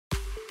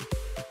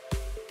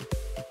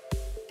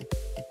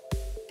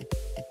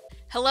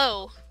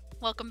Hello,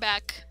 welcome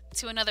back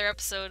to another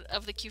episode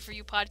of the Q for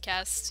You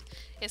podcast.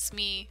 It's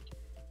me,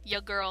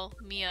 your girl,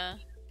 Mia,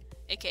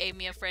 aka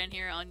Mia Fran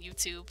here on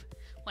YouTube,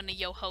 one of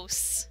your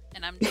hosts,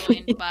 and I'm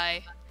joined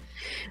by...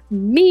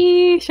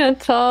 Me,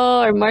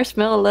 Chantal, or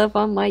Marshmallow Love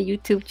on my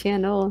YouTube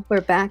channel. We're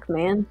back,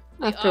 man.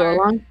 After a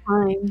long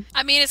time.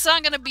 I mean, it's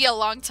not going to be a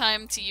long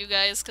time to you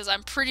guys, because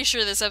I'm pretty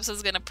sure this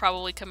episode's going to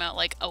probably come out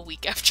like a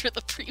week after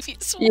the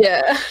previous one.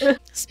 Yeah.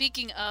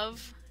 Speaking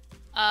of,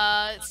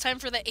 it's time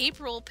for the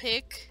April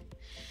pick.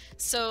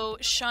 So,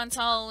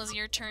 Chantal, it was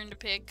your turn to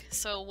pick.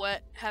 So,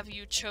 what have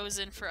you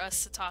chosen for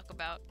us to talk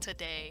about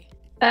today?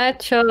 I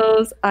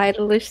chose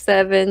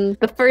IDOLiSH7,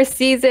 the first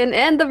season,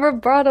 and the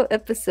vibrato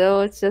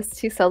episodes just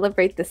to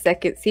celebrate the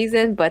second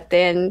season, but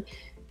then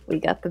we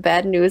got the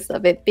bad news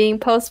of it being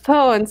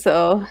postponed,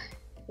 so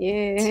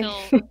yeah.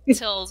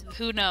 Till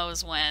who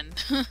knows when.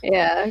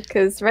 Yeah,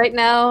 because right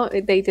now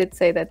they did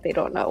say that they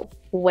don't know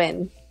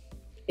when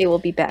it will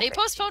be back. They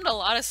postponed a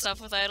lot of stuff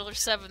with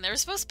IDOLiSH7. There were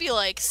supposed to be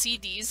like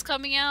CDs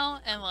coming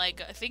out and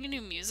like I think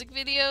new music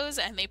videos,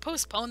 and they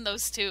postponed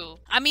those too.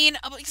 I mean,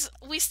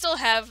 we still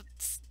have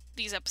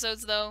these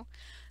episodes though,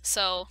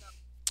 so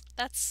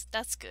that's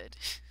good.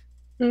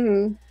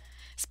 Mm-hmm.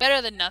 It's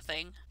better than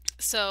nothing.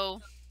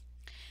 So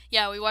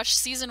yeah, we watched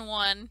season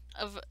 1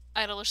 of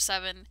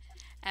IDOLiSH7,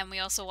 and we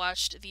also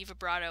watched the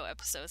vibrato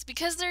episodes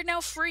because they're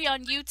now free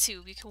on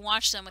YouTube. You can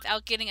watch them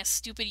without getting a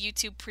stupid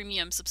YouTube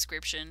premium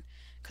subscription,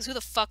 because who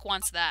the fuck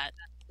wants that?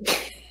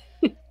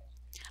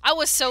 I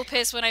was so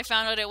pissed when I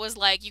found out it was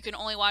like you can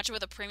only watch it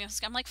with a premium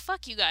subscription. I'm like,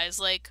 fuck you guys,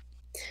 like,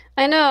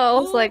 I know. I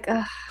was like,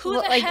 who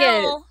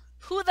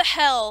the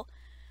hell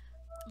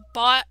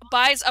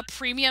buys a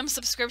premium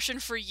subscription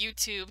for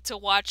YouTube to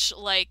watch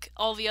like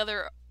all the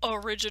other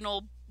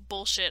original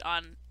bullshit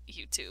on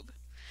YouTube?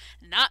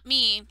 Not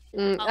me.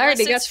 I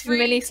already got too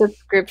many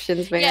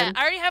subscriptions, man. Yeah,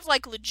 I already have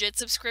like legit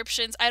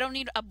subscriptions. I don't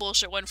need a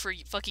bullshit one for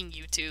fucking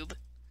YouTube.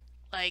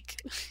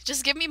 Like,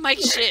 just give me my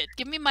shit.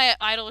 Give me my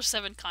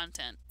IDOLiSH7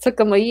 content. Took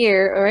them a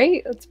year,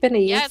 right? It's been a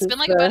year. Yeah, it's been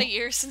like about a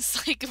year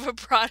since like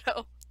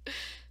vibrato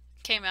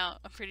came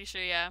out. I'm pretty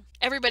sure. Yeah,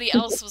 everybody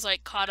else was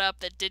like caught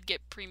up that did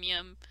get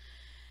premium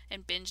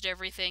and binged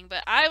everything,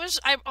 but I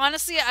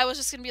honestly was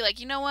just gonna be like,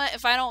 you know what,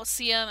 if I don't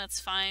see them, it's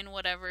fine,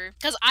 whatever,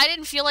 because I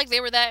didn't feel like they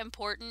were that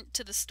important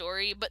to the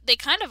story, but they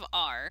kind of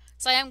are,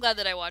 so I am glad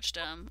that I watched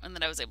them and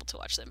that I was able to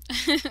watch them.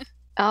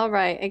 All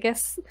right, I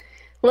guess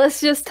let's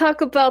just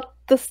talk about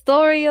the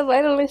story of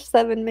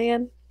IDOLiSH7,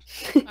 man.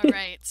 All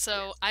right,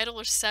 so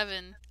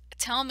IDOLiSH7,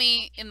 tell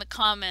me in the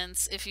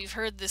comments if you've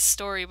heard this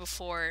story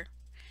before.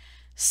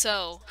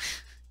 So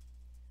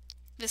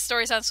this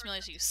story sounds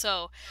familiar to you.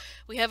 So,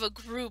 we have a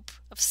group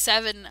of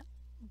 7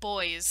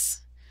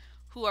 boys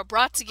who are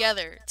brought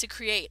together to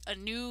create a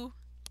new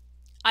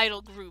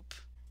idol group,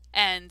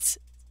 and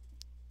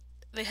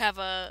they have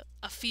a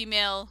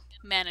female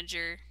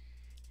manager,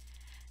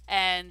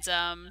 and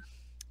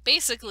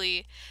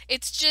basically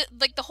it's just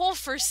like the whole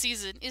first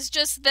season is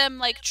just them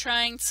like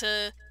trying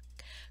to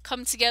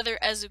come together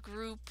as a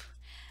group,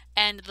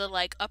 and the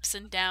like ups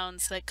and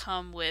downs that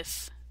come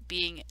with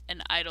being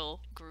an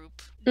idol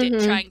group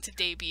trying to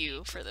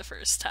debut for the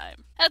first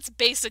time. That's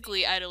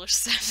basically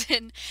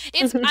IDOLiSH7.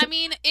 It's I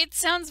mean, it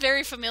sounds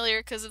very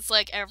familiar because it's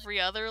like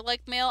every other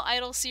like male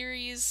idol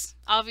series.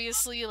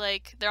 Obviously,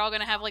 like they're all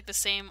gonna have like the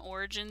same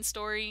origin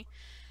story.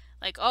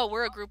 Like, oh,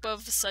 we're a group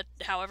of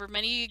however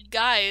many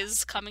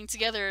guys coming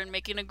together and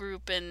making a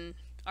group, and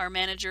our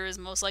manager is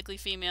most likely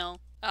female.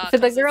 So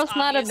the girl's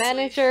not a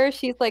manager,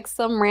 she's like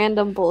some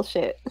random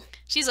bullshit.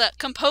 She's a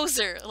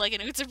composer, like an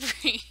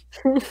Utsupri.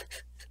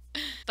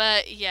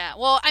 But yeah,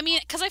 well, I mean,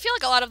 because I feel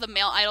like a lot of the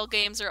male idol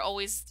games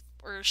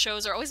or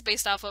shows are always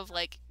based off of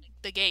like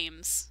the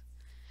games.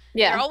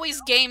 Yeah, they're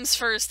always games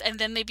first, and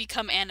then they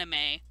become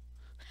anime.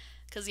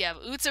 Because you have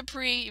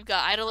Utsupri, you've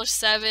got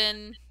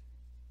IDOLiSH7,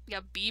 you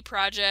got B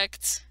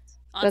Project,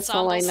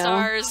 Ensemble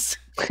Stars.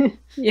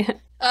 Yeah.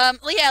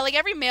 Yeah, like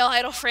every male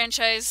idol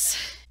franchise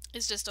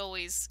is just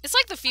always, it's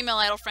like the female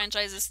idol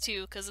franchises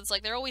too, because it's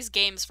like they're always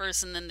games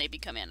first, and then they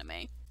become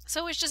anime.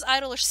 So it's just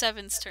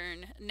IDOLiSH7's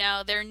turn.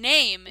 Now, their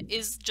name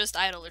is just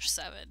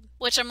IDOLiSH7,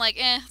 which I'm like,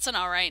 it's an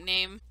alright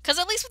name. Because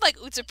at least with, like,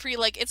 Utsupri,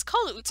 like, it's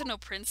called Utsu no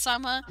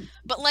Prince-sama,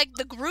 but, like,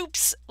 the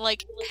groups,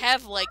 like,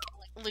 have, like,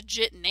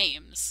 legit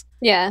names.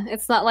 Yeah,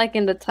 it's not like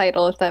in the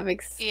title, if that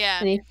makes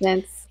any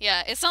sense.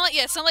 Yeah, it's not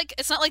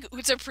like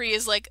Utsupri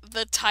is, like,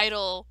 the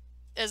title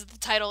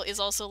is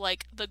also,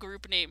 like, the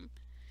group name.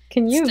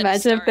 Can you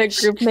imagine if their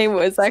group name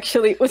was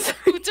actually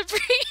Utsupri?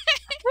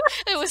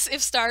 It was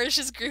if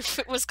Starish's group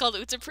was called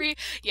Utsupri.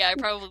 Yeah, I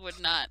probably would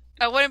not.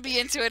 I wouldn't be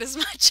into it as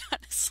much,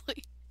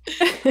 honestly.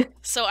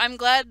 So I'm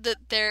glad that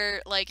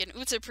they're like in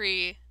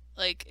Utsupri,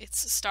 like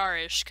it's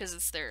Starish because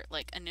it's their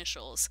like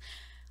initials.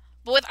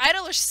 But with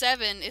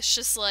IDOLiSH7, it's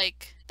just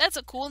like that's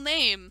a cool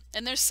name,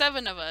 and there's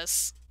 7 of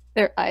us.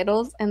 They're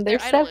idols, and they're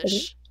 7.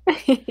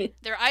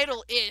 They're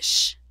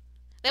idol-ish.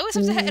 They always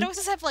have to. It always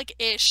has to have like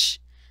ish,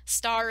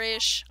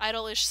 Starish,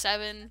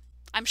 IDOLiSH7.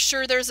 I'm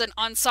sure there's an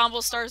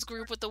Ensemble Stars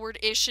group with the word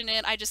ish in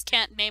it. I just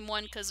can't name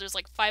one because there's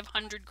like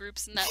 500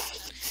 groups in that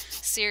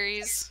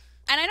series.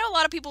 And I know a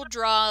lot of people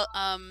draw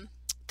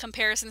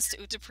comparisons to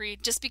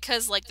Utapri just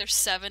because like there's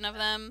 7 of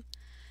them.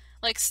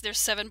 Like there's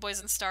 7 boys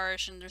in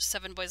Starish and there's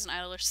 7 boys in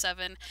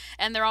IDOLiSH7,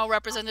 and they're all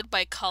represented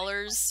by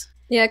colors.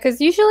 Yeah,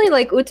 because usually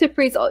like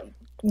Utapri's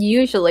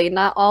usually,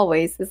 not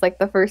always, is like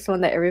the first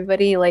one that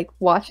everybody like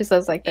watches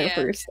as like their Yeah,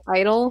 first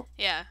idol.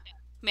 yeah.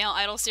 Male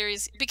idol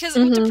series because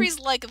Mm-hmm. Utapri's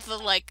like the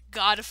like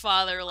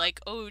Godfather,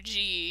 like OG.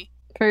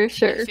 For I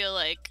sure. feel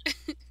like,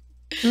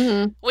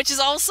 Mm-hmm. which is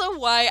also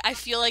why I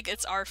feel like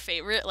it's our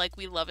favorite. Like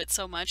we love it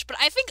so much. But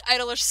I think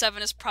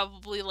IDOLiSH7 is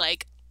probably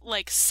like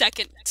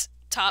second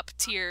top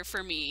tier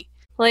for me.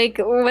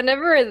 Like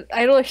whenever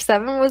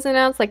IDOlish7 was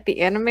announced, like the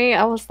anime,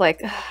 I was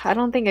like, I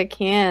don't think I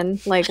can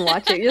like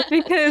watch it just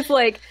because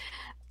like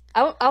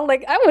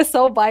I was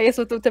so biased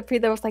with Utapri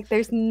that I was like,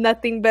 there's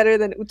nothing better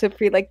than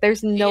Utapri. Like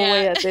there's no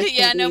way Yeah, that this can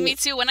yeah, no, be. me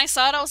too. When I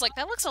saw it, I was like,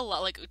 that looks a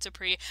lot like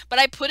Utapri. But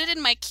I put it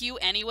in my queue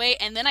anyway,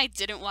 and then I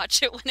didn't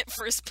watch it when it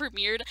first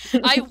premiered.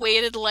 I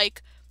waited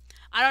like,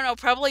 I don't know,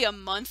 probably a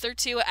month or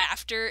two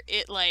after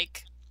it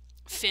like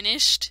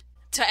finished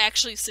to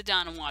actually sit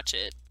down and watch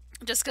it.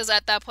 Just because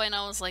at that point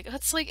I was like,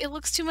 it's like, it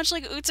looks too much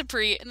like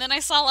Utapri. And then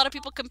I saw a lot of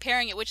people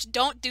comparing it, which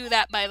don't do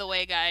that, by the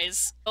way,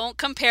 guys. Don't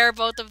compare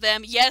both of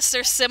them. Yes,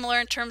 they're similar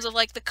in terms of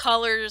like the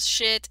colors,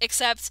 shit,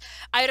 except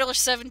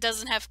IDOLiSH7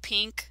 doesn't have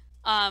pink.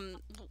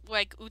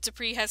 Like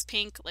Utapri has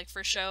pink, like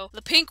for show.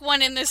 The pink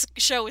one in this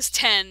show is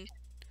 10,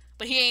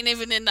 but he ain't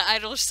even in the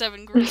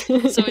IDOLiSH7 group,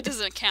 so it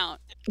doesn't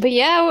count. But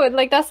yeah,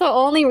 like that's the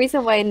only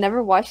reason why I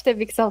never watched it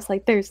because I was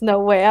like, there's no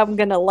way I'm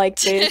gonna like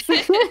this.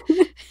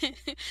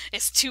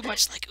 It's too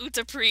much like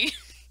Utapri.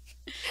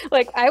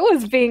 Like I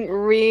was being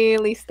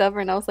really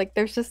stubborn. I was like,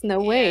 there's just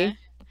no Yeah. way.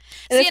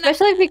 And See, and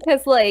especially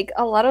because like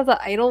a lot of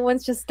the idol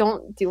ones just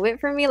don't do it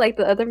for me. Like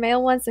the other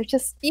male ones, they're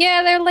just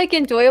yeah, they're like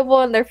enjoyable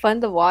and they're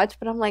fun to watch,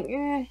 but I'm like,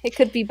 it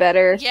could be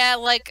better. yeah,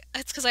 like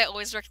it's because I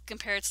always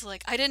compare it to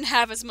like I didn't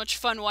have as much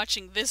fun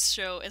watching this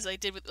show as I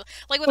did with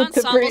like with With the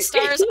Ensemble pre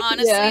Stars. yeah.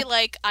 Honestly,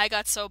 like I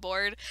got so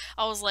bored.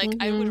 I was like,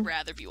 I would Hmm.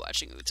 rather be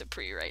watching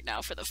Utapri right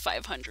now for the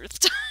 500th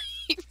time.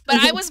 But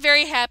I was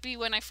very happy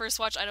when I first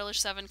watched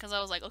IDOLiSH7 because I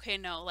was like, okay,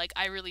 no, like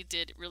I really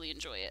did really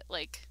enjoy it.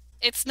 Like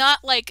it's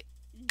not like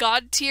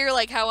god tier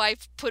like how I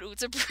put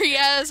Utapri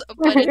as,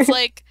 but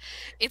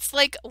it's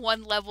like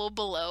one level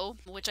below,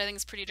 which I think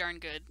is pretty darn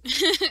good.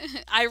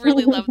 I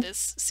really love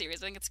this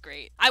series. I think it's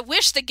great. I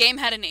wish the game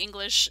had an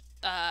English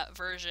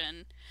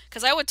version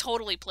because I would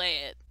totally play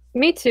it.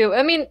 Me too.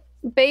 I mean,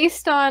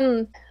 based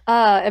on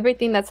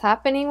everything that's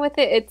happening with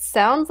it, it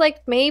sounds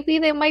like maybe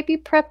they might be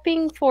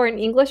prepping for an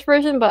English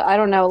version, but I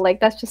don't know. Like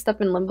that's just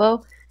up in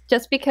limbo.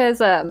 Just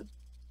because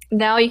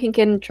now you can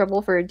get in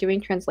trouble for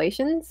doing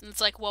translations. And it's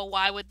like, well,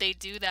 why would they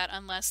do that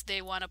unless they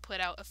want to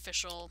put out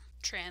official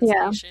Yeah.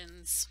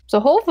 translations? So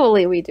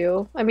hopefully we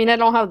do. I mean, I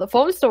don't have the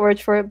phone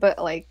storage for it, but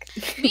like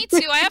Me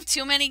too. I have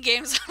too many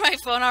games on my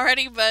phone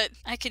already, but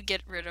I could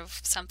get rid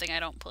of something I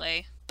don't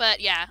play. But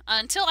yeah,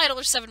 until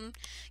IDOLiSH7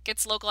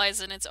 gets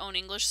localized in its own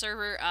English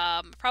server,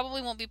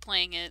 probably won't be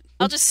playing it.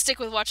 I'll just stick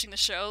with watching the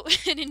show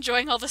and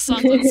enjoying all the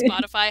songs on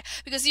Spotify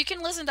because you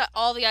can listen to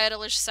all the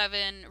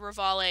IDOLiSH7,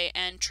 Rivale,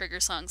 and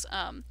Trigger songs,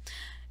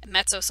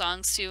 Mezzo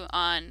songs too,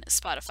 on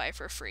Spotify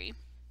for free.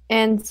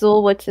 and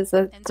Zool, which is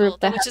a And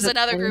group that which is hasn't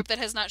another been, group that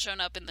has not shown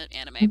up in the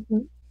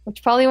anime.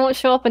 which probably won't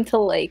show up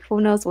until like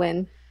who knows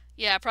when.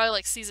 Yeah, probably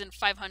like season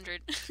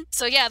 500.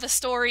 So yeah, the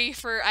story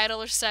for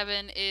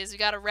IDOLiSH7 is we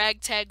got a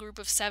ragtag group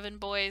of 7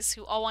 boys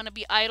who all want to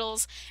be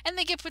idols, and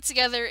they get put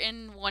together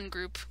in one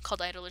group called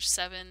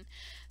IDOLiSH7.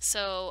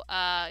 So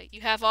you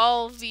have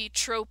all the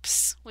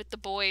tropes with the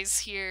boys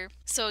here.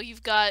 So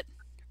you've got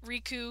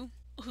Riku,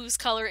 whose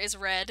color is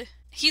red.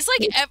 He's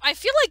like I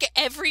feel like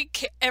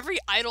every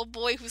idol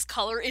boy whose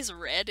color is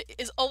red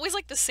is always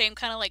like the same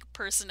kind of like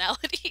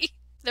personality.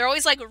 They're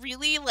always like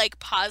really like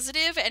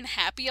positive and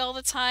happy all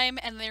the time,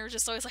 and they're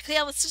just always like,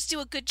 yeah, let's just do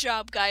a good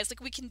job, guys, like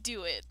we can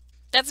do it.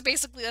 That's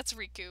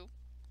Riku.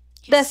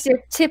 That's He's your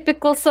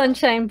typical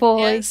sunshine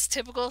boy. Yes,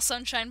 typical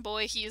sunshine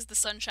boy. He is the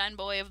sunshine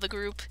boy of the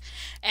group,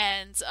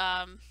 and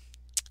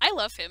I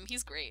love him.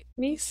 He's great.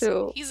 Me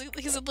too. He's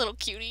a little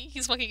cutie.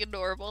 He's fucking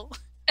adorable.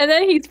 And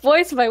then he's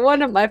voiced by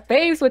one of my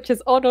faves, which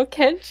is Ono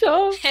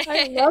Kensho.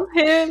 I love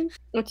him.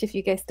 Which, if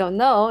you guys don't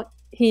know,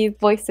 he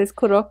voices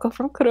Kuroko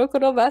from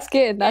Kuroko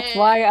Basket, and that's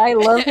why I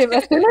love him.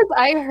 As soon as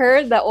I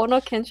heard that Ono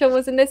Kensho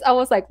was in this, I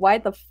was like, why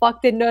the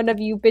fuck did none of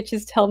you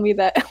bitches tell me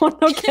that Ono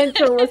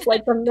Kensho was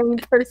like the main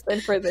person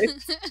for this?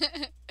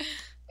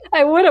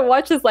 I would have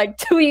watched this like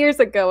 2 years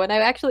ago, and I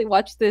actually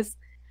watched this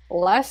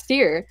last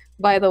year,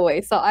 by the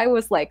way. So I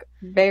was like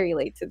very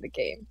late to the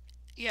game.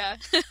 Yeah.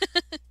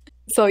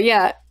 So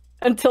yeah,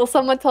 until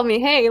someone told me,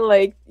 hey,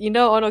 like,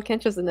 Ono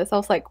Kensho's in this, I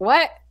was like,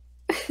 what?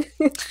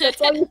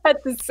 That's all you had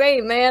to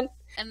say, man.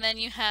 And then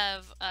you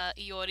have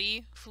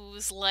Iori,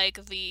 who's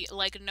like the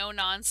like no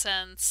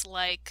nonsense,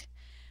 like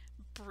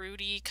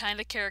broody kind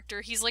of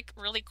character. He's like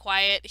really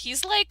quiet.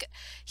 He's like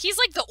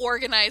the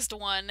organized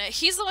one.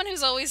 He's the one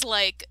who's always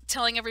like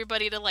telling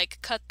everybody to like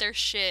cut their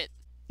shit.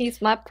 He's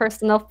my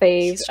personal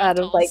fave He's out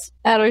of like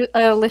Chantal's.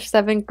 out of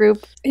IDOLiSH7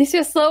 group. He's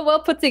just so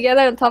well put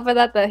together. On top of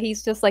that, that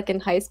he's just like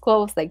in high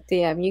school. It's like,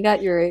 damn, you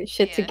got your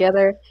shit Yeah.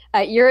 together.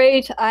 At your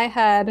age, I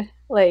had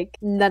like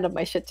none of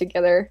my shit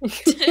together.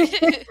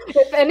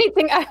 If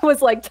anything, I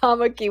was like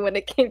Tamaki when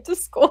it came to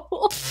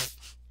school.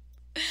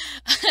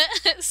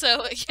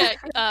 So yeah,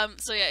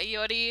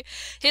 Iori,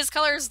 his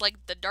color is like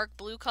the dark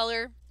blue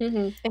color.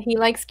 And he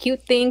likes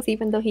cute things,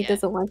 even though he Yeah.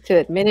 doesn't want to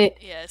admit it.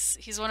 Yes,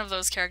 he's one of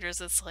those characters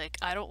that's like,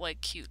 I don't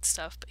like cute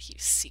stuff, but he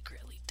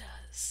secretly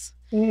does.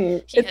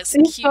 It's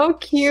so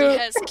cute. He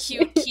has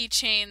cute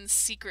keychains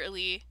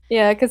secretly.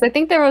 Yeah, because I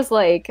think there was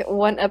like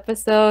one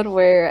episode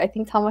where I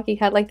think Tamaki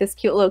had like this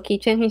cute little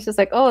keychain. He's just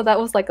like, oh,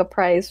 that was like a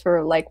prize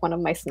for like one of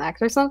my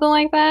snacks or something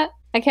like that.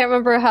 I can't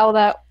remember how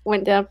that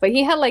went down, but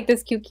he had like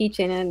this cute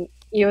keychain, and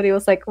Iori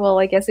was like, well,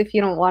 I guess if you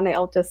don't want it,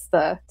 I'll just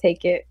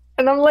take it.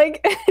 And I'm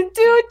like,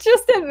 dude,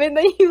 just admit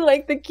that you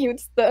like the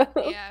cute stuff.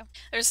 Yeah,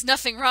 there's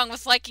nothing wrong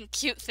with liking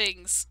cute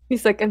things.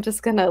 He's like, I'm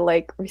just gonna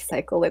like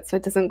recycle it so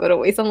it doesn't go to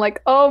waste. I'm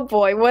like, oh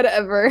boy,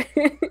 whatever.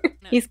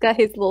 He's got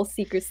his little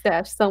secret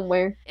stash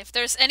somewhere. If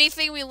there's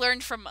anything we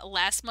learned from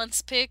last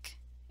month's pick,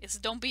 is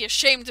don't be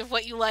ashamed of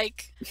what you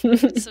like.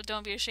 So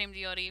don't be ashamed,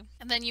 Iori.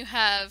 And then you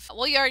have,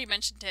 well, you already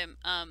mentioned him,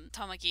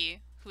 Tamaki,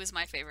 who is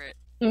my favorite.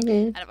 Out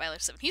of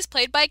IDOLiSH7. He's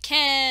played by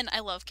Ken.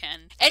 I love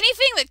Ken.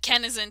 Anything that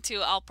Ken is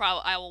into,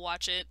 I will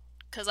watch it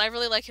because I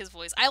really like his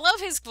voice. I love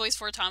his voice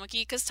for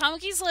Tamaki because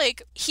Tamaki's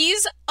like,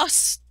 he's a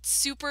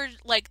super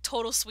like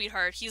total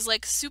sweetheart. He's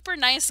like super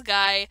nice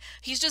guy.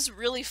 He's just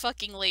really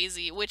fucking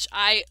lazy, which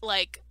I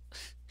like.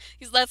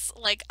 That's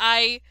like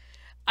I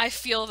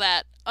feel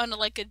that on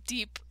like a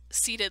deep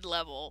seated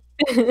level.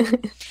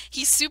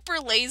 He's super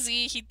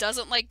lazy. He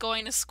doesn't like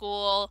going to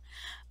school.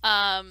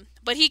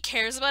 But he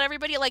cares about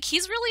everybody. Like,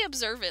 he's really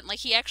observant. Like,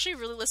 he actually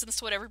really listens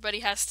to what everybody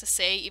has to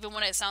say, even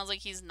when it sounds like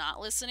he's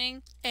not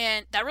listening.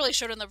 And that really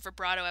showed in the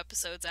vibrato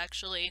episodes,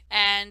 actually.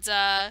 And,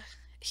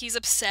 he's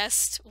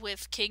obsessed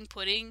with King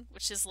Pudding,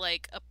 which is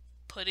like a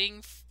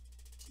pudding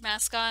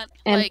mascot.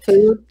 And like,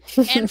 food.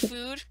 And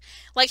food.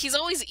 Like, he's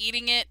always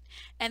eating it,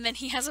 and then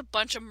he has a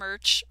bunch of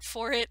merch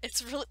for it.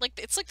 It's really, like,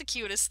 it's like the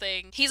cutest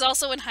thing. He's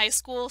also in high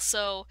school,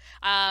 so,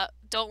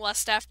 don't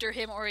lust after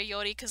him or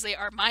Iori, because they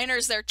are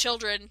minors, they're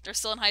children, they're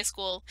still in high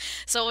school.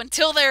 So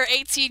until they're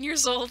 18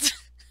 years old,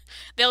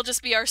 they'll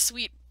just be our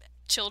sweet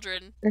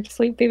children. Our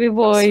sweet baby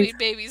boys. Sweet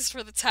babies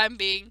for the time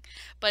being.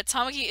 But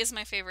Tamaki is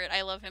my favorite.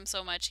 I love him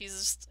so much.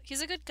 He's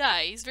a good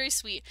guy. He's very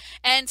sweet.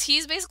 And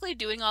he's basically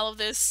doing all of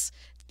this,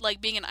 like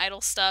being an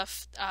idol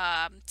stuff,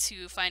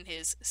 to find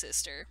his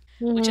sister.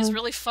 Which is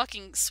really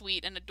fucking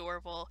sweet and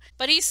adorable.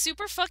 But he's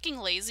super fucking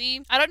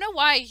lazy. I don't know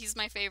why he's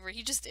my favorite.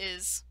 He just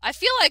is. I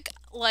feel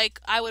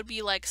like I would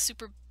be like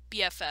super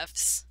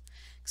BFFs.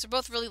 Because we're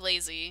both really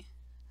lazy.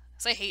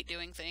 Because I hate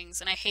doing things,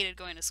 and I hated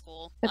going to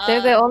school. But they're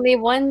the only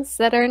ones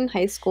that are in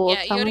high school.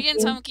 Yeah, Iori and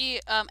Tamaki,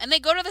 and they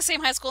go to the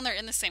same high school, and they're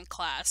in the same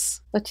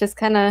class. Which is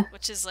kind of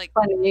like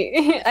funny.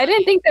 really I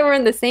didn't think they were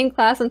in the same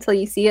class until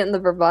you see it in the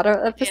vibrato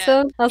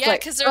episode. I was like,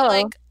 because they're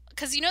like,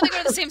 because you know they go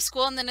to the same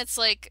school, and then it's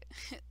like,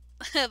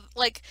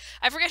 like,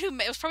 I forget who,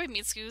 it was probably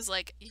Mitsuki, who's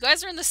like, you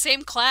guys are in the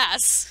same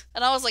class.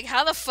 And I was like,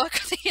 how the fuck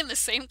are they in the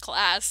same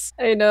class?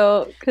 I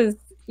know, because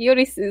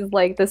Iori is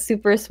like the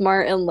super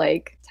smart and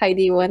like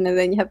tidy one, and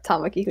then you have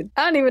Tamaki, who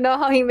I don't even know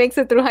how he makes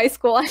it through high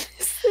school,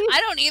 honestly.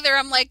 I don't either.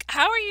 I'm like,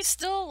 how are you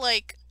still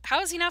like, how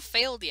has he not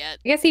failed yet?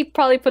 I guess he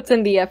probably puts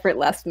in the effort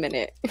last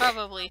minute.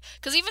 Probably.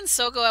 Because even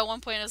Sogo at one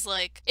point is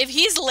like, if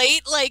he's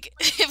late, like,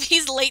 if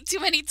he's late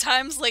too many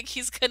times, like,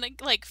 he's gonna,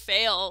 like,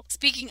 fail.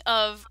 Speaking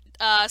of,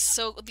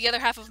 so the other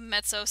half of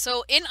Mezzo.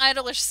 So in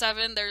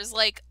IDOLiSH7, there's,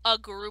 like, a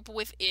group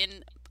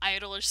within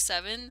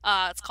IDOLiSH7.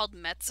 It's called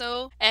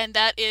Mezzo. And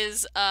that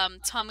is,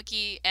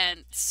 Tamaki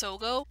and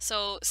Sogo.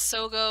 So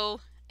Sogo,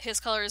 his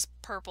color is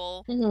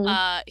purple.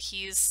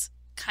 He's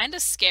kind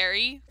of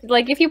scary.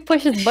 Like, if you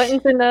push his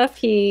buttons enough,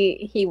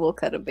 he will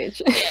cut a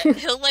bitch. Yeah,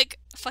 he'll like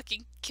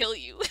fucking kill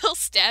you. He'll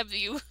stab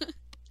you.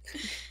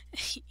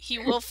 He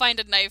will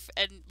find a knife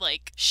and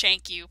like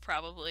shank you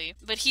probably.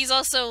 But he's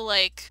also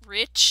like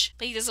rich.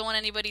 But he doesn't want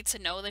anybody to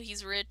know that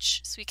he's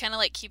rich, so he kind of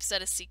like keeps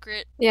that a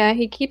secret. Yeah,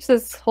 he keeps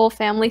his whole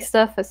family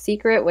stuff a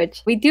secret,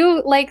 which we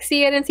do like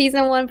see it in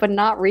season 1, but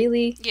not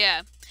really.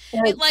 Yeah.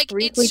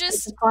 It's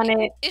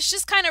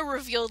just kind of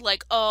revealed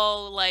like,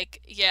 oh,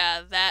 like,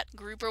 yeah, that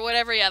group or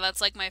whatever, yeah, that's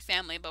like my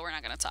family, but we're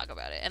not gonna talk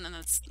about it. And then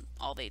that's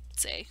all they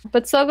say.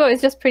 But Sogo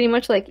is just pretty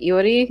much like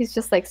Iori. He's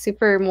just like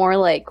super more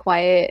like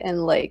quiet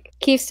and like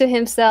keeps to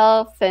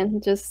himself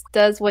and just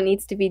does what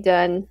needs to be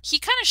done. He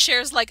kind of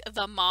shares like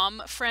the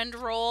mom friend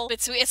role.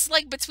 It's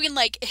like between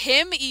like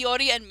him,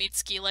 Iori, and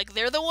Mitsuki. Like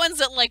they're the ones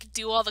that like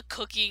do all the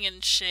cooking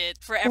and shit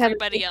for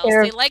everybody else.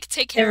 They like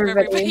take care of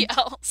everybody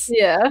else.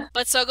 Yeah.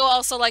 But Sogo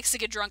also likes to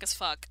get drunk as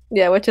fuck.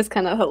 Yeah, which is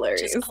kind of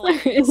Which is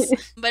hilarious.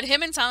 hilarious. But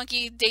him and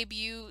Tamaki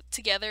debut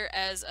together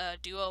as a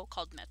duo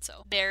called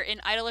Mezzo. They're in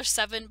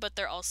IDOLiSH7, but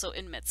they're also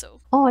in Mezzo.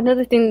 Oh,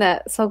 another thing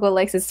that Sogo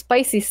likes is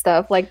spicy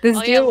stuff. Like this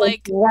Oh yeah, dude will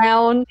like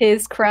drown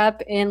his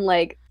crap in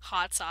like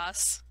hot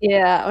sauce.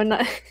 yeah.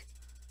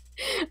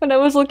 When I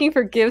was looking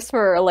for gifs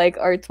for like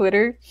our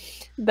Twitter,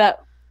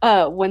 that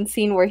one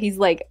scene where he's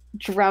like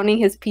drowning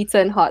his pizza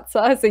in hot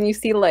sauce, and you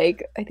see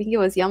like I think it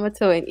was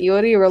Yamato and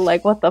Iori were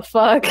like, "What the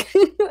fuck?"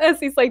 as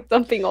he's like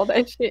dumping all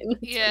that shit. In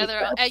his Yeah,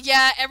 pizza.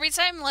 yeah. Every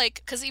time, like,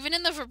 because even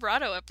in the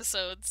vibrato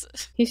episodes,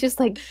 He's just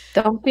like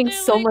dumping they're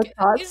so much like,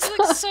 hot it's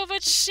like sauce. so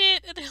much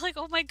shit, and they're like,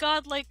 oh my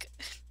god, like,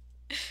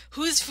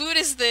 whose food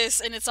is this?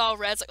 And it's all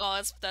red. It's like,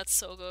 oh, that's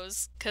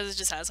Sogo's, because it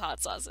just has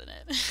hot sauce in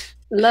it.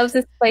 Loves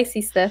his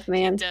spicy stuff, He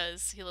man.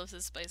 does. He loves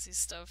his spicy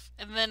stuff.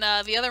 And then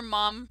the other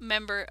mom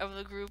member of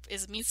the group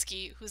is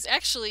Mitsuki, who's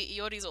actually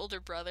Iori's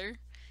older brother,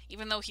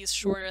 even though he's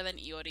shorter than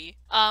Iori.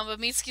 But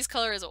Mitsuki's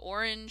color is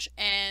orange,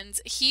 and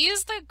he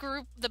is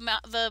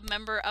the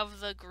member of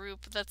the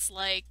group that's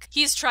like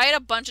he's tried a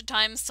bunch of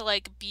times to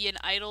like be an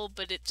idol,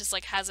 but it just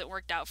like hasn't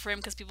worked out for him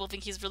because people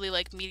think he's really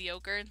like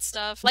mediocre and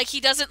stuff. Like he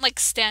doesn't like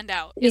stand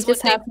out. He Is what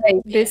just they has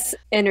like this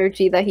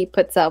energy that he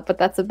puts out, but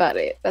that's about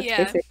it. That's Yeah.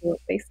 basically what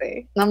they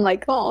say. And I'm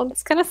like, oh,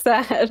 it's kind of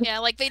sad. Yeah,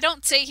 like they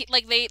don't say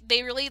like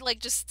they really like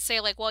just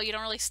say like, well, you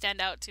don't really stand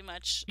out too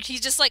much.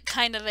 He's just like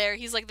kind of there.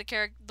 He's like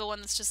the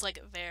one that's just like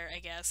there, I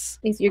guess.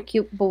 He's your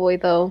cute boy,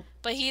 though.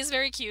 But he is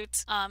very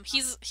cute.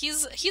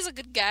 He's a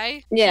good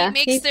guy. Yeah,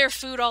 He makes their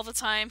food all the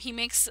time. He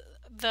makes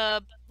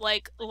the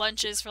like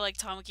lunches for like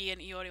Tamaki and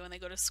Iori when they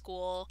go to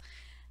school.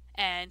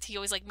 And he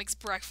always like makes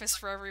breakfast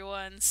for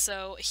everyone.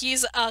 So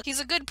he's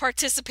a good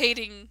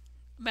participating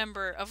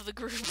member of the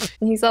group.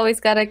 He's always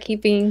got to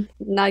keeping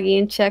Nagi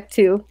in check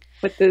too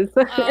with this.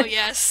 Oh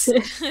yes.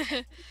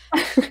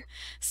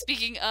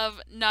 Speaking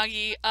of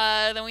Nagi,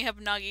 then we have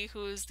Nagi,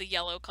 who's the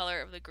yellow color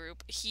of the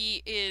group.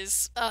 He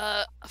is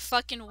a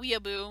fucking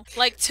weeaboo,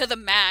 like to the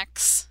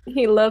max.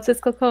 He loves his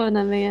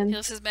Kokona, He man.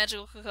 loves his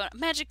magical Kokona.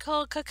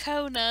 Magical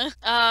Kokona.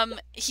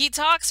 He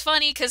talks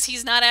funny because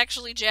he's not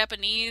actually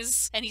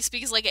Japanese, and he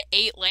speaks like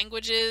 8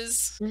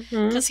 languages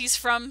Mm-hmm. because he's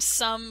from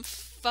some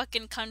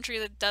fucking country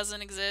that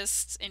doesn't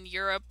exist in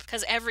Europe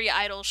because every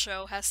idol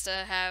show has to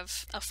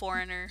have a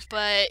foreigner.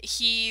 But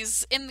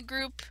he's in the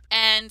group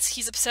and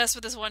he's obsessed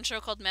with this one show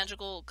called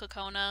Magical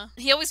Kokona.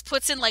 He always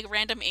puts in like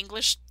random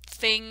English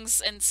things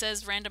and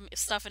says random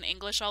stuff in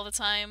English all the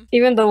time.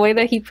 Even the way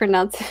that he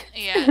pronounces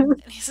Yeah,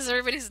 and he says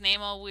everybody's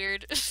name all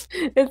weird.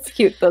 it's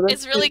cute though.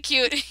 It's really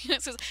cute.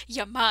 It says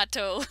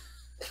Yamato,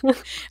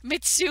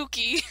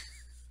 Mitsuki,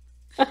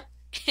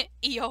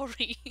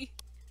 Iori.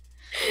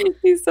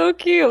 He's so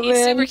cute, He's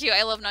man. super cute.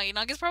 I love Nagi.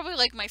 Nagi's probably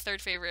like my 3rd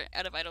favorite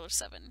out of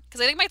IDOLiSH7. Because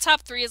I think my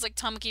top 3 is like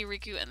Tamaki,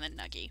 Riku, and then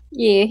Nagi.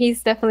 Yeah,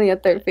 he's definitely a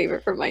 3rd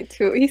favorite for mine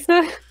too.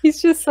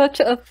 He's just such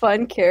a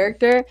fun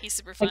character. He's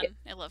super fun. Like,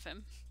 I love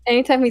him.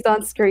 anytime he's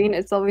on screen,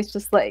 it's always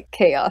just like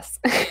chaos.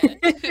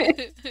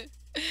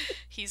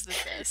 He's the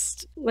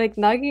best. Like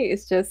Nagi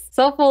is just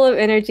so full of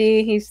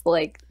energy. He's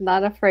like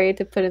not afraid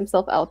to put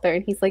himself out there,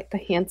 and he's like the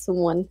handsome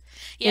one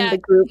in Yeah, the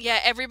group. yeah.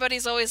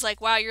 Everybody's always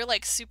like, "Wow, you're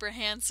like super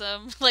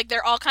handsome." Like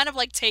they're all kind of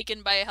like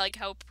taken by like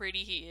how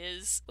pretty he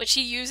is, which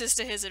he uses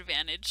to his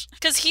advantage.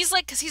 Because he's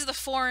the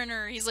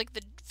foreigner. He's like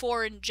the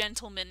foreign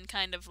gentleman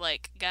kind of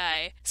like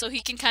guy, so he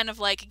can kind of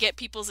like get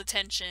people's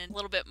attention a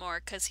little bit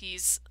more because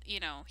he's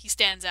he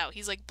stands out.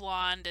 He's like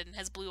blonde and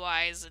has blue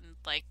eyes and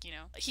like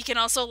he can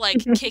also like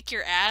kick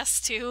your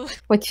ass too.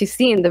 What you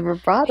see in the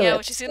vibrato. Yeah,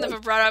 what you see in the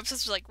vibrato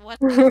episodes, like what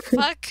the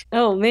fuck?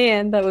 Oh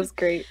man, that was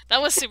great.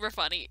 That was super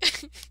funny.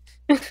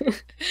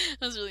 That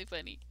was really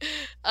funny.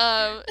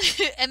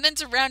 And then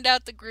to round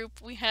out the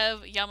group, we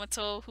have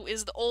Yamato, who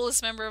is the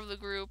oldest member of the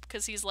group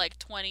because he's like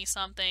 20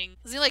 something.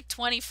 Is he like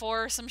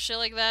 24 or some shit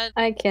like that?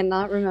 I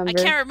cannot remember. I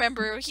can't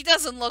remember. He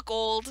doesn't look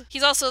old.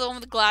 He's also the one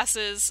with the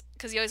glasses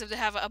because you always have to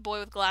have a boy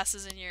with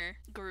glasses in your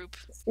group.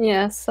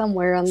 Yeah,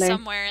 somewhere on there.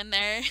 Somewhere in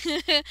there.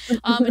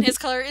 And his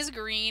color is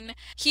green.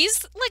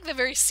 He's like the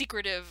very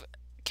secretive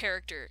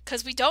character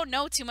because we don't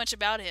know too much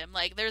about him.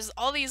 Like there's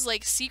all these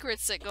like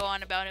secrets that go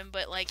on about him,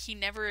 but like he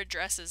never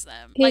addresses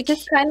them. He Like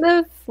just kind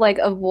of like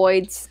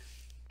avoids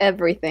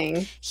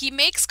everything. he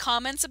makes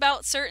comments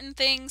about certain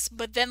things,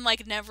 but then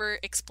like never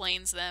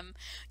explains them,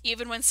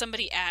 even when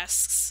somebody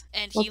asks,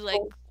 and he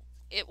like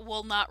it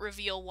will not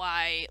reveal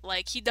why.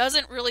 Like he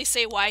doesn't really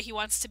say why he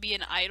wants to be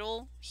an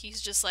idol.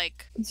 He's just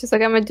like It's just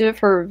like I'm gonna do it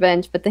for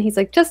revenge, but then he's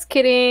like, just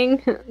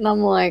kidding. And I'm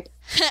like,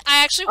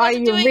 I actually Are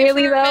wasn't you doing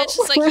really, it for revenge.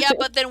 though? It's like, yeah,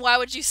 but then why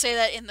would you say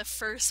that in the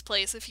first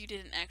place if you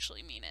didn't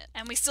actually mean it?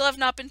 And we still have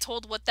not been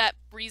told what that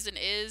reason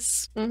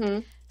is. mm-hmm.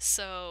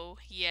 So,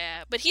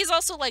 yeah. But he's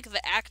also like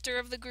the actor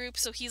of the group,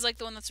 so he's like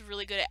the one that's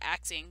really good at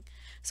acting.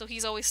 So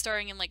he's always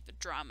starring in like the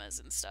dramas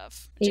and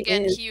stuff. Which He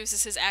again, is. he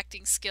uses his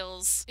acting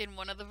skills in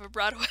one of the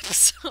vibrato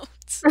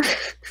episodes.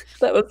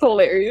 That was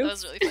hilarious. That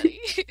was really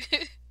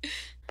funny.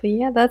 But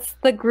yeah, that's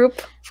the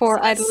group for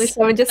So that's-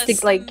 IDOLiSH7, just that's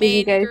to like the give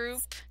you main guys.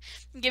 group.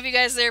 give you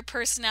guys their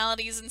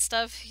personalities and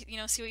stuff,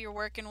 see what you're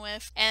working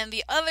with. And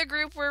the other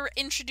group we're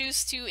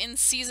introduced to in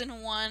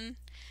season 1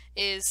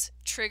 is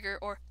Trigger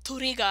or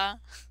Toriga.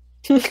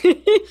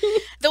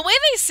 The way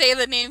they say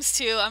the names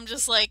too, I'm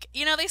just like,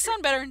 they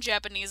sound better in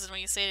Japanese than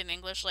when you say it in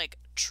English. Like,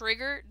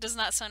 Trigger does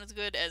not sound as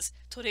good as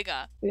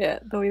Toriga. Yeah,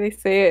 the way they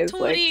say it is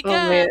like, oh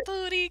Toriga, man,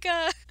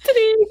 Toriga,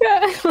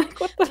 Toriga. Like,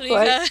 what the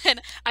fuck? Toriga,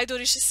 and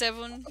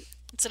IDOLiSH7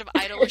 instead of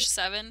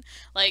IDOLiSH7.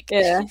 Like,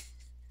 Yeah.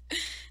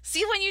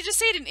 see, when you just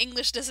say it in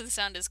English, it doesn't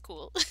sound as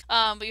cool.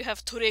 But you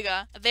have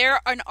Toriga.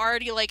 They're an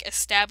already like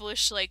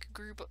established like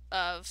group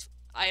of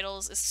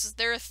idols.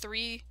 They're a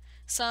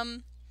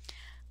some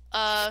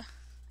uh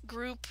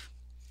group.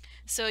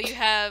 So you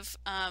have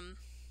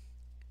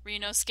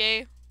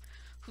Rinosuke,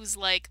 who's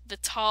like the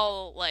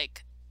tall,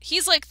 like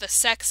he's like the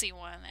sexy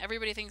one.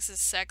 Everybody thinks is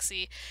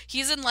sexy.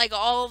 He's in like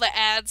all the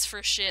ads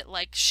for shit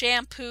like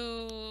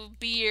shampoo,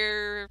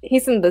 beer,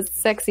 He's in the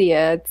sexy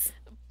ads.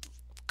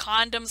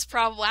 condoms.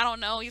 Probably, I don't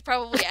know. He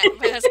probably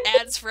has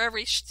ads for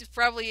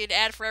probably an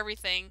ad for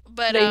everything.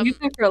 But They use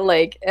it for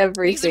like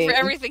he's for everything.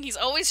 everything. He's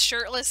always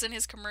shirtless in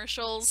his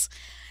commercials,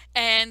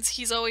 and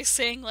he's always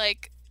saying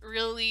like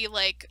really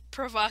like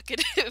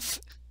provocative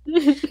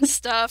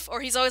stuff,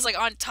 or he's always like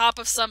on top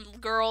of some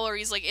girl, or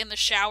he's like in the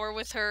shower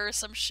with her or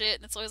some shit,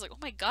 and it's always like, oh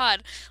my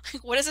god,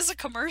 like what is this a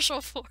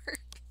commercial for?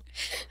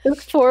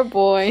 This poor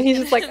boy. He's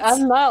just like,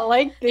 I'm not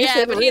like this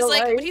Yeah, in but he's real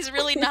like, life. but he's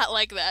really not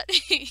like that.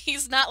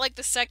 He's not like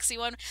the sexy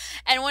one.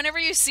 And whenever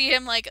you see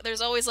him, like,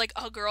 there's always like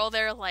a girl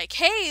there, like,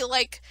 hey,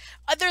 like,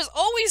 there's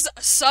always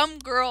some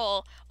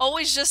girl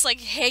always just like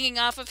hanging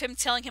off of him,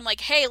 telling him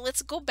like, hey,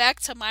 let's go back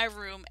to my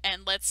room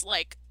and let's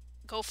like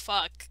go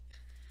fuck.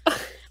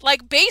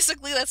 Like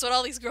basically, that's what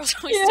all these girls are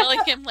always Yeah,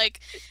 telling him. Like,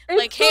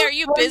 it's hey, so are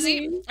you busy?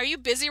 funny. Are you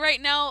busy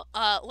right now?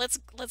 Let's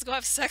go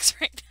have sex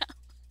right now.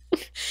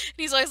 And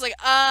he's always like,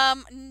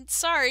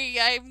 sorry,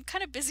 I'm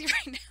kind of busy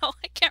right now.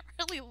 I can't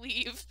really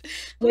leave.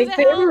 Who the Like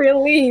they're hell?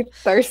 really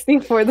thirsty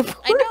for the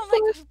I poor know, I'm boy.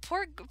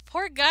 like,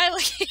 poor guy.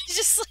 Like he's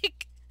just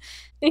like,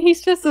 And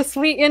he's just a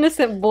sweet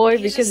innocent boy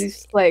he's because just he's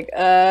just like,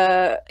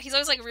 he's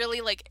always like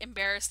really like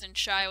embarrassed and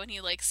shy when he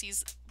like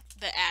sees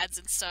the ads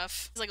and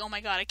stuff. He's like, oh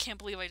my god, I can't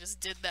believe I just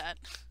did that.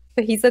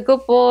 but he's a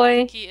good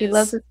boy. He He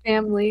loves is. his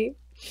family.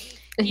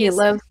 And He he is.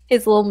 loves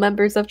his little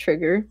members of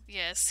Trigger.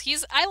 Yes,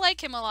 I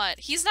like him a lot.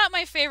 He's not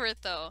my favorite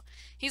though.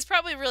 He's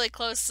probably really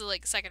close to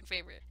like second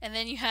favorite. And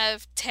then you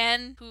have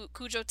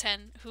Kujo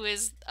Ten, who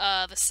is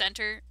the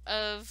center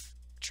of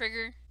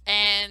Trigger,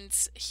 and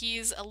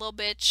he's a little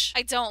bitch.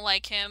 I don't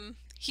like him.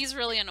 He's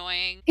really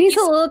annoying. He's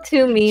a little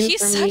too mean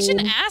He's for such an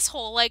me.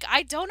 asshole. Like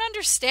I don't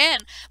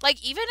understand.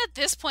 Like even at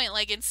this point,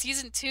 like in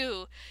season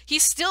 2,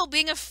 he's still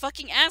being a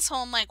fucking asshole.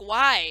 I'm like,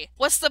 why?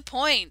 What's the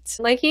point?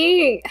 Like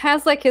he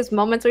has like his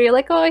moments where you're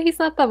like, oh, he's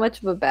not that much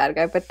of a bad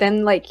guy, but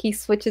then like he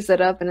switches it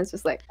up and it's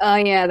just like, oh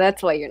yeah,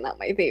 that's why you're not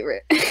my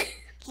favorite.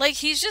 Like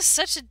he's just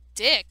such a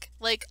dick.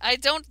 Like I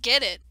don't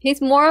get it.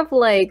 He's more of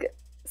like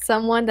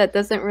someone that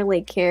doesn't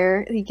really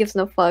care. He gives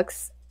no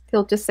fucks.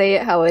 He'll just say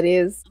it how it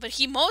is. But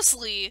he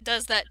mostly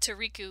does that to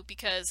Riku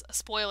because,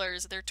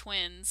 spoilers, they're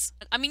twins.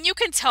 I mean, you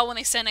can tell when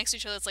they stand next to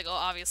each other, it's like, oh,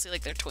 obviously,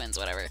 like, they're twins,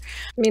 whatever.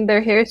 I mean,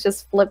 their hair is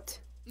just flipped.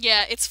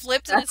 Yeah, it's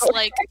flipped and it's,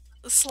 like,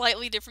 a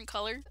slightly different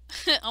color.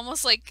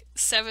 Almost like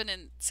Seven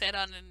and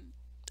Sedan and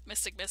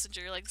Mystic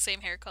Messenger, like, the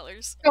same hair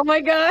colors. Oh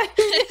my god.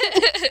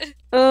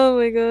 Oh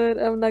my god.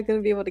 I'm not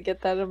gonna be able to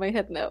get that in my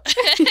head now.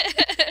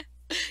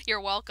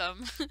 You're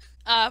welcome.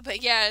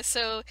 But yeah,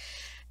 so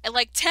and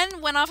like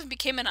 10 went off and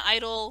became an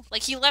idol.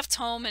 Like he left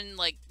home and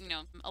like,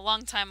 a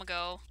long time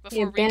ago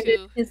He before abandoned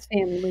Riku. his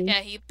family.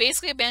 Yeah, he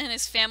basically abandoned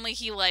his family.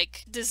 He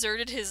like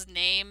deserted his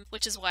name,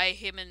 which is why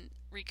him and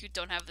Riku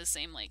don't have the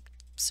same like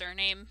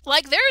surname.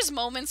 Like there's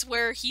moments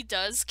where he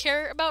does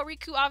care about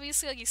Riku,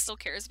 obviously, like he still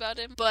cares about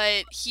him,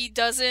 but he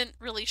doesn't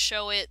really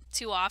show it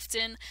too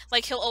often.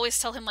 Like he'll always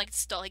tell him like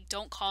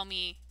don't call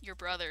me your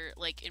brother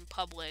like in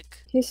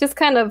public. He's just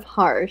kind of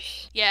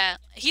harsh. Yeah,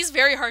 he's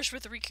very harsh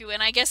with Riku,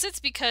 and I guess it's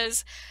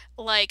because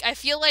like I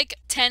feel like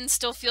 10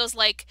 still feels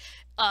like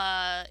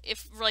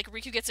if like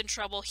Riku gets in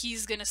trouble,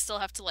 he's gonna still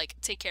have to like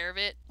take care of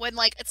it. When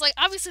like it's like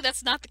obviously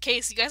that's not the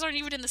case. You guys aren't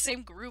even in the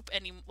same group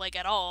any like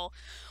at all,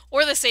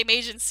 or the same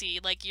agency.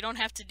 Like you don't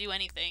have to do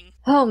anything.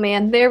 Oh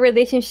man, their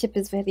relationship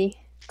is very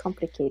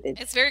complicated.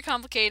 It's very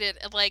complicated.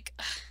 Like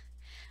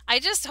I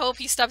just hope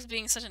he stops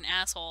being such an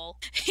asshole.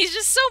 He's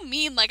just so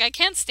mean. Like I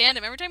can't stand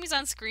him. Every time he's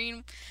on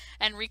screen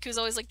and Riku's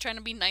always like trying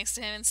to be nice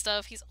to him and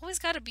stuff, he's always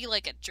got to be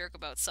like a jerk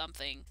about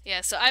something.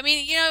 Yeah, so I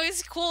mean,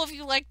 it's cool if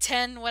you like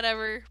 10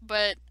 whatever,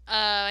 but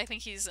I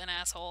think he's an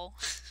asshole.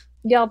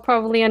 Y'all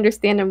probably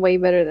understand him way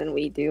better than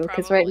we do,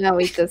 because right Probably. now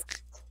we just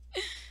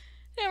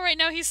Yeah, right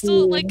now he's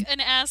still like an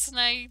ass and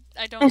I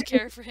don't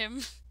care for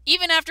him.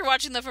 Even after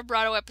watching the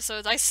vibrato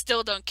episodes, I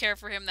still don't care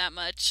for him that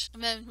much.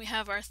 And then we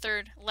have our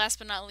third, last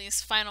but not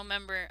least, final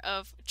member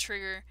of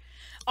Trigger.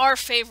 Our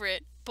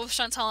favorite. Both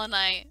Chantal and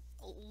I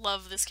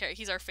love this character.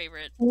 He's our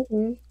favorite.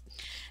 Mhm.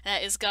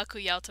 That is Gaku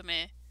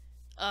Yaotome.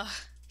 Ugh,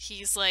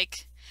 he's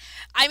like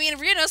I mean,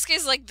 Ryunosuke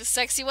is like the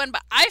sexy one,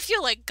 but I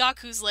feel like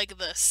Gaku's like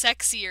the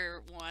sexier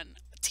one.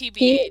 He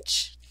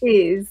TBH.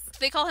 is.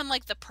 They call him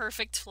like the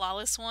perfect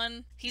flawless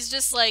one. He's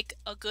just like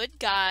a good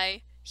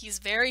guy. He's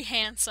very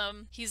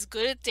handsome. He's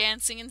good at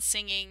dancing and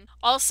singing.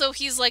 Also,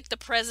 he's like the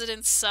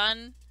president's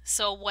son.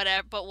 So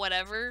whatever, but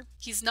whatever.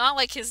 He's not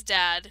like his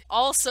dad.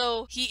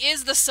 Also, he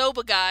is the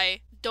soba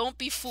guy. Don't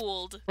be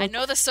fooled. I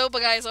know the soba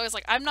guy is always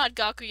like, I'm not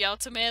Gaku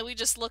Yaotome, we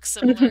just look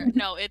similar.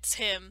 No, it's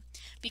him.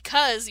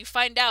 Because you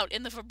find out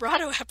in the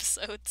vibrato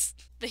episodes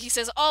that he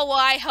says, "Oh, well,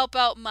 I help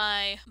out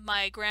my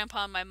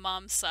grandpa on my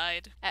mom's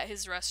side at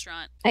his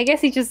restaurant." I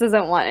guess he just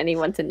doesn't want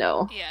anyone to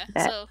know Yeah,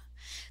 that. so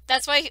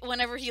that's why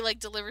whenever he like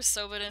delivers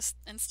soba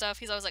and stuff,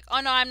 he's always like,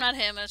 "Oh no, I'm not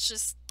him. It's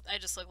just I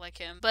just look like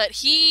him." But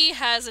he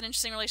has an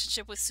interesting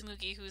relationship with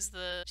Tsumugi,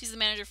 she's the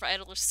manager for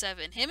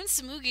IDOLiSH7. Him and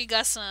Tsumugi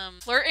got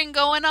some flirting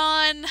going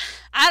on.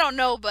 I don't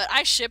know, but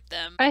I ship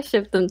them. I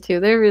ship them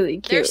too. They're really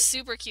They're cute.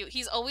 super cute.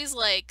 He's always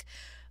like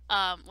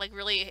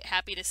really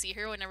happy to see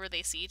her whenever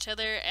they see each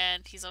other,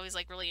 and he's always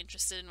like really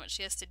interested in what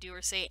she has to do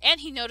or say,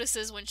 and he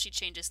notices when she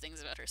changes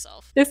things about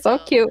herself. They're so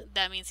cute.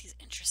 That means he's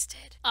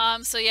interested.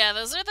 So yeah,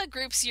 those are the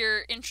groups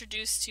you're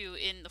introduced to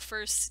in the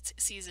first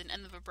season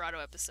and the vibrato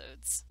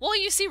episodes. Well,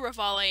 you see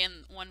Rivale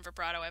in one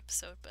vibrato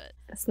episode, but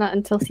It's not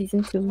until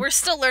season 2. we're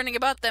still learning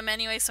about them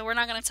anyway, so we're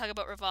not going to talk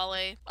about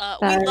Rivale.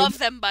 We Sorry. love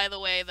them, by the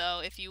way,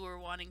 though, if you were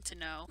wanting to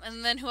know.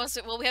 And then who else?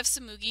 Well, we have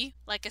Tsumugi.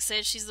 Like I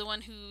said, she's the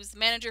one who's the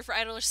manager for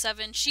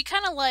IDOLiSH7. She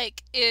kind of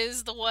like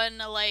is the one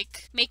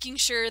like making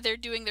sure they're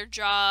doing their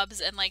jobs,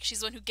 and like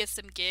she's the one who gets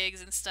them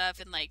gigs and stuff,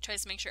 and like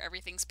tries to make sure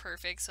everything's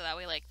perfect, so that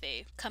way like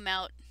they come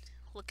out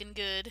looking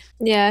good.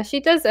 Yeah, she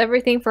does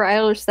everything for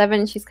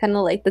IDOLiSH7. She's kind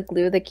of like the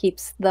glue that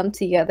keeps them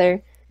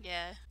together.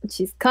 Yeah.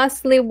 She's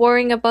constantly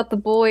worrying about the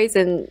boys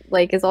and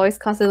like is always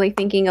constantly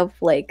thinking of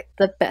like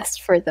the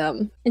best for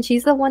them. And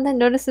she's the one that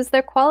notices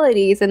their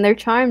qualities and their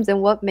charms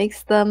and what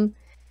makes them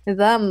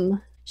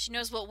them. She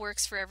knows what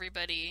works for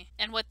everybody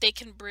and what they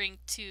can bring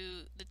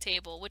to the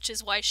table, which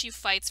is why she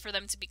fights for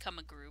them to become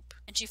a group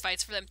and she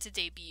fights for them to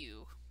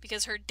debut.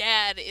 Because her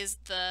dad is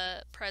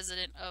the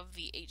president of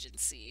the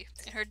agency.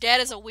 And her dad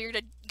is a weird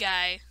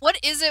guy. What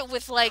is it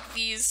with like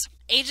these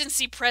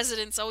agency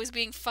presidents always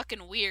being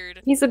fucking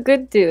weird? He's a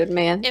good dude,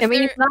 man. If I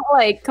mean, he's not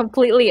like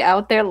completely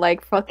out there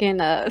like fucking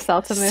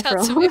Saotome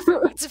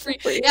from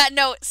Free. Yeah,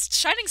 no,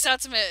 Shining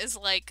Satsuma is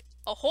like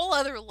a whole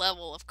other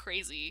level of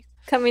crazy.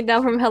 Coming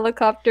down from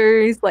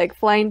helicopters, like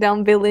flying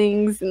down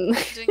buildings and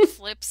doing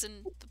flips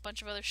and a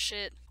bunch of other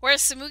shit.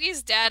 Whereas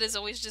Samugi's dad is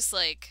always just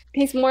like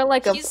he's more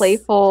like a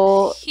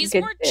playful. He's good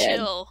more dad.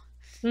 chill.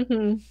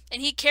 Mm-hmm.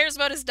 And he cares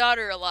about his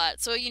daughter a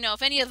lot. So, you know,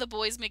 if any of the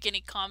boys make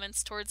any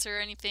comments towards her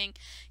or anything,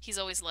 he's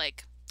always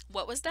like,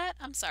 "What was that?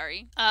 I'm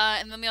sorry."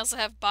 And then we also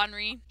have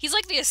Banri. He's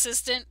like the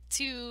assistant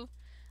to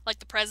like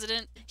the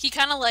president. He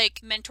kind of like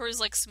mentors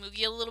like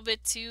Tsumugi a little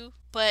bit too,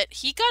 but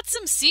he got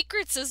some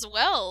secrets as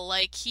well.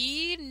 Like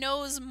he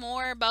knows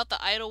more about the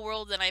idol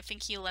world than I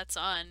think he lets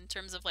on in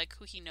terms of like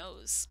who he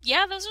knows.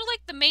 Yeah, those are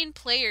like the main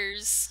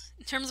players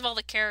in terms of all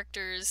the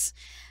characters.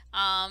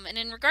 And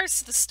in regards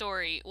to the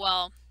story,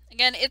 well,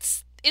 again,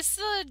 it's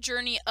the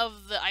journey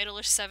of the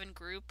IDOLiSH7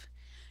 group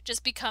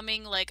just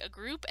becoming like a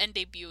group and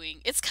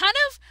debuting.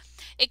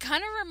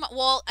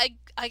 Well,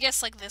 I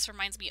guess like this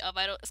reminds me of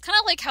it's kind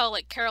of like how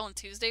like Carol and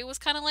Tuesday was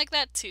kind of like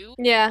that too.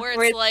 Yeah,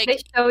 where it's like they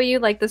show you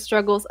like the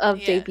struggles of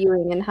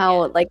debuting and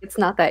how like it's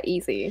not that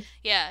easy.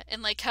 Yeah,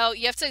 and like how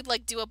you have to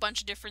like do a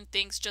bunch of different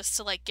things just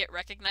to like get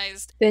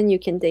recognized. Then you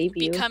can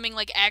debut. Becoming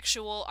like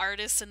actual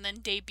artists and then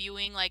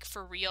debuting like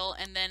for real,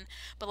 and then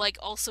but like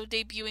also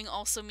debuting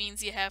also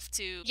means you have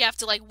to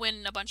like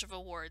win a bunch of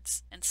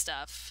awards and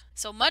stuff.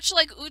 So much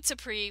like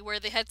Utapri, where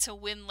they had to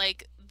win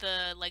like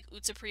the like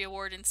Utapri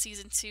award in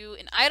season 2,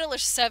 in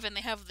IDOLiSH7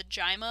 they have the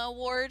Jaima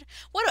award.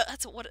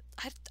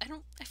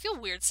 I feel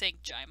weird saying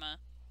Jaima.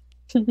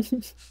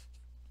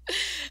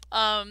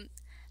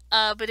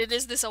 But it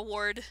is this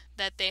award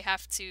that they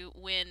have to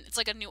win. It's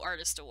like a new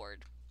artist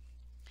award.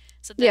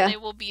 So then they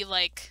will be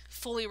like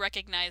fully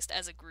recognized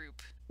as a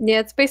group. Yeah,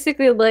 it's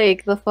basically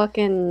like the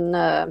fucking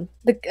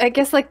I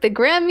guess like the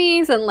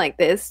Grammys and like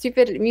the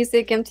stupid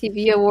music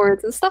MTV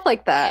awards and stuff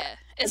like that. Yeah.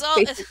 It's all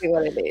basically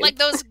what it is. Like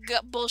those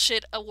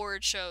bullshit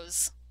award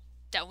shows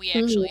that we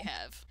actually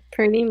have.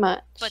 Pretty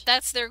much. But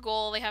that's their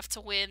goal. They have to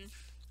win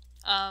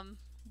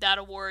that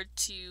award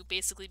to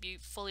basically be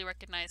fully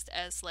recognized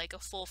as like a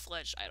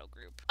full-fledged idol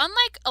group.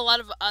 Unlike a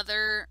lot of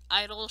other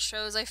idol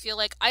shows, I feel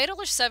like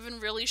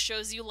IDOLiSH7 really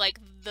shows you like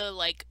the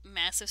like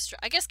massive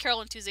I guess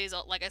Carol and Tuesday is,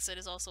 like I said,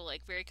 is also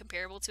like very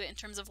comparable to it in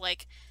terms of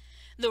like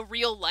the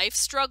real life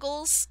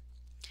struggles.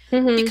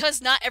 Mm-hmm.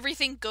 Because not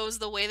everything goes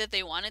the way that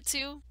they want it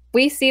to.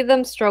 We see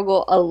them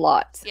struggle a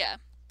lot. Yeah.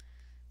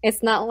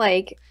 It's not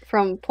like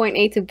from point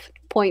A to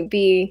point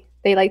B,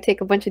 they like take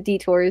a bunch of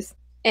detours.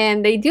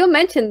 And they do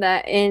mention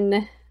that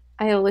in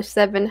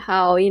IDOLiSH7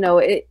 how, you know,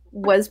 it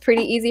was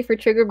pretty easy for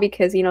Trigger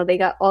because, you know, they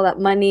got all that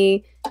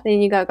money.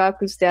 Then you got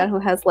Gaku's dad who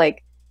has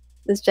like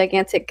this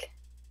gigantic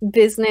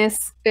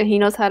business and he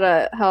knows how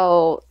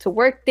to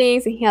work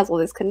things and he has all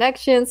these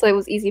connections, so it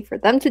was easy for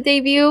them to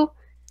debut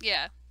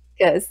Yeah.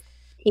 because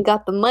he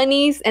got the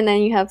monies. And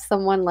then you have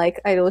someone like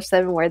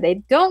IDOLiSH7 where they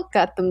don't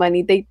got the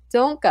money, they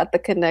don't got the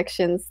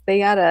connections, they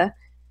gotta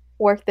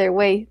work their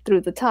way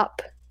through the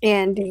top.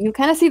 And you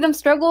kind of see them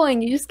struggle,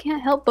 and you just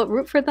can't help but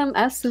root for them,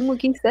 as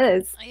Sumugi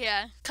says.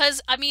 Yeah,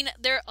 because I mean,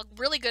 they're a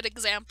really good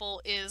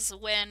example is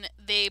when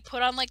they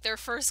put on like their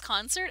first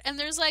concert and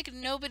there's like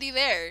nobody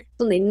there.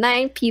 Only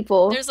 9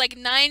 people. There's like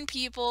 9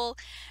 people,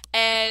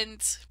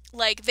 and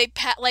like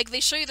like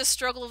they show you the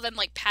struggle of them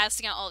like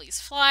passing out all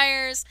these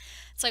flyers.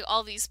 It's like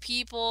all these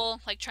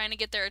people like trying to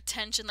get their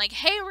attention. Like,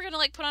 hey, we're gonna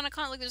like put on a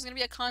con. Like, there's gonna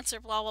be a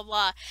concert. Blah blah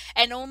blah.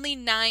 And only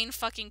 9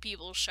 fucking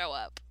people show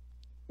up.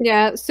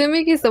 Yeah,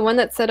 Sumugi's the one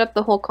that set up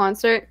the whole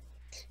concert.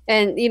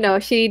 And,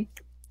 she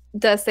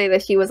does say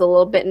that she was a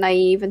little bit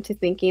naive into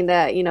thinking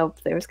that,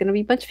 there was going to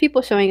be a bunch of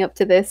people showing up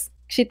to this.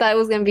 She thought it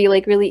was going to be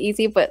like really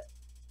easy, but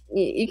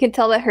you can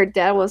tell that her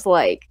dad was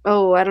like,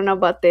 oh, I don't know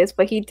about this.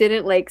 But he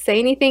didn't like say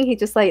anything. He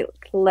just like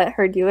let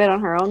her do it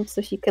on her own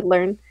so she could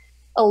learn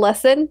a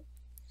lesson,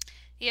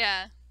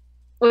 Yeah,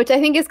 which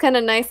I think is kind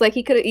of nice. Like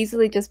he could have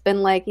easily just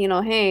been like,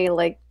 hey,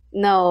 like,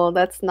 no,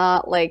 that's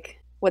not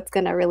like what's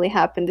going to really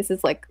happen. This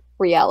is like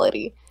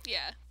reality.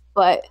 yeah.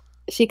 But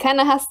she kind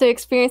of has to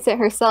experience it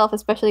herself,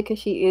 especially because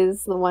she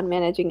is the one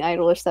managing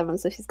IDOLiSH7,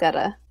 so she's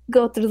gotta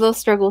go through those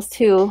struggles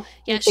too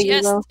Yeah, and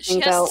figure those she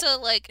things has out. to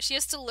like she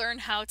has to learn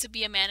how to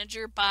be a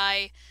manager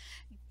by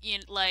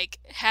like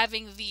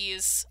having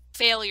these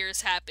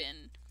failures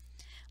happen.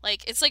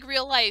 Like it's like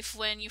real life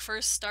when you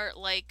first start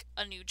like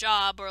a new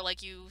job or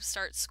like you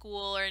start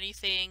school or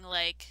anything,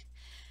 like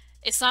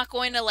it's not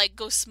going to like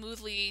go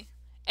smoothly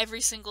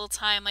every single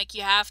time. Like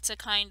you have to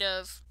kind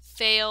of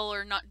fail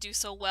or not do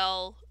so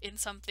well in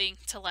something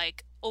to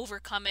like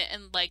overcome it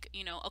and like,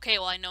 okay,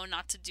 well I know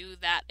not to do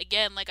that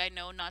again. Like I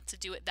know not to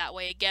do it that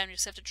way again. You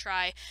just have to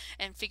try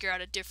and figure out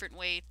a different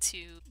way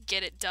to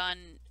get it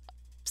done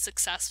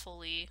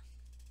success's.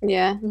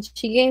 Yeah, and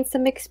she gained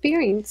some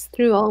experience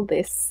through all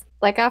this.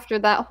 Like after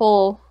that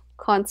whole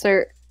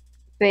concert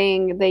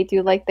thing, they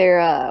do like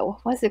their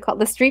what's it called?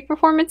 The street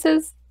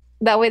performances.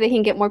 That way they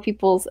can get more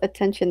people's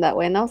attention that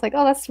way. And I was like,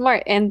 oh, that's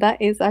smart. And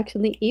that is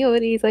actually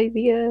Iori's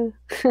idea.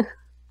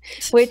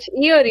 Which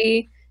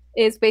Iori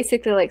is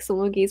basically like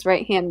Sumugi's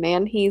right hand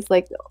man. He's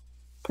like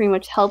pretty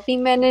much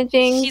helping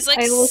managing He's like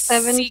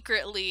IDOLiSH7.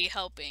 secretly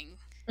helping.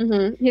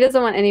 He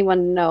doesn't want anyone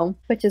to know,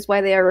 which is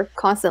why they are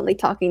constantly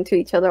talking to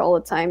each other all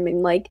the time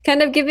and like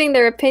kind of giving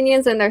their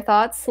opinions and their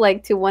thoughts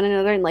like to one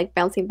another and like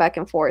bouncing back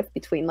and forth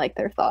between like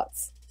their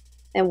thoughts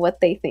and what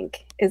they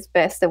think is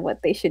best and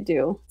what they should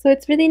do. So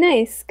it's really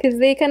nice because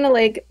they kind of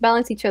like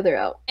balance each other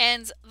out.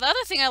 And the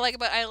other thing I like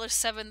about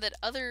IDOLiSH7 that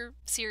other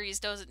series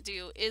doesn't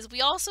do is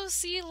we also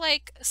see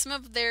like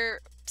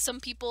some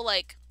people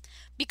like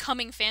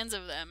becoming fans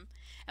of them,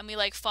 and we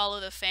like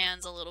follow the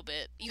fans a little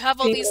bit. You have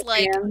all Being these a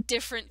like fan.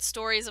 different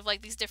stories of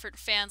like these different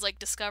fans like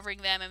discovering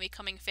them and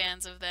becoming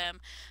fans of them.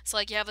 So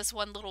like you have this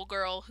one little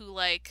girl who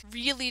like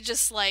really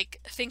just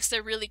like thinks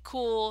they're really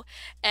cool,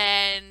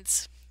 and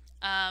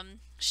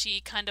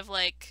she kind of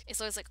like is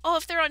always like, oh,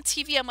 if they're on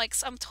TV,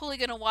 I'm totally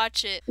gonna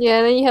watch it. Yeah,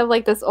 and then you have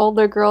like this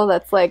older girl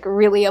that's like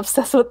really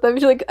obsessed with them.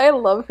 She's like, I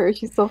love her.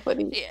 She's so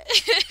funny. Yeah.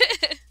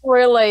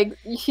 Where like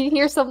she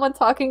hears someone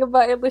talking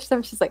about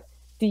IDOLiSH7, she's like,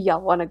 do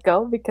y'all want to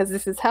go because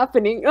this is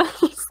happening?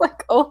 It's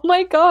like, oh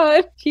my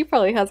god, she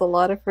probably has a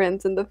lot of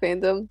friends in the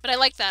fandom. But I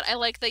like that. I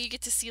like that you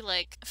get to see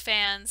like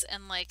fans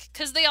and like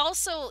because they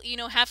also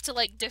have to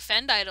like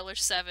defend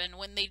IDOLiSH7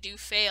 when they do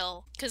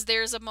fail, because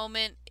there's a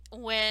moment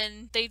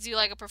when they do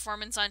like a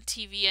performance on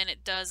TV and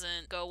it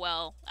doesn't go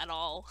well at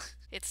all.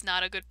 It's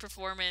not a good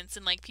performance,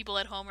 and like people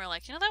at home are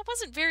like, that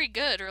wasn't very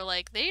good, or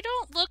like they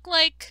don't look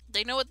like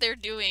they know what they're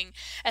doing,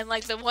 and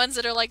like the ones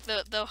that are like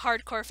the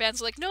hardcore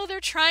fans are like, no, they're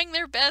trying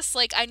their best,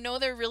 like I know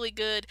they're really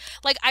good.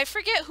 Like I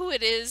forget who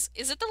it is.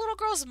 Is it the little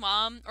girl's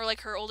mom or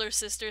like her older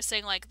sister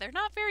saying like they're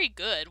not very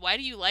good? Why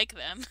do you like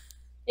them?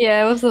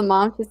 Yeah, it was the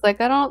mom. She's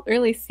like, I don't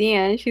really see it.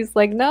 And she's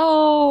like,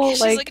 no,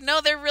 She's like, like, no,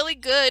 they're really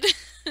good.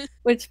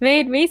 which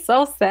made me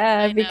so I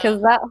sad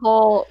because know. that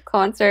whole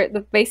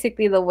concert,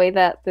 basically the way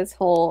that this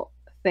whole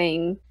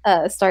thing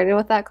started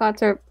with that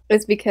concert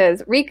is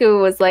because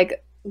Riku was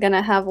like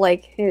gonna have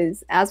like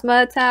his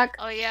asthma attack.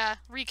 Oh yeah,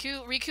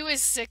 Riku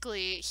is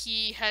sickly.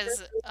 He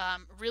has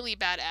really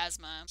bad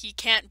asthma. He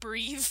can't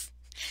breathe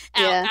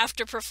out Yeah.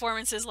 after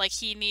performances. Like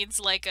he needs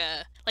like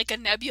a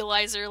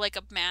nebulizer, like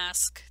a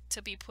mask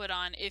to be put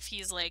on if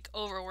he's like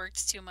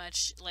overworked too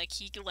much. Like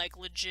he like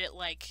legit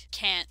like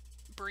can't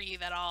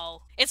breathe at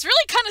all. It's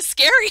really kind of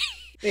scary.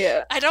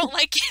 Yeah. I don't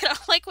like it. I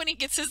don't like when he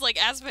gets his like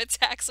asthma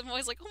attacks. I'm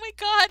always like, oh my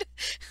god,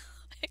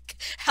 like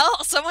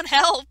help! Someone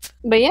help!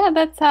 But yeah,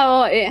 that's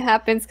how it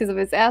happens because of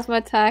his asthma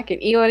attack,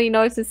 and Iori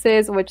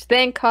notices, which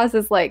then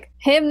causes like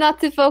him not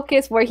to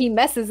focus where he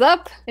messes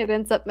up. It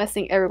ends up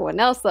messing everyone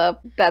else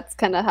up. That's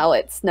kind of how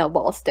it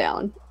snowballs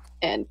down.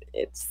 and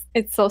it's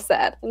so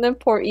sad. And then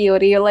poor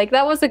Iori, like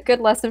that was a good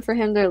lesson for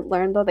him to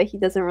learn though that he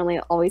doesn't really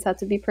always have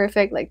to be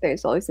perfect. Like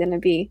there's always gonna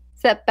be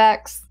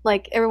setbacks.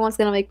 Like everyone's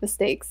gonna make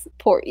mistakes.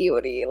 Poor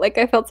Iori. Like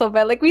I felt so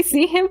bad. Like we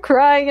see him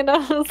crying, and I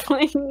was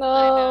like, I know.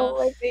 no,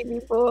 my baby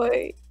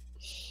boy.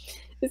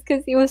 It's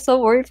because he was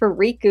so worried for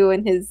Riku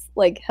and his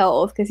like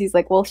health. Because he's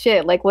like, well,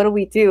 shit. Like, what do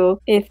we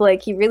do if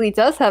like he really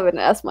does have an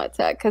asthma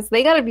attack? Because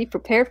they got to be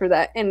prepared for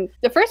that. And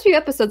the first few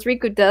episodes,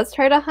 Riku does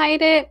try to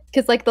hide it.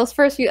 Because like those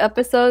first few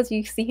episodes,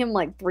 you see him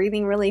like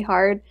breathing really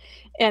hard,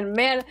 and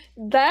man,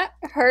 that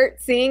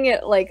hurt seeing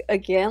it like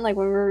again, like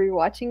when we were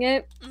rewatching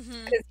it,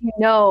 Mm-hmm. because you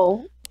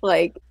know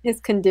like his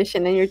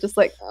condition, and you're just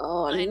like,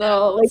 oh I no,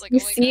 know. like It's like, you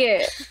oh my see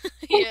god. it.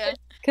 Yeah.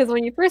 Because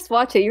when you first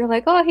watch it, you're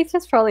like, oh, he's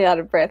just probably out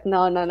of breath.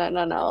 No, no, no,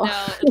 no, no.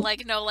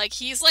 No, like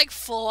he's like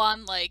full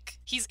on like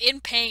he's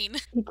in pain.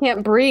 He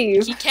can't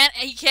breathe.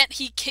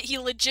 He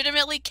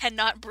legitimately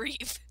cannot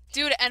breathe.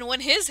 Dude, and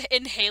when his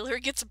inhaler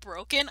gets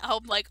broken,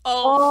 I'm like,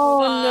 "Oh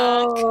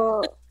Oh fuck."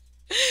 no.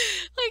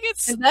 Like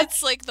it's And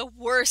it's like the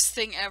worst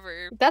thing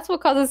ever. that's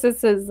what causes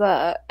his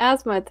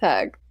asthma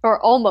attack. Or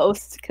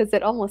almost, because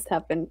it almost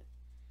happened.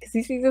 Because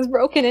he sees this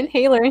broken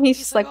inhaler and he's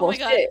He's just like, like, "Oh well my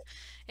god." shit.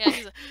 Yeah,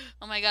 he's like,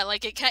 "Oh my god."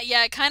 Like it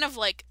kind of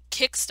like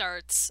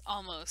kickstarts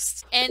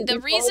almost. And the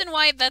reason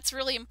why that's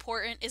really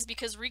important is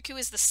because Riku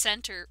is the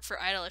center for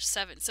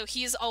IDOLiSH7. So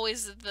he's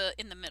always the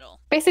in the middle.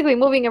 Basically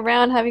moving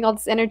around, having all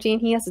this energy,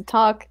 and he has to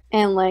talk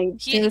and like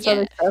do this Yeah,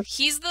 other stuff.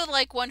 he's the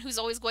like one who's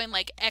always going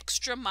like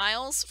extra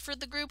miles for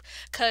the group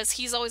cuz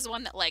he's always the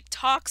one that like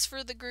talks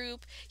for the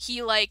group.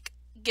 He like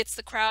gets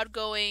the crowd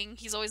going.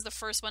 He's always the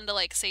first one to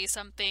like say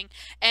something,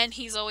 and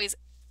he's always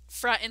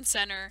front and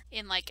center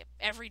in like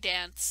every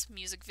dance,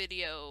 music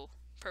video,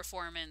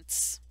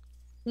 performance,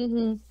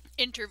 Hmm.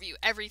 interview,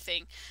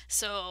 everything.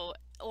 So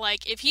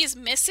like if he's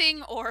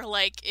missing or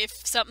like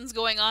if something's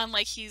going on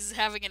like he's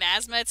having an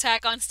asthma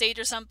attack on stage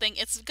or something,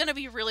 it's gonna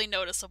be really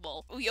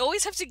noticeable. We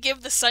always have to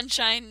give the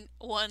sunshine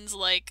ones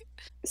like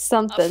a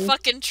Something.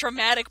 fucking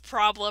traumatic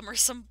problem or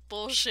some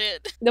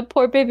bullshit. The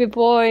poor baby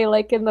boy,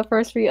 like in the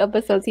first few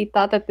episodes, he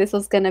thought that this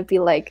was gonna be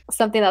like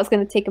something that was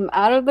gonna take him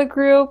out of the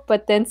group,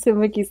 but then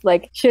Sumiki's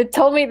like, should have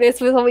told me this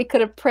so we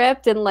could have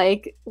prepped and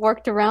like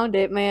worked around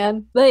it,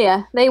 man. But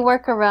yeah, they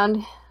work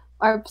around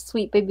our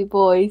sweet baby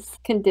boy's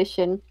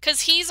condition.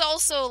 Cuz he's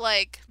also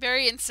like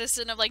very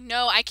insistent of like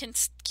no, I can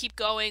keep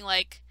going,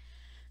 like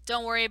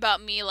don't worry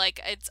about me,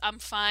 like I'm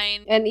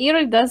fine. And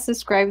Ira does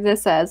describe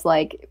this as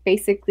like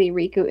basically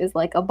Riku is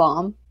like a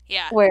bomb,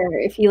 Yeah. where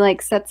if he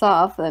like sets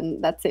off,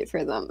 then that's it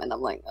for them. And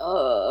I'm like,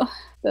 oh,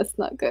 that's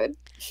not good.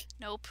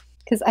 Nope.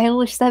 Because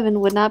IDOLiSH7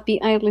 would not be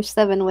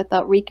IDOLiSH7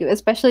 without Riku,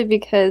 especially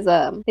because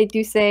they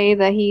do say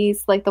that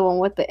he's like the one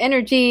with the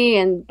energy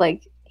and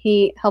like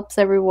he helps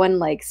everyone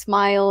like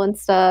smile and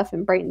stuff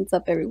and brightens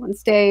up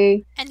everyone's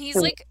day. And he's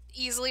And, like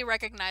easily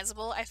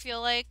recognizable, I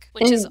feel like,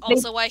 which is and they,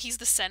 also why he's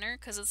the center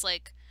cuz it's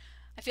like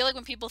I feel like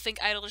when people think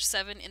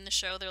IDOLiSH7 in the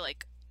show, they're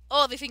like,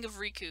 "Oh, they think of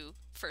Riku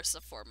first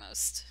and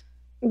foremost."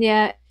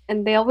 yeah,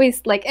 and they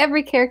always like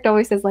every character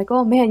always says like,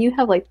 "Oh man, you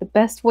have like the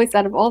best voice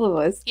out of all of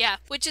us." Yeah,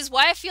 which is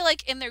why I feel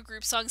like in their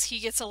group songs he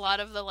gets a lot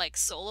of the like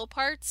solo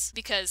parts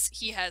because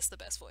he has the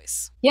best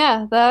voice.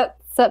 Yeah, that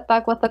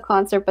setback with the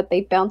concert, but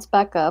they bounce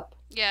back up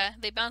Yeah,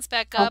 they bounce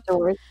back up.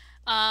 afterwards.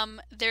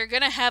 They're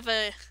gonna have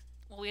a.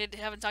 Well, we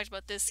haven't talked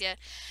about this yet.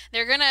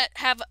 They're gonna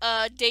have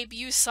a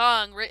debut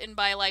song written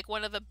by like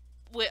one of the.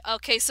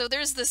 Okay, so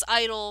there's this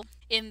idol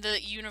in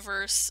the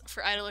universe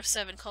for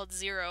IDOLiSH7 called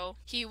Zero.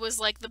 He was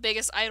like the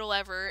biggest idol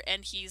ever,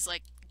 and he's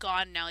like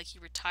gone now. Like he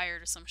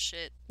retired or some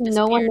shit.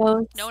 No one Disappeared.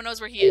 knows. No one knows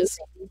where he is.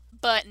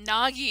 But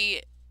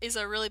Nagi is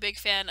a really big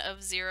fan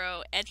of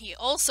Zero, and he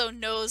also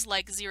knows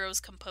like Zero's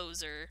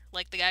composer,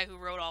 like the guy who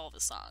wrote all of the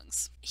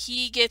songs.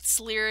 He gets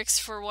lyrics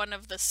for one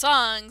of the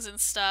songs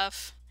and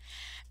stuff,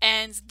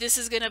 and this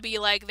is gonna be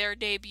like their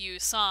debut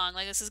song.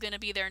 Like this is gonna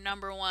be their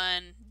number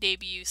one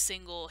debut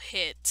single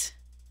hit.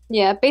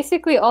 Yeah,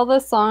 basically all the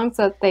songs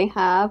that they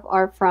have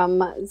are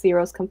from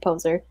Zero's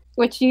composer,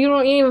 which you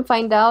don't even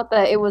find out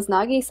that it was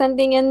Nagi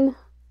sending in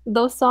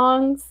those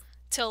songs.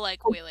 Till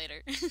like way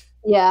later.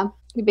 Yeah,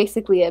 he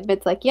basically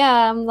admits like,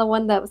 yeah, I'm the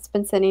one that's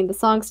been sending the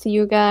songs to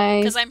you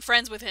Because guys. I'm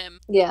friends with him.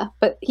 Yeah,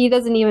 but he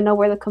doesn't even know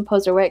where the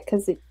composer went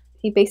because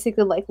he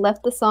basically like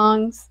left the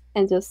songs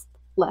and just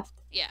left.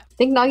 Yeah. I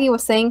think Nagi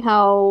was saying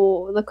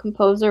how the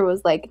composer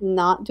was like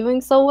not doing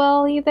so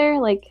well either,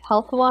 like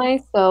health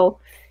wise, so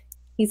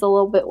he's a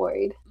little bit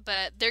worried.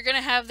 But they're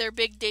gonna have their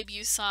big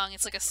debut song.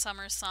 It's like a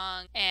summer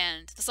song,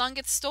 and the song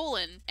gets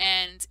stolen,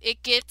 and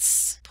it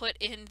gets put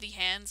in the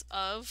hands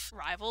of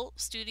rival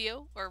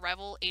studio or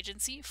rival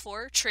agency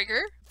for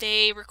Trigger.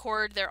 They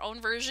record their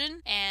own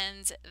version,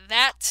 and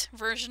that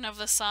version of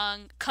the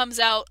song comes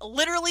out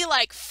literally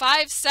like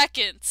 5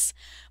 seconds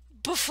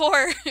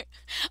before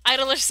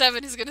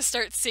IDOLiSH7 is gonna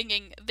start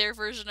singing their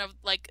version of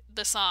like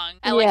the song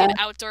at like Yeah. an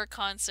outdoor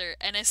concert,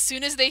 and as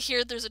soon as they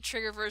hear there's a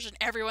Trigger version,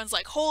 everyone's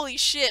like, "Holy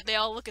shit!" They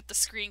all look at the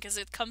screen because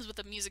it comes with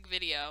a music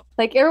video.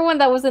 Like everyone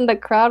that was in the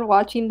crowd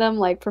watching them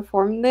like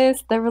perform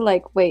this, they were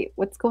like, "Wait,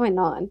 what's going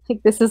on?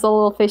 Like this is a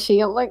little fishy."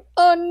 I'm like,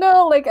 "Oh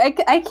no!" Like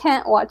I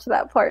can't watch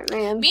that part,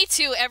 man. Me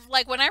too.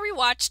 Like when I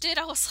rewatched it,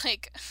 I was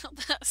like,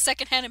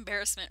 secondhand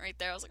embarrassment right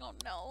there. I was like, "Oh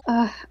no."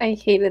 I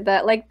hated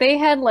that. Like they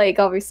had like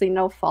obviously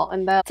no fault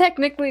in that.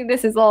 Technically,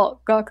 this is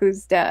all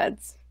Gaku's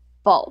dad's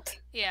fault.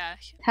 Yeah,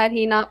 Had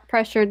he not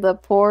pressured the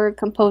poor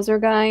composer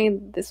guy,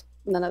 this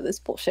none of this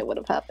bullshit would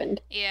have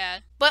happened. yeah.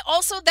 But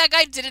also, that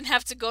guy didn't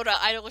have to go to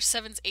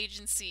IDOLiSH7's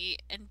agency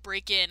and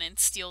break in and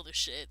steal the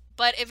shit.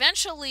 But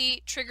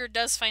eventually, Trigger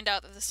does find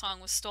out that the song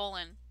was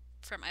stolen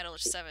from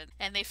IDOLiSH7,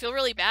 and they feel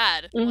really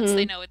bad once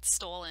they Mm-hmm. know it's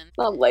stolen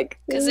I'm like,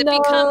 because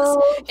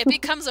no. it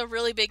becomes a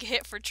really big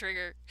hit for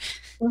Trigger.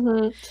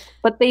 Hmm.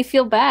 But they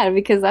feel bad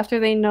because after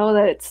they know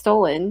that it's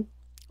stolen,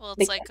 Well,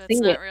 they it's like can't it's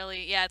sing not it.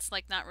 really, yeah, it's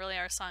like not really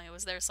our song. It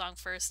was their song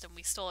first, and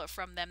we stole it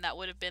from them. That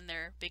would have been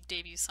their big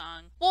debut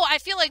song. Well, I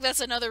feel like that's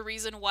another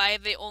reason why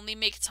they only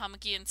make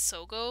Tamaki and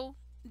Sogo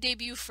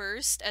debut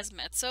first as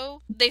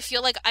mezzo. They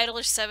feel like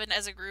IDOLiSH7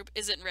 as a group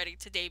isn't ready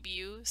to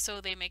debut, so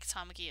they make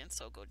Tamaki and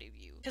Sogo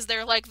debut because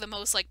they're like the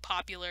most like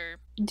popular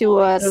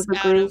Duo out of boys the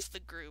out group. of the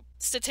group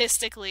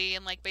statistically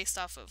and like based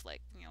off of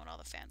like what all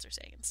the fans are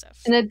saying and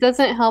stuff. And it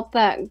doesn't help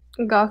that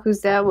Gaku's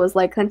dad was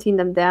like hunting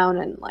them down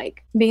and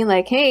like being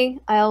like, "Hey,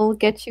 I'll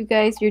get you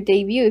guys your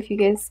debut if you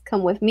guys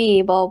come with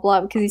me," blah blah,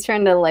 blah, because he's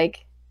trying to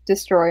like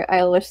destroy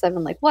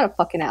IDOLiSH7. Like, what a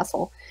fucking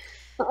asshole.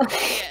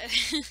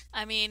 Yeah,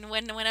 I mean,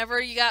 whenever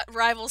you got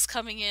rivals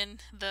coming in,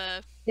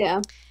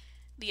 Yeah.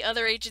 the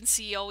other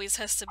agency always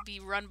has to be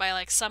run by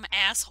like some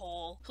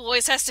asshole who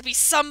always has to be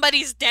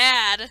somebody's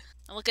dad.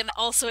 I'm looking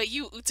also at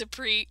you,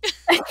 Utapri.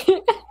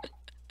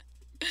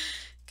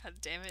 God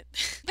damn it.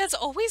 That's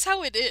always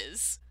how it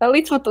is. At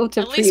least with At least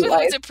Ultra with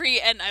life. Utapri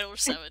and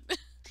IDOL7.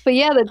 But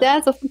yeah, the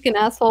dad's a fucking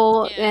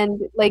asshole, Yeah.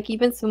 and like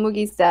even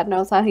Sumugi's dad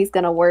knows how he's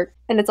gonna work,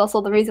 and it's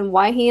also the reason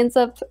why he ends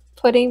up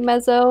putting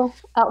Mezzo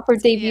out for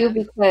debut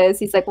Yeah. because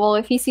he's like, well,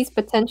 if he sees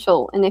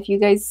potential, and if you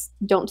guys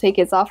don't take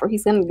his offer,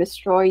 he's gonna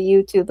destroy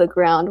you to the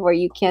ground where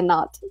you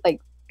cannot like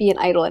be an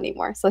idol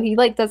anymore. So he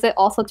like does it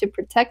also to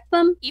protect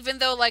them. Even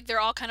though like they're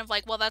all kind of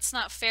like, well, that's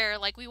not fair.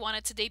 Like we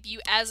wanted to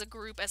debut as a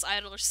group as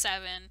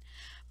IDOL7,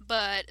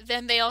 but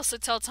then they also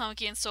tell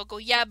Tamaki and Soko,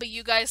 yeah, but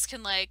you guys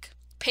can like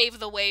pave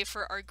the way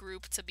for our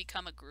group to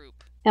become a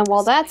group. And while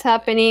So they that's do it.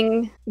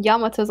 happening,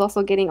 Yamato's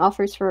also getting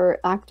offers for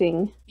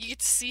acting. You get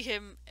to see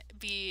him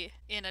be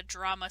in a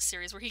drama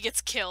series where he gets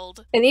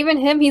killed. And even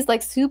him, he's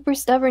like super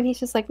stubborn.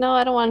 He's just like, no,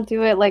 I don't want to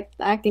do it. Like,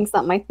 acting's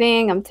not my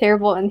thing. I'm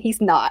terrible. And he's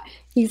not.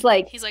 He's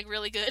like, He's like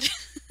really good.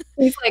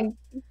 he's like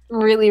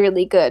really,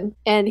 really good.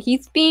 And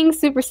he's being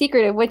super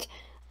secretive, which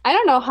I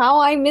don't know how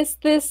I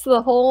missed this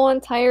the whole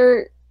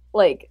entire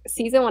like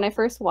season when I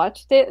first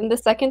watched it. And the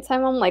second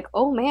time I'm like,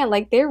 oh man,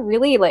 like they're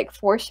really like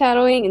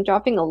foreshadowing and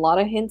dropping a lot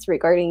of hints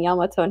regarding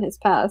Yamato and his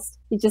past.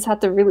 You just have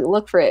to really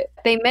look for it.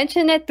 They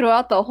mention it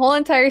throughout the whole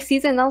entire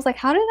season, and I was like,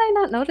 how did I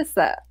not notice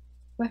that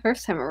my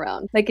first time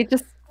around? Like it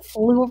just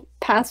flew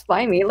past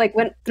by me, like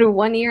went through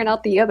one ear and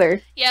out the other.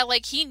 Yeah,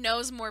 like he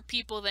knows more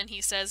people than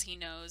he says he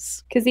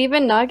knows. Because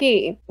even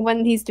Nagi,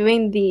 when he's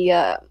doing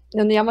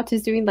when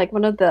Yamato's doing like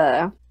one of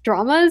the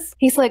dramas,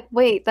 he's like,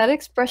 wait, that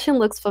expression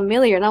looks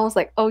familiar. And I was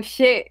like, oh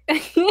shit.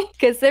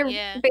 Because they're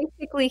Yeah.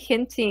 basically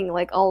hinting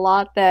like a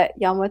lot that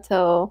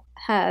Yamato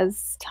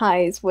has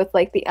ties with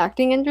like the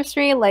acting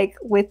industry, like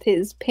with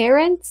his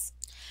parents.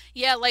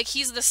 Yeah, like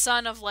he's the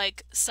son of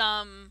like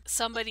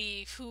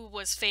somebody who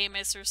was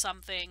famous or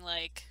something,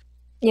 like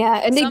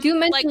Yeah, and they do some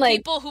mention like like,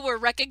 people who were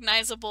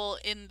recognizable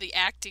in the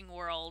acting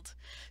world.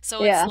 So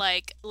it's yeah.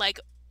 like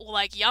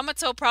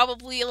Yamato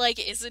probably like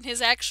isn't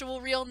his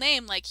actual real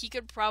name. Like he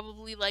could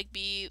probably like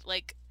be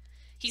like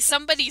he's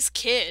somebody's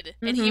kid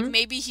and Mm-hmm.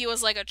 maybe he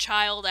was like a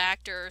child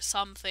actor or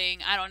something.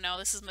 I don't know.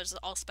 This is much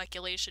all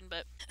speculation,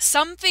 but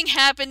something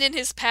happened in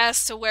his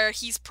past to where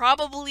he's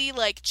probably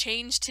like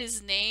changed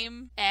his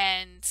name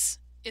and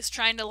is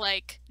trying to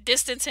like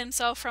distance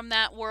himself from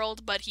that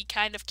world, but he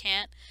kind of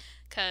can't.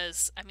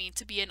 Cause I mean,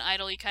 to be an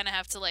idol, you kind of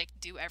have to like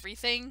do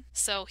everything.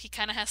 So he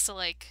kind of has to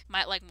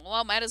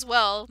might as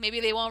well. Maybe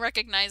they won't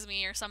recognize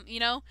me or something,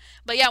 you know.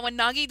 But yeah, when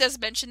Nagi does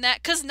mention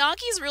that, cause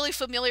Nagi's really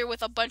familiar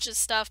with a bunch of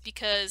stuff.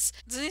 Because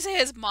doesn't he say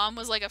his mom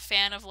was like a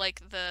fan of like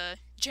the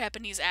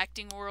Japanese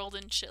acting world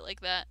and shit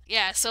like that?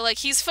 Yeah, so like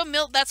he's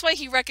familiar. That's why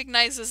he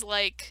recognizes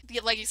like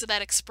you said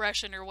that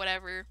expression or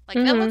whatever. Like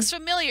that Mm-hmm. looks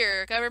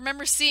familiar. I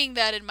remember seeing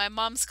that in my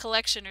mom's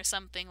collection or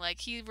something. Like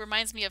he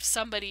reminds me of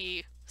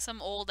somebody, some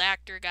old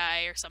actor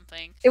guy or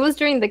something. It was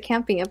during the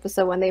camping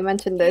episode when they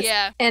mentioned this.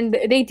 Yeah. And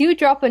they do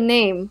drop a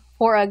name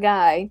for a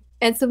guy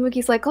And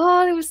Samuki's like,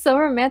 oh, it was so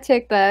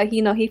romantic that,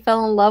 he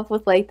fell in love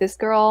with like this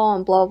girl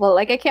and blah blah.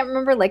 Like I can't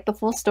remember like the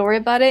full story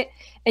about it.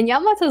 And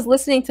Yamato's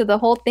listening to the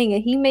whole thing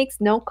and he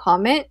makes no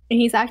comment. And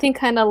he's acting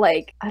kind of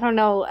like, I don't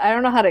know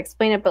how to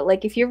explain it, but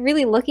like if you're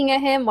really looking at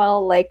him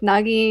while like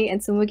Nagi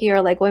and Samuki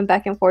are like going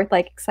back and forth,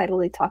 like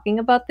excitedly talking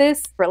about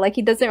this, but like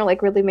he doesn't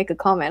like really make a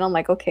comment. I'm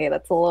like, okay,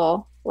 that's a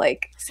little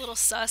like It's a little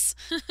sus.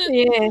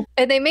 yeah.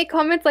 And they make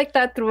comments like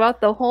that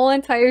throughout the whole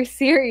entire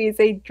series.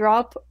 They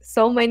drop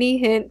so many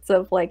hints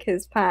of like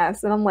his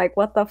past, and I'm like,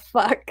 what the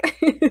fuck?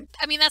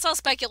 I mean, that's all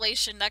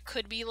speculation. That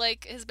could be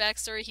like his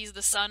backstory. He's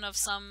the son of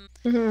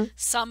hmm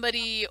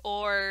somebody,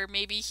 or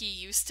maybe he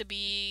used to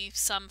be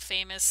some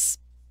famous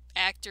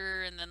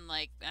actor, and then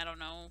like I don't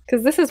know,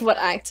 Because this is what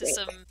fell I into think.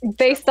 some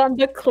Based trouble. on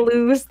the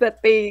clues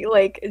that they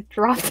like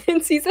dropped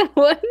in season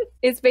one,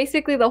 it's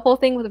basically the whole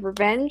thing with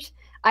revenge.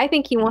 I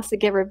think he wants to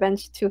get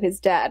revenge to his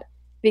dad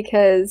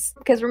because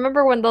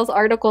remember when those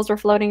articles were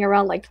floating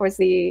around like towards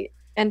the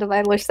end of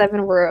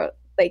IDOLiSH7 where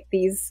like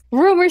these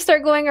rumors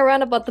start going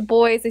around about the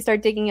boys, they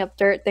start digging up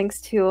dirt thanks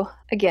to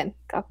again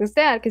Kaku's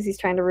dad because he's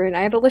trying to ruin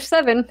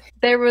IDOLiSH7.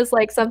 There was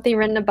like something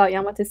written about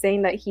Yamato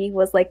saying that he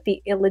was like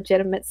the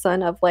illegitimate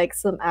son of like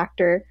some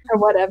actor or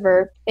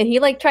whatever. And he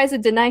like tries to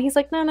deny. He's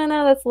like, no, no,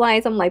 no, that's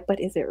lies. I'm like,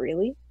 but is it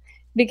really?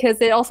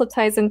 Because it also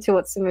ties into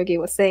what Tsumugi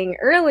was saying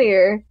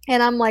earlier.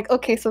 And I'm like,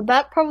 okay, so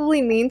that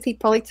probably means he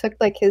probably took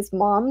like his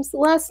mom's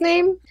last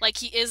name. Like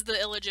he is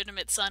the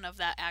illegitimate son of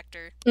that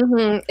actor.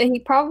 And he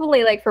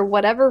probably like for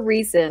whatever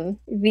reason,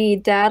 the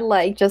dad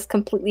like just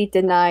completely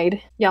denied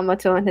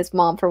Yamato and his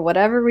mom for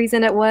whatever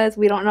reason it was.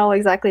 We don't know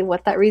exactly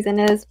what that reason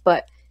is,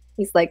 but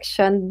he's like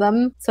shunned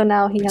them. So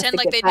now he has Pretend to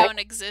like get they back. don't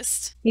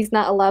exist. He's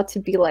not allowed to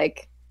be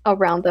like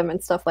around them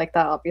and stuff like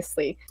that,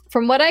 obviously.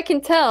 From what I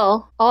can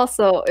tell,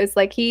 also, is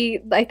like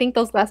I think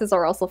those glasses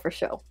are also for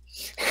show.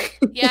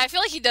 Yeah, I feel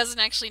like he doesn't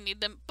actually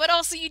need them, but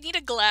also you need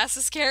a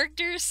glasses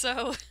character,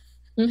 so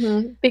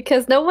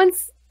Because no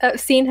one's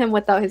seen him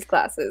without his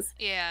glasses.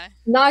 yeah.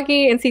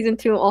 Nagi in season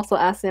 2 also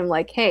asked him,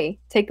 like, hey,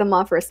 take them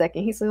off for a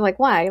second. He's like,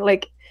 why?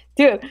 Like,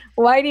 dude,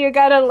 why do you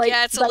gotta, like,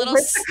 Yeah, it's a little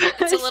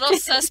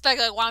suspect.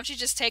 Like, why don't you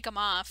just take him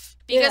off?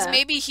 Because Yeah.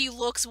 maybe he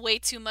looks way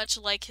too much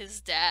like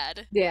his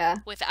dad Yeah.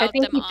 I without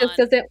think them he just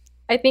on. doesn't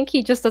I think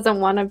he just doesn't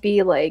want to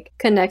be like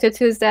connected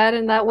to his dad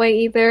in that way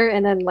either.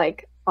 And then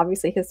like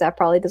obviously his dad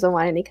probably doesn't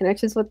want any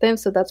connections with him,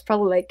 so that's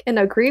probably like an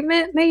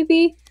agreement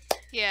maybe.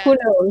 Yeah. Who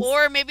knows?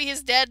 Or maybe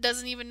his dad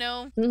doesn't even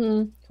know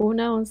Who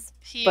knows?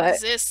 he But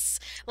exists.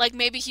 Like,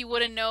 maybe he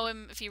wouldn't know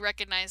him if he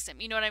recognized him.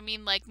 You know what I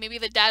mean? Like, maybe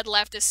the dad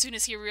left as soon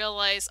as he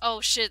realized,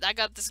 oh shit, I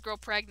got this girl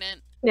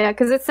pregnant. yeah,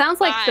 because it sounds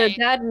like the Bye.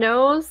 dad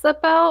knows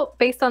about,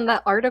 based on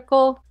that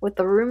article with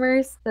the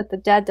rumors, that the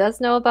dad does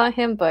know about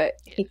him, but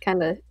Yeah. he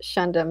kind of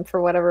shunned him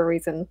for whatever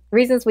reason.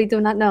 Reasons we do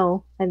not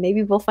know. And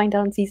maybe we'll find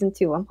out in season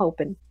 2, I'm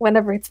hoping,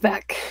 whenever it's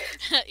back.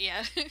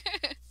 Yeah.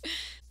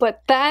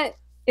 But that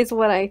is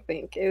what I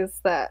think, is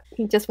that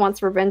he just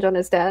wants revenge on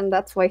his dad, and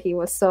that's why he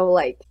was so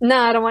like,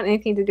 nah, I don't want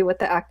anything to do with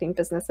the acting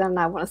business, and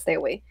I want to stay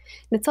away.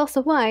 And it's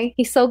also why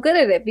he's so good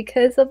at it,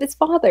 because of his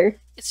father.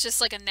 It's just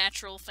like a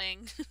natural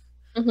thing.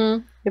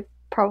 It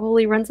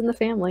probably runs in the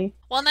family.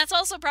 Well, and that's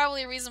also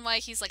probably a reason why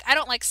he's like, I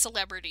don't like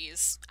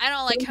celebrities. I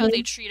don't like how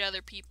they treat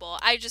other people.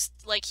 I just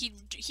like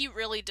he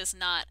really does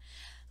not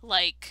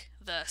like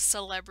the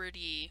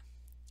celebrity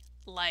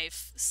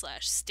life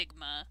slash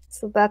stigma.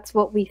 So that's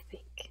what we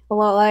think.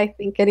 Well, I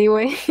think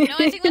anyway. No,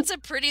 I think that's a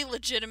pretty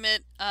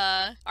legitimate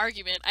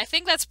argument. I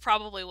think that's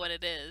probably what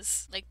it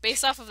is. Like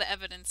based off of the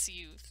evidence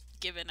you've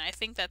given, I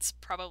think that's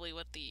probably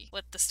what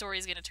the story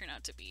is going to turn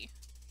out to be.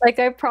 Like,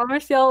 I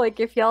promise y'all, like,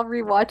 if y'all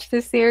rewatch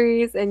this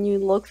series and you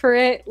look for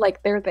it,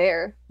 like, they're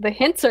there. The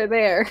hints are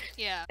there.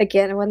 Yeah.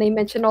 Again, when they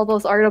mention all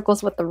those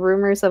articles with the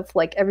rumors of,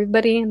 like,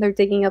 everybody, they're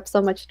digging up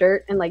so much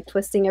dirt and, like,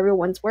 twisting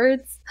everyone's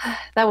words.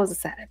 That was a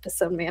sad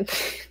episode, man.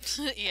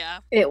 Yeah.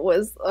 It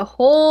was a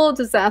whole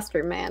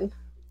disaster, man,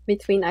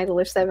 between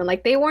IDOLiSH7.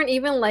 Like, they weren't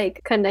even,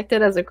 like,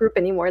 connected as a group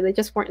anymore. They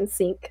just weren't in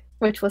sync,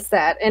 which was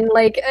sad. And,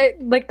 like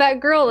that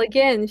girl,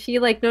 again, she,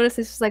 like,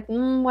 notices, she's like,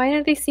 why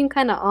do they seem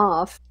kind of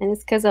off? And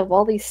it's because of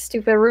all these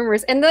stupid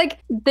rumors. And, like,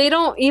 they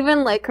don't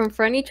even, like,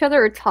 confront each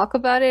other or talk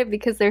about it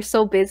because they're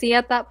so busy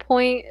at that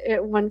point.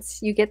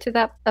 Once you get to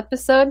that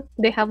episode,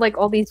 they have, like,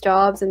 all these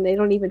jobs and they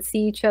don't even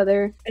see each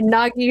other. And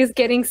Nagi is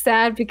getting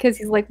sad because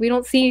he's like, we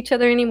don't see each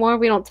other anymore.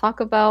 We don't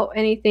talk about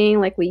anything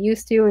like we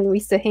used to. And we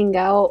used to hang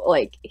out,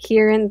 like,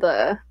 here in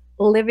the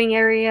living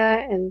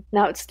area, and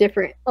now it's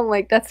different. I'm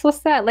like, that's so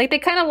sad. Like, they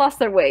kind of lost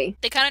their way.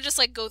 They kind of just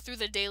like go through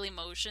the daily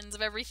motions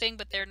of everything,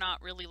 but they're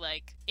not really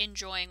like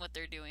enjoying what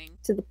they're doing.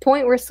 To the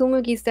point where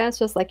Sumugi's dad's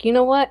just like, you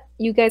know what?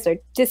 You guys are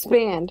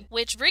disbanded.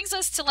 Which brings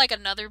us to like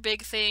another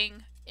big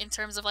thing in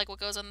terms of like what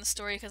goes on in the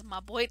story, because my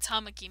boy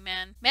Tamaki,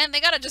 man, they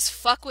gotta just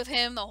fuck with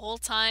him the whole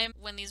time.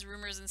 When these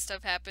rumors and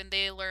stuff happen,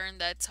 they learn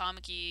that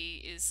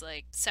Tamaki is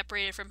like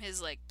separated from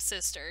his like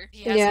sister.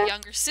 He has a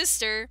younger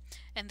sister,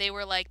 and they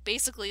were like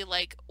basically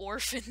like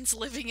orphans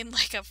living in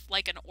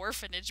like an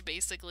orphanage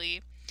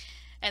basically,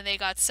 and they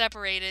got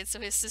separated, so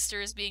his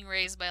sister is being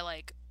raised by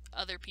like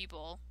other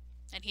people.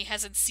 and he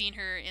hasn't seen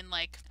her in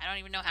like I don't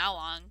even know how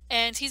long.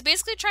 And he's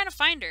basically trying to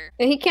find her.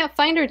 And he can't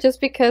find her just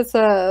because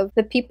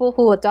the people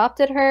who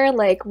adopted her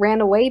like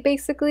ran away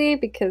basically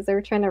because they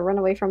were trying to run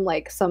away from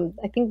like some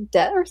I think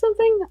debt or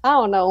something. I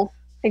don't know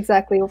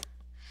exactly.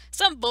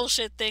 Some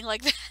bullshit thing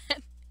like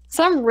that.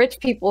 Some rich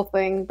people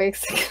thing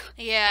basically.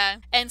 Yeah.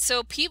 And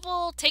so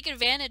people take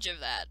advantage of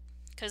that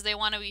because they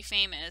want to be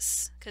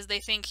famous because they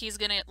think he's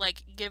gonna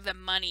like give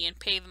them money and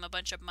pay them a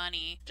bunch of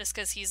money just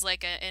because he's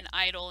like an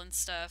idol and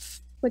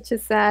stuff. Which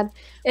is sad.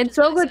 And Is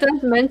really Soga sad.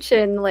 does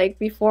mention, like,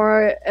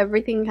 before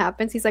everything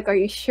happens, he's like, "Are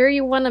you sure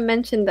you want to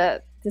mention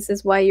that this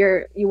is why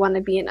you want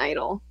to be an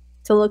idol?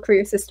 To look for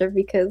your sister?"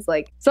 Because,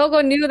 like,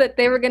 Sogo knew that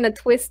they were gonna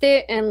twist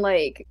it and,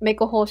 like, make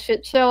a whole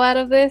shit show out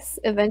of this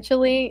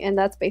eventually, and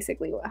that's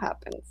basically what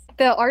happens.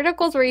 The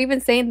articles were even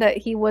saying that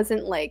he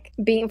wasn't, like,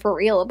 being for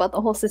real about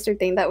the whole sister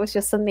thing. That was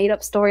just some made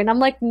up story. And I'm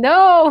like,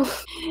 no!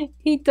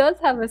 He does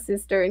have a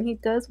sister and he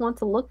does want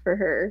to look for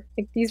her.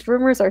 Like, these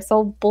rumors are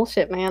so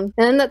bullshit, man.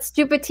 And then that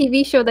stupid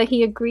TV show that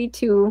he agreed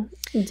to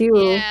do.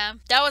 Yeah,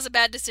 that was a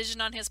bad decision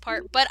on his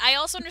part, but I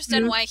also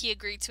understand Mhm. why he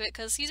agreed to it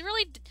because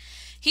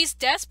he's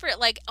desperate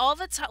like all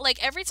the time,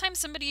 like every time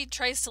somebody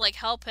tries to like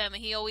help him,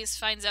 he always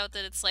finds out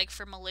that it's like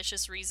for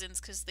malicious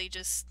reasons because they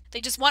just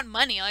want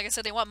money. Like I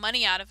said, they want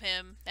money out of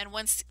him, and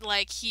once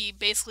like he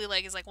basically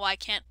like is like, well,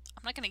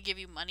 I'm not gonna give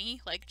you money,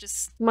 like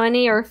just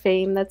Money or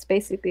fame, that's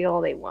basically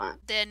all they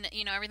want. then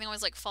everything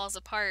always like falls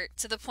apart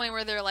to the point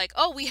where they're like,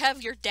 oh, we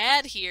have your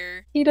dad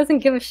here. He doesn't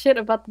give a shit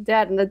about the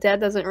dad, and the dad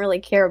doesn't really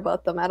care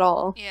about them at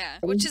all. Yeah,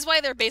 which is why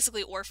they're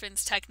basically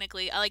orphans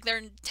technically. Like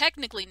they're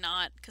technically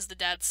not because the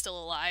dad's still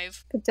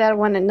alive. The dad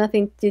wanted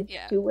nothing to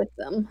Yeah. do with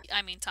them.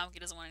 I mean, Tomki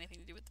doesn't want anything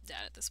to do with the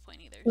dad at this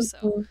point either. So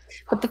Mhm.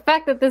 But the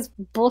fact that this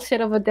bullshit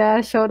of a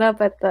dad showed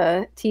up at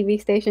the TV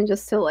station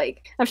just to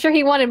like, I'm sure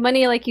he wanted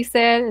money, like you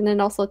said, and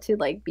then also to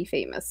like be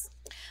famous.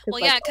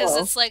 well, yeah, because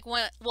it's like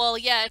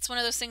yeah, it's one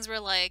of those things where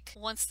like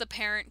once the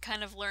parent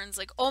kind of learns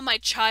like, oh, my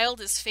child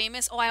is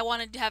famous. Oh, I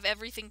wanted to have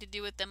everything to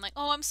do with them. Like,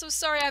 oh, I'm so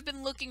sorry. I've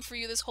been looking for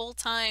you this whole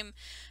time,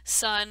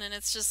 son. And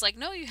it's just like,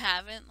 no, you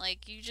haven't.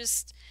 Like,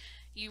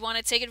 you want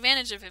to take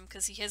advantage of him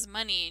because he has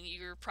money and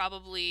you're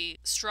probably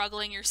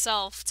struggling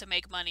yourself to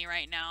make money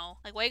right now.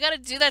 Like, why you gotta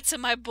do that to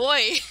my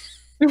boy?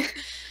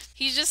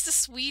 He's just a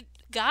sweet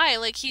guy.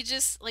 Like he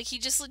just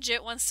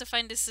legit wants to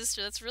find his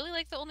sister. That's really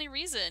like the only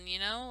reason,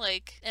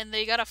 like, and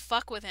they gotta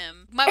fuck with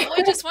him. My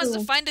boy just wants to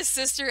find his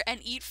sister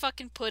and eat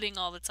fucking pudding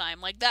all the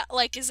time. Like that,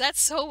 like, is that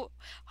so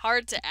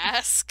hard to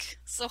ask?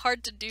 So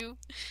hard to do?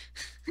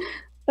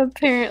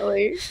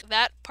 Apparently.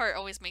 That part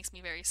always makes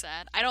me very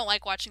sad. I don't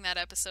like watching that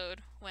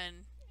episode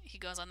when he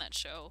goes on that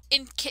show.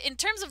 In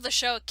terms of the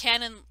show,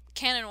 canon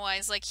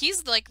wise, like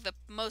he's like the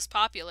most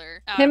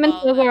popular out Him of and all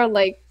of Soga them. are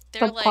like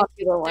They're the like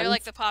popular ones. they're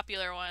like the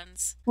popular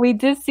ones. We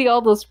did see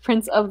all those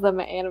prints of them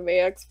at Anime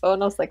Expo,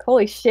 and I was like,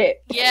 holy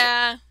shit.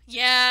 Yeah,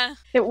 yeah.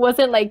 It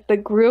wasn't like the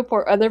group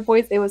or other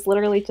boys, it was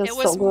literally just It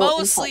was Sogo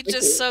mostly and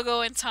just Tamaki.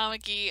 Sogo and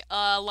Tamaki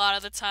a lot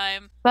of the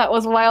time. That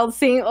was wild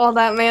seeing all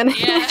that, man.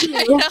 Yeah.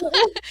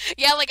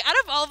 Yeah, like out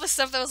of all the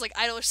stuff that was like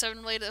IDOLiSH7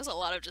 related, there's a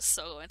lot of just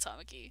Sogo and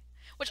Tamaki.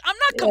 Which I'm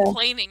not Yeah.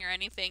 complaining or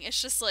anything. It's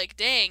just like,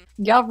 dang.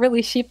 Y'all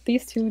really sheep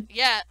these two.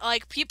 Yeah,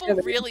 like people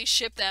Together. really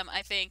ship them,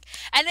 I think.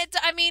 And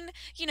I mean,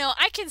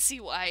 I can see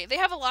why. They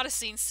have a lot of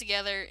scenes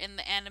together in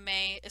the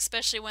anime,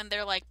 especially when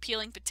they're like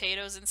peeling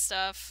potatoes and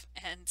stuff,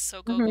 and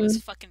Sogo goes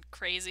fucking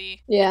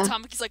crazy. Yeah. And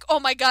Tamaki's like, "Oh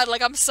my god,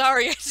 like I'm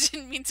sorry. I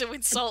didn't mean to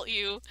insult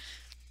you."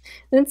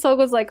 Then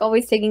Sogo's like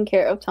always taking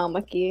care of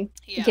Tamaki,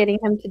 Yeah. getting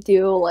him to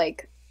do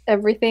like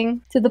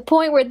everything to the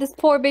point where this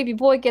poor baby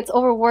boy gets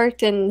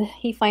overworked and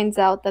he finds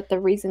out that the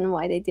reason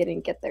why they didn't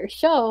get their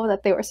show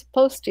that they were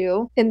supposed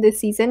to in this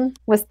season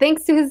was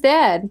thanks to his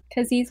dad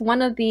because he's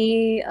one of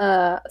the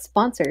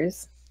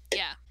sponsors.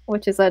 Yeah.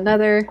 Which is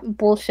another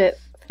bullshit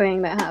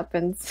thing that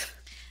happens.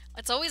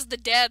 It's always the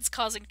dads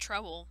causing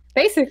trouble.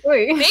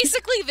 Basically.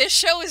 Basically, this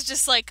show is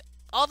just like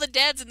all the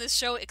dads in this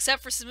show,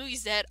 except for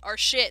Samui's dad, are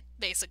shit,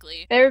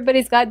 basically.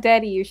 Everybody's got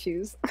daddy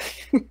issues.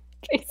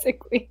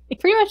 Basically.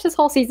 Pretty much this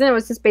whole season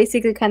was just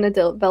basically kind of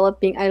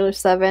developing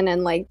IDOLiSH7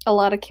 and like a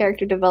lot of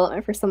character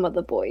development for some of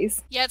the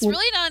boys. Yeah, it's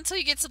really not until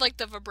you get to like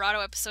the vibrato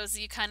episodes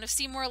that you kind of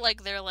see more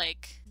like their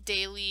like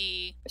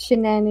daily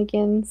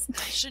Shenanigans.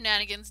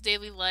 shenanigans,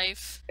 daily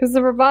life. Because the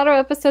Roboto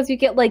episodes, you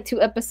get like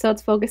 2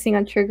 episodes focusing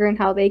on Trigger and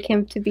how they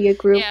came to be a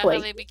group. Yeah, like,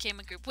 how they became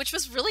a group, which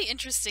was really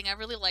interesting. I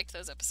really liked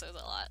those episodes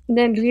a lot. and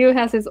then Ryu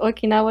has his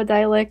Okinawa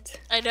dialect.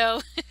 I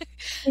know.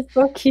 It's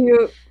so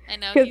cute. I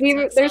know.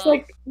 Because there's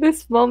like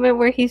this moment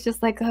where he's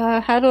just like,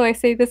 how do I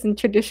say this in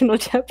traditional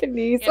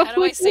Japanese? Yeah, how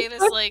do I say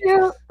this like?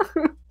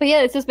 But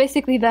yeah, it's just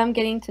basically them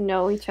getting to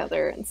know each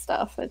other and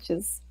stuff, which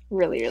is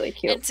really, really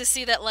cute. And to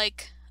see that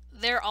like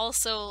they're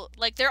also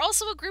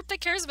a group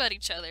that cares about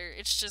each other.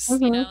 It's just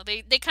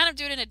they kind of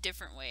do it in a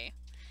different way.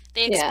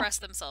 They express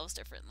themselves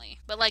differently.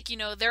 But like,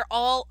 they're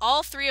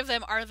all 3 of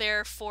them are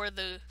there for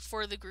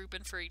the group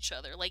and for each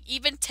other. Like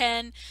even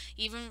 10,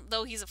 even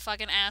though he's a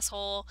fucking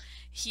asshole,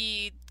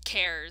 he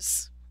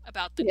cares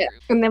about the Yeah.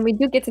 group. And then we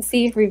do get to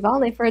see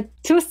Rivale for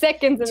 2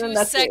 seconds, and then Two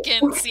that's it.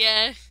 seconds,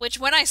 yeah. Which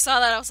when I saw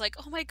that, I was like,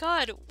 oh my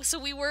god. So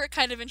we were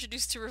kind of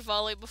introduced to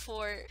Rivale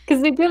before,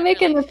 Because they but do not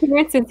make an really.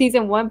 appearance in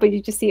season 1, but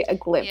you just see a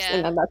glimpse, and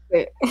Yeah, then that's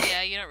it.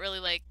 yeah. You don't really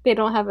like. They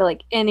don't have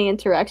like any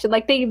interaction.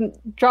 Like they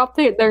drop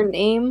their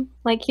name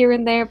like here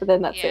and there, but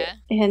then that's it.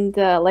 Yeah, And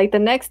like the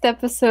next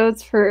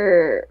episodes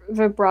for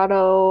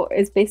Vibrato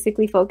is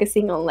basically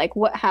focusing on like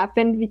what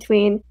happened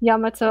between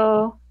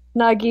Yamato,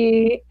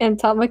 Nagi, and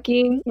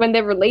Tamaki when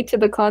they relate to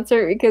the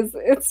concert, because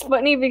it's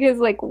funny because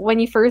like when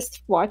you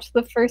first watch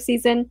the first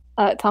season,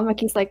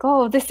 Tamaki's like,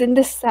 "Oh, this and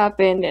this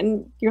happened,"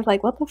 and you're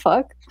like, "What the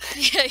fuck?"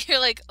 yeah. You're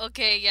like,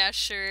 okay, yeah,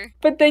 sure.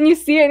 But then you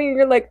see it and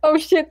you're like, "Oh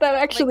shit, that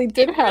Like actually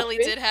did it really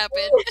happen." did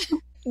happen.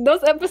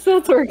 Those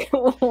episodes were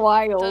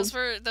wild. Those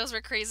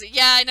were crazy.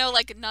 Yeah, I know.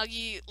 Like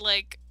Nagi,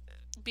 like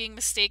being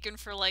mistaken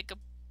for like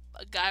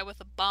a guy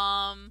with a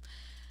bomb.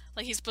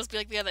 Like he's supposed to be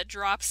like the guy that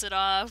drops it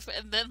off,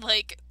 and then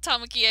like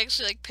Tamaki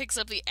actually like picks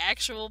up the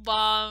actual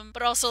bomb.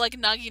 But also like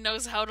Nagi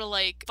knows how to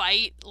like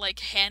fight like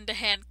hand to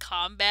hand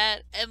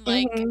combat, and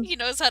like Hmm. he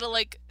knows how to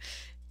like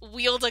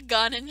wield a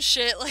gun and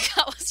shit. Like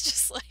I was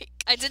just like,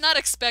 I did not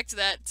expect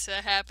that to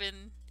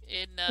happen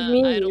in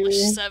Me IDOLiSH neither.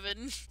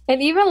 7.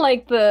 And even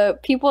like the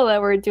people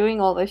that were doing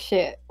all this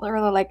shit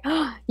were like,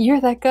 oh, "You're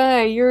that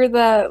guy. You're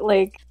that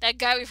like." That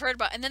guy we've heard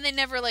about, and then they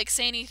never like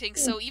say anything.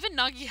 So even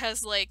Nagi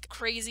has like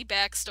crazy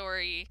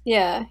backstory.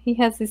 Yeah, he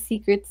has his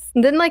secrets.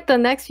 And then like the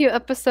next few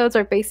episodes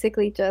are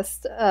basically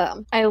just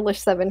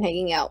IDOLiSH7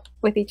 hanging out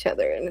with each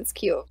other, and it's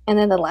cute. And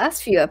then the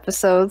last few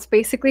episodes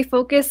basically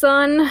focus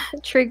on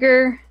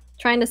Trigger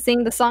trying to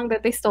sing the song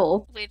that they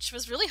stole. Which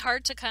was really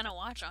hard to kind of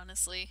watch,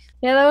 honestly.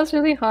 Yeah, that was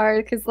really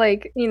hard because,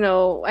 like,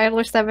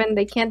 IDOLiSH7,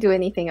 they can't do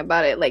anything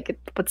about it. Like,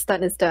 what's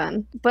done is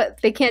done. But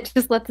they can't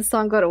just let the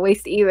song go to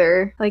waste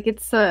either. Like,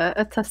 it's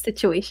a tough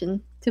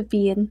situation to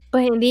be in.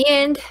 But in the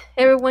end,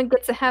 everyone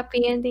gets a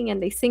happy ending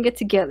and they sing it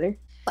together.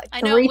 Like,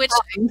 I know, 3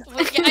 times.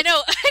 yeah, I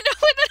know, I know.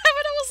 When that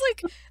happened, I was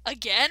like,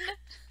 again?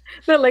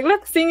 They're like,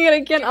 let's sing it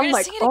again. You're I'm gonna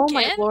like, sing it oh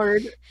my again?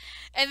 lord.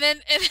 And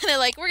then they're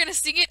like, we're gonna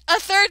sing it a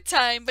third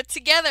time, but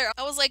together.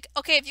 I was like,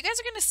 okay, if you guys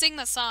are gonna sing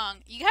the song,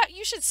 you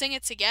should sing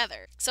it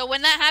together. So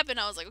when that happened,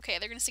 I was like, okay,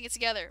 they're gonna sing it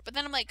together. But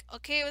then I'm like,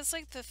 okay, it was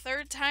like the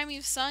third time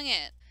you've sung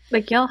it.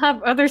 Like, y'all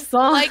have other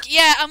songs. Like,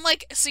 yeah, I'm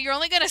like, so you're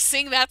only gonna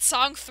sing that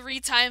song 3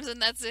 times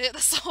and that's it?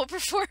 That's the whole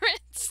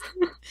performance?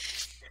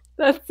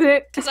 That's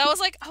it. Because I was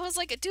like,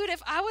 dude,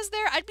 if I was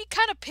there, I'd be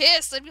kind of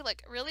pissed. I'd be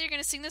like, really, you're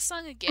gonna sing this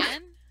song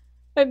again?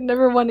 I'd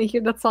never want to hear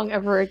that song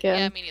ever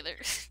Yeah, again. me neither.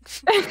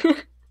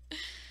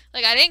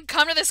 Like, I didn't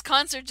come to this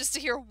concert just to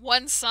hear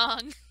one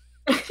song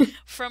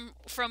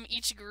from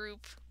each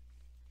group.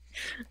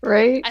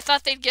 Right? I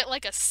thought they'd get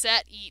like a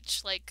set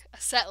each, like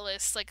a set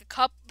list, like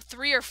a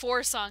 3 or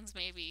 4 songs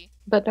maybe.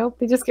 But nope,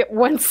 they just get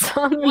one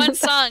song. One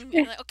song.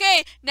 And like,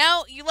 okay,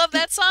 now you love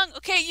that song?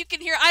 Okay, you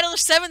can hear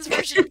IDOLiSH7's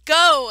version.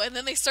 Go! And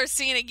then they start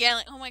singing again,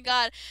 like, oh my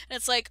god. And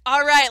it's like,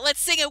 alright, let's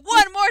sing it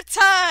one more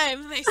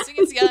time! And they sing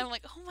it together. I'm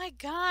like, oh my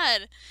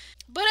god.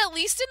 But at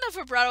least in the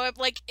vibrato,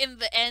 like in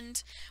the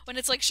end, when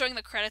it's like showing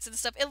the credits and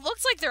stuff, it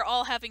looks like they're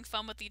all having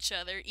fun with each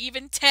other.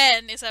 Even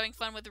Ten is having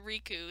fun with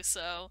Riku,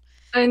 so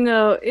I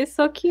know, it's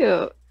so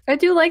cute. I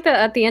do like that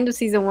at the end of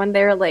season 1,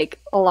 they're like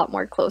a lot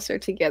more closer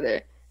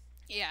together.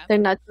 yeah. They're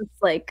not just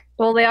like,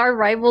 well, they are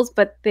rivals,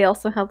 but they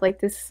also have like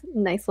this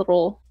nice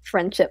little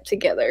friendship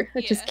together,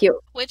 which is Yeah. cute.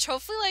 Which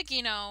hopefully, like,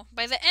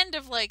 by the end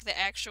of, like, the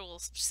actual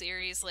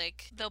series,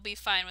 like, they'll be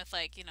fine with,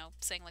 like,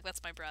 saying, like,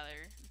 that's my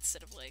brother,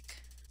 instead of,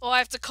 like, oh, I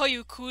have to call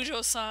you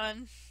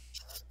Kujo-san,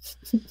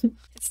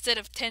 instead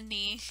of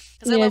Tenni.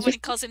 Because I Yeah, love when he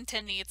just calls him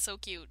Tenni, it's so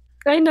cute.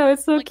 I know,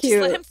 it's so Like, just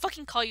let cute. him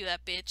fucking call you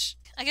that, bitch.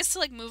 I guess to,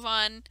 like, move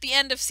on, the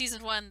end of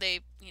season 1,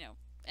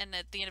 and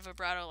at the end of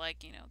Vibrato, like,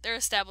 they're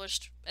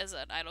established as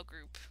an idol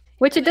group.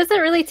 Which And it doesn't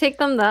really take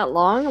them that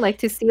long, like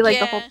to see like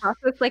the whole yeah.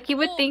 process. Like you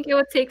would Well, think it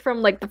would take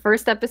from like the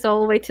first episode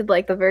all the way to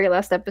like the very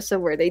last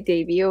episode where they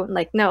debut.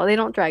 Like no, they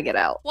don't drag it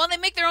out. well, they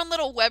make their own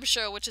little web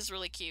show, which is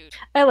really cute.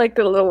 I like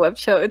the little web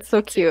show. It's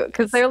so Me too. cute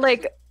because they're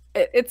like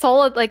it's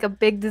all like a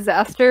big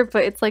disaster,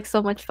 but it's like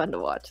so much fun to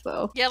watch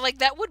though. Yeah, like,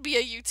 that would be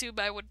a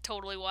YouTube I would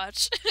totally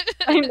watch.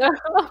 I know.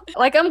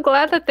 Like I'm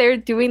glad that they're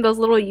doing those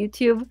little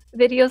YouTube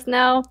videos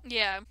now.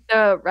 Yeah.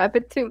 The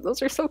rabbit tube,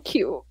 those are so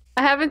cute.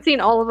 I haven't seen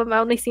all of them. I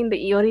only seen the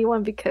Iori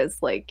one because,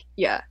 like,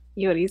 yeah,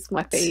 Iori's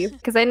my fave.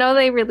 Because I know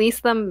they release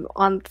them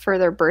on for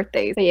their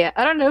birthdays. But yeah,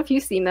 I don't know if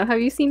you've seen them. Have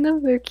you seen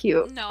them? They're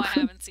cute. No, I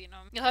haven't seen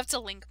them. You'll have to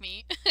link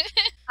me.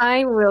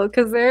 I will,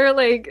 because they're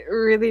like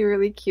really,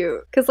 really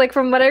cute. Because, like,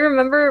 from what I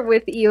remember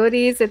with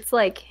Iori's, it's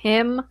like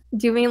him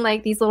doing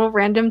like these little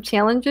random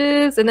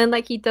challenges, and then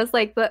like he does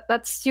like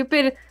that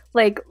stupid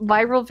like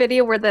viral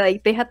video where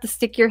they have to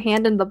stick your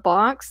hand in the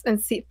box and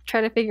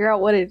try to figure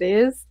out what it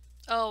is.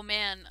 Oh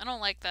man, I don't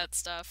like that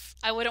stuff.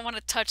 I wouldn't want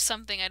to touch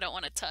something I don't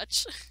want to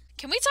touch.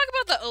 Can we talk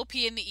about the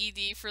OP and the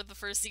ED for the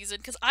first season?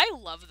 Because I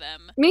love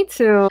them. Me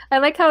too. I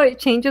like how it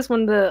changes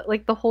when the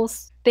whole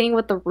thing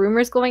with the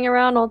rumors going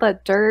around, all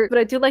that dirt. But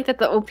I do like that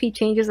the OP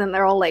changes and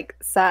they're all like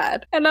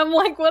sad. And I'm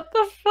like, what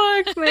the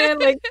fuck, man?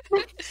 Like,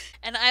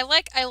 And I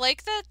like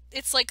that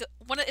it's like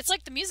it's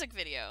like the music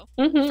video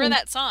for hmm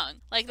that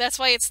song. Like that's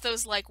why it's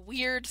those like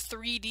weird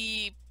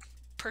 3D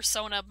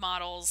persona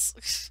models.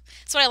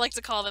 That's what I like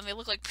to call them. They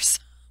look like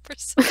persona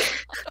models.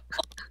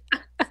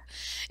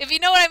 If you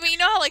know what I mean, you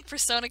know how like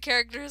persona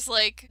characters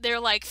like they're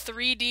like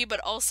 3D but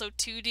also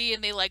 2D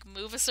and they like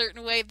move a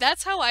certain way.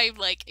 That's how I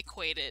like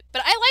equate it.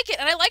 But I like it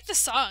and I like the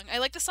song. I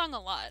like the song a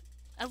lot.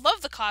 I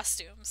love the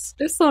costumes.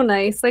 they're so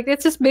nice. Like,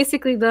 it's just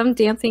basically them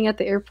dancing at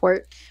the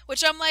airport.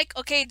 Which I'm like,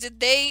 okay, did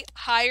they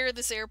hire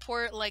this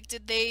airport? Like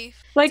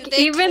Like, did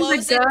they even the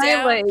close it guy,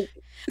 down? like,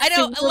 I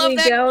know, I love singling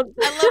that. down.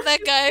 I love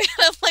that guy.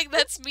 I'm like,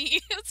 that's me.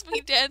 That's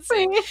me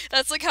dancing.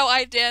 That's like how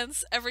I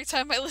dance every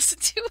time I listen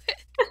to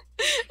it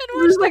and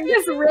watch There's the like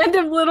this video.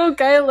 random little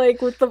guy,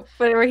 like, with the,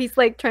 where he's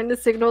like trying to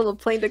signal the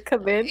plane to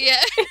come in.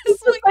 Yeah, He's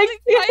it's just like,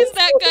 like why is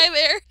that guy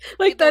there?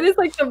 like, that The is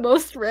like the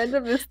most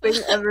randomest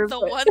thing ever. the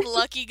But one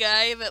lucky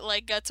guy that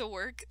like got to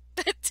work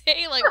that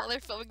day, like while they're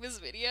filming this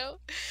video.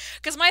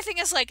 Because my thing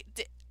is like,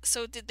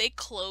 so did they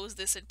close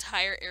this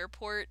entire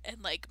airport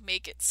and like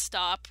make it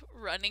stop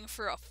running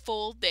for a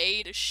full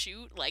day to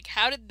shoot? Like,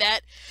 how did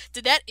that?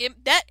 Did that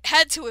that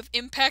had to have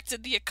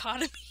impacted the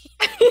economy?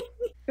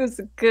 it was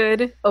a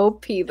good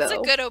OP It's a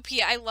though. good OP.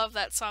 I love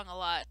that song a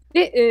lot.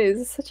 It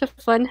is such a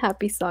fun,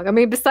 happy song. I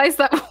mean, besides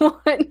that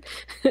one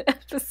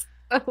episode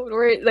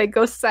where it like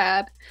goes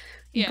sad,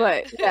 Yeah.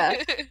 but yeah.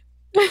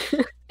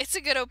 It's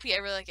a good OP. I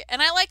really like it,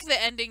 and I like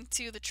the ending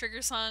to the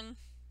Trigger song.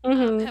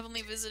 hmm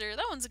Heavenly Visitor.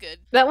 That one's good.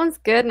 That one's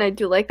good, and I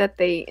do like that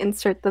they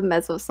insert the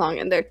mezzo song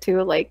in there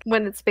too. Like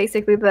when it's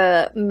basically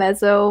the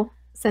mezzo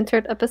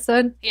centered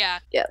episode. Yeah.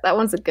 Yeah, that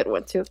one's a good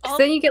one too. 'Cause All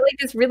then you get like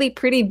these really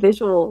pretty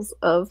visuals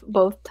of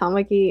both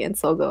Tamaki and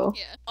Sogo.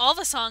 yeah. All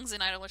the songs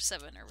in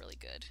IDOLiSH7 are really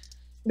good.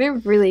 They're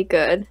really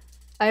good.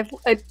 I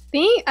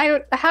think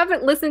I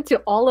haven't listened to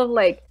all of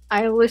like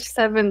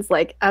IDOLiSH7's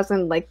like as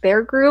in like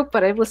their group,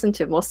 but I've listened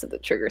to most of the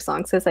Trigger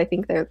songs because I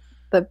think they're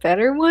the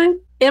better one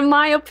in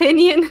my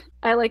opinion.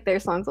 I like their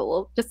songs a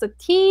little, just a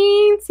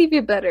teensy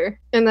bit better.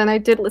 And then I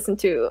did listen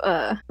to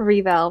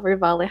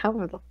Rivale,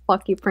 however the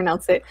fuck you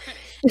pronounce it.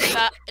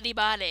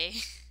 Rivale.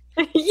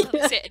 Yeah,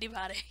 Say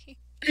Rivale.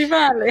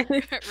 Rivale.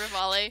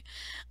 Rivale.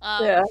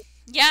 Yeah.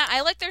 Yeah,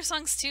 I like their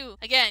songs too.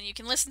 Again, you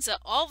can listen to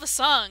all the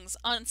songs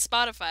on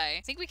Spotify.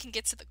 I think we can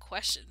get to the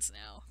questions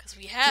now because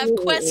we have Ooh.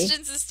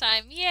 questions this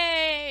time.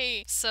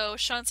 Yay! So,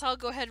 Chantal,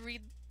 go ahead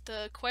read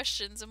the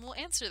questions and we'll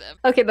answer them.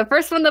 Okay, the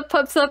first one that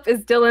pops up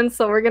is Dylan,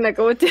 so we're gonna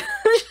go with Dylan.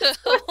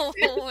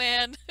 Oh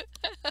man.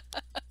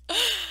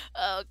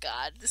 Oh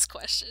god, this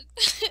question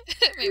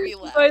made me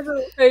laugh.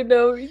 I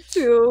know, me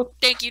too.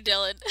 Thank you,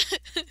 Dylan.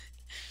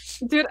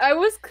 Dude, I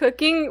was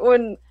cooking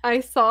when I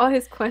saw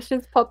his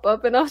questions pop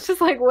up, and I was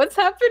just like, what's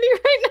happening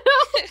right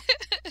now?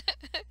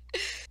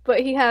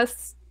 But he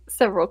has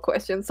several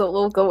questions, so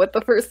we'll go with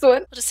the first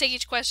one. We'll just take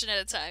each question at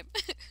a time.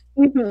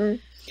 hmm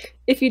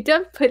If you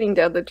dumped pudding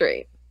down the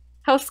drain,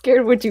 how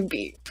scared would you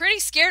be? Pretty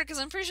scared because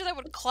I'm pretty sure that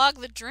would clog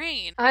the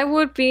drain. I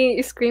would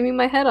be screaming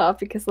my head off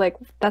because, like,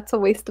 that's a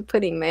waste of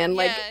pudding, man.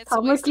 Like, Yeah, it's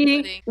a waste of Tamaki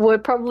pudding.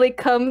 would probably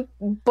come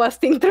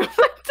busting through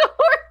my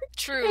door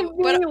True, and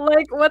being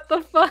like, what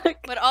the fuck?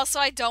 but also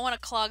I don't want to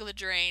clog the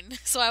drain,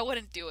 so I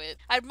wouldn't do it.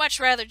 I'd much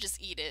rather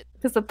just eat it.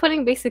 Because the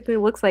pudding basically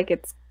looks like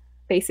it's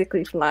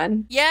basically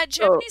flan. Yeah,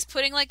 So, Japanese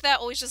pudding like that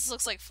always just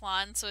looks like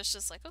flan, so it's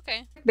just like,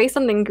 okay. based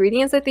on the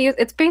ingredients that they use,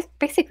 it's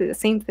basically the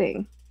same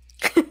thing.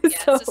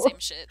 Yeah, So, it's the same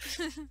shit.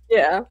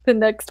 yeah. The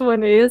next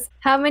one is,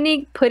 how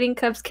many pudding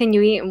cups can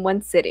you eat in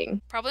one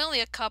sitting? Probably only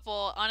a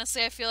couple.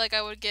 Honestly, I feel like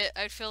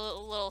I'd feel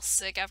a little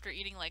sick after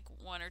eating like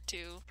one or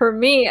two. For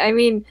me, I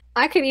mean,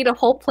 I could eat a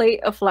whole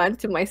plate of flan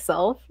to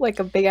myself, like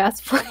a big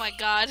ass plate. Oh my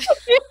god.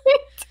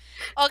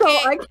 So Okay,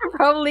 I could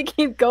probably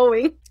keep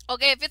going.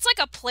 okay, if it's like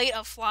a plate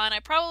of flan, I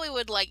probably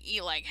would like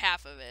eat like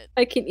half of it.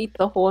 I can eat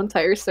the whole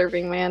entire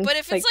serving, man. But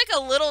if it's like a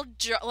little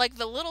jar, like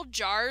the little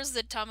jars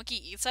that Tamaki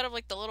eats out of,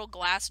 like the little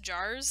glass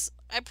jars,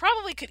 I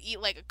probably could eat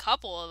like a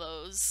couple of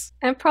those.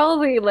 and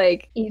probably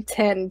like eat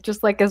 10,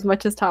 just like as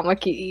much as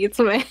Tamaki eats,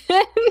 man.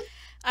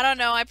 I don't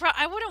know.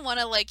 I wouldn't want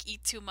to like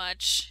eat too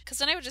much because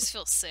then I would just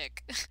feel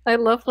sick. I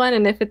love flan,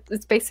 and if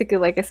it's basically,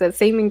 like I said,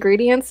 same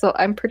ingredients, so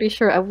I'm pretty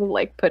sure I would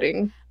like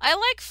pudding. I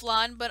like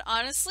flan, but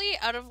honestly,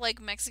 out of like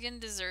Mexican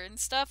dessert and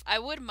stuff, I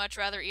would much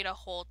rather eat a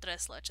whole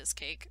tres leches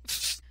cake.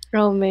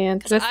 Oh man,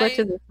 'Cause tres I-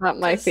 leches is not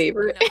my 'Cause,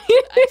 favorite. no,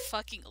 dude, I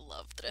fucking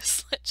love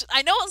tres leches.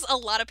 I know a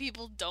lot of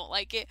people don't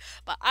like it,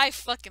 but I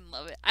fucking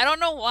love it. I don't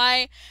know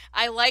why.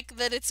 I like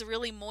that it's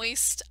really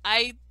moist.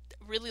 I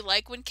really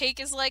like when cake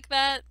is like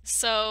that.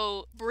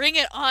 So bring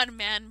it on,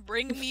 man.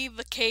 Bring me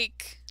the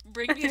cake.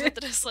 Bring me the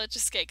tres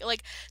leches cake.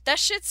 Like, that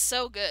shit's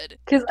so good.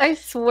 Because I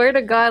swear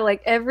to God,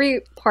 like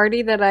every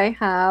party that I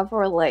have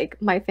or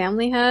like my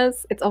family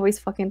has, it's always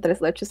fucking tres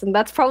leches, and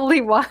that's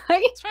probably why.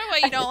 That's probably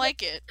why you don't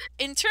like it.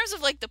 In terms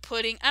of like the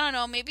pudding, I don't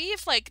know, maybe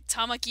if like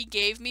Tamaki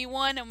gave me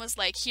one and was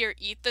like, here,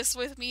 eat this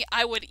with me,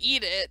 I would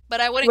eat it,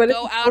 but I wouldn't What if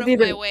go he out told of you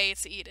my to? way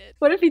to eat it.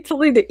 What if he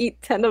told you to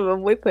eat 10 of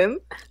them with him?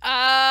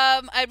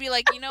 I'd be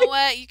like, you know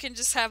what? You can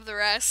just have the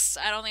rest.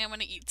 I don't think I'm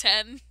gonna eat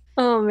 10.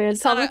 Oh man,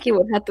 It's not a. Tamaki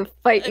would have to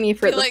fight me I'd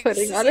for be the like, this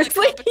pudding, isn't a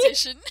honestly.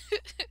 competition.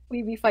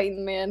 We be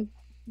fighting, man.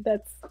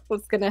 That's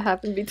what's gonna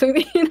happen between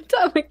me and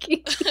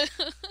Tamaki.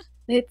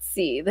 Let's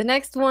see. The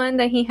next one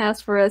that he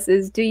has for us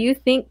is, do you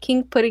think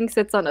King Pudding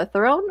sits on a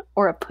throne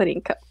or a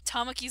pudding cup?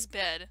 Tamaki's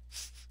bed.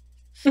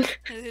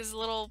 His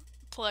little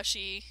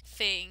plushy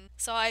thing.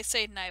 So I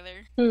say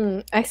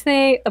neither. I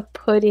say a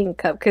pudding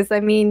cup because I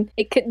mean,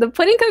 the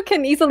pudding cup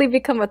can easily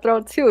become a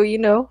throne too, you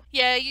know.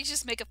 Yeah, you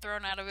just make a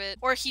throne out of it.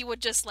 Or he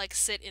would just like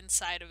sit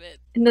inside of it.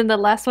 And then the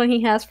last one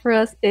he has for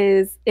us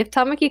is, if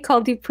Tamaki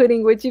called you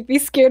pudding, would you be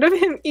scared of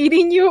him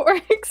eating you or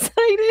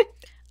excited?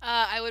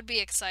 I would be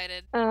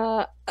excited.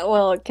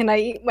 Well, can I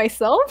eat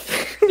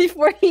myself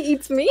before he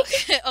eats me?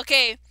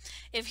 Okay,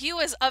 if he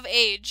was of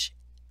age,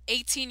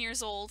 18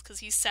 years old, because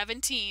he's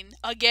 17,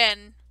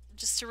 again,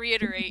 just to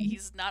reiterate,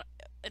 he's not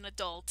an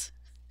adult.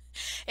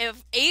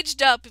 If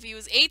aged up, if he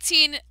was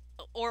 18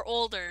 or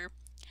older,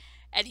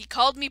 and he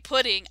called me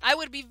pudding, I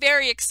would be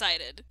very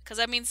excited, because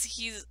that means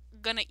he's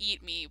gonna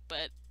eat me,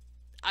 but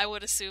I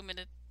would assume in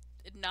a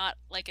not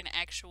like an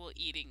actual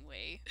eating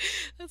way.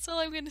 That's all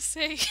I'm gonna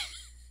say.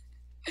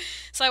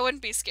 So I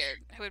wouldn't be scared.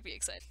 I would be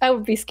excited. I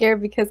would be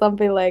scared because I'll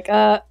be like,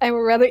 I would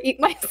rather eat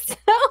myself.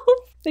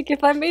 Like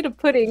if I made a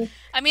pudding.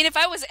 I mean, if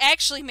I was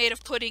actually made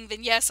of pudding,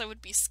 then yes, I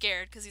would be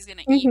scared because he's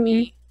gonna eat Mm-hmm.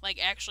 me. Like,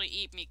 actually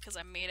eat me because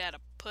I'm made out of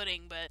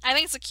pudding, but I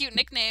think it's a cute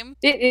nickname.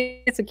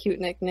 It is a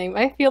cute nickname.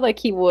 I feel like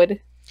he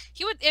would.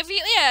 He would, if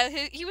he,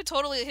 yeah, he would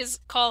totally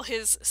call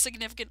his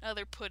significant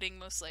other pudding,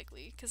 most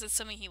likely, because it's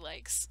something he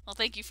likes. Well,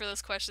 thank you for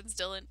those questions,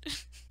 Dylan.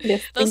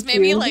 Yes, Those thank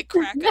made me you. like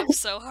crack up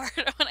so hard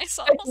when I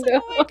saw them. I was like,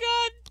 No. oh my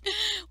god,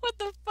 what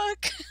the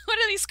fuck? What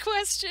are these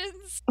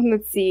questions?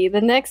 Let's see. The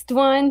next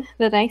one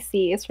that I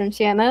see is from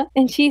Shanna,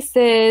 and she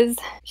says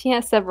she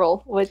has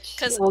several, which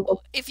Because we'll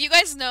go. if you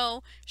guys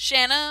know,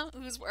 Shanna,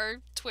 who's our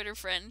Twitter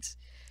friend,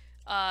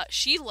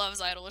 she loves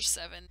IDOLiSH7.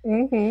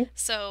 Mm-hmm.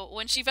 So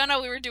when she found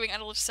out we were doing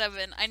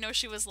IDOLiSH7, I know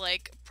she was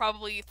like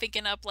probably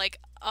thinking up like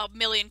a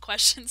million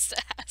questions to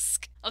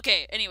ask.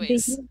 Okay,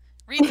 anyways,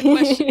 read the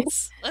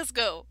questions. Let's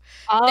go.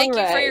 All Thank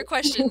you for right. your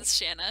questions,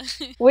 Shanna.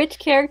 Which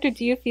character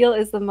do you feel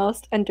is the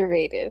most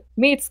underrated?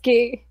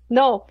 Mitsuki.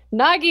 No,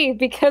 Nagi,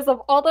 because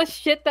of all the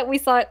shit that we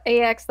saw at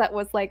AX that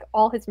was like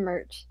all his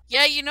merch.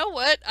 Yeah, you know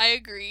what? I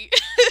agree.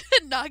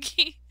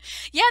 Nagi.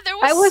 Yeah, there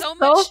I was was so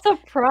so much.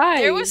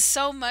 surprised. There was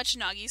so much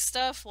Nagi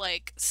stuff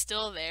like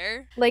still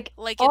there. like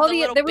Like in all the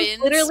little there bins.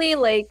 was literally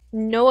like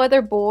no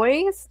other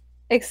boys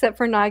except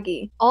for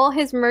Nagi. All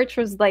his merch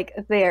was like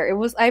there. It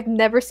was I've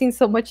never seen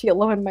so much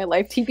yellow in my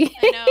life, TBH.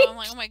 I know. I'm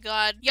like, oh my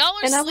god, y'all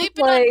are And I was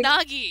sleeping like- on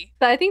Nagi.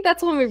 I think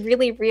that's when we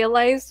really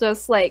realized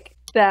just like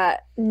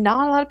that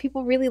not a lot of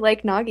people really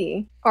like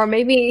Nagi. Or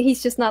maybe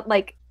he's just not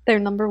like their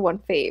number one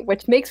fave,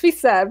 which makes me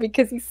sad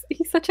because he's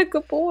such a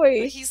good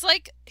boy.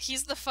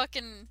 He's the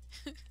fucking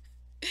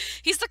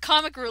he's the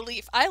comic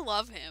relief. I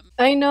love him.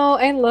 I know,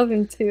 I love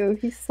him too.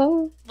 He's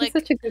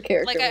such a good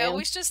character. Like I man.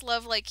 always just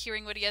love like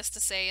hearing what he has to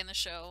say in the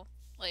show.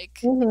 Like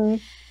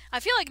Mhm. I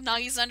feel like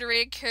Nagi's an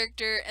underrated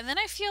character, and then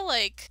I feel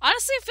like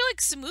honestly I feel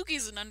like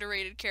Samugi's an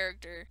underrated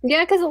character.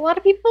 Yeah, because a lot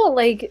of people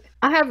like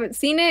I haven't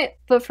seen it,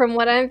 but from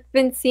what I've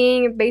been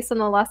seeing based on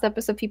the last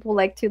episode, people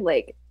like to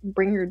like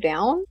bring her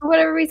down for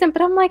whatever reason.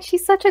 But I'm like,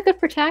 she's such a good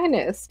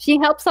protagonist. She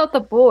helps out the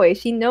boys.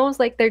 She knows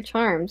like their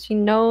charms. She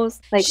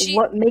knows like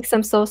what makes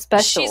them so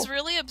special. She's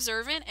really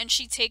observant, and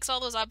she takes all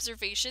those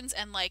observations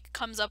and like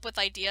comes up with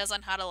ideas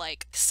on how to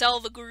like sell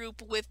the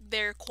group with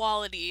their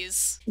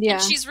qualities. Yeah.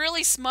 And she's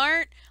really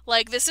smart.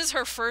 Like this is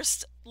her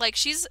first like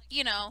she's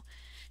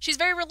she's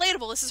very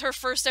relatable. This is her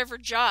first ever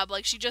job.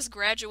 Like she just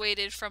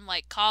graduated from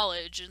like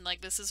college and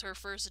like this is her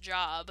first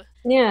job.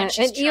 Yeah, and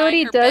she's and trying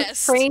Iori her does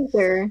best. praise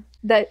her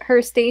that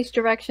her stage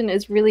direction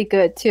is really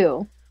good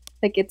too.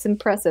 Like it's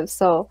impressive.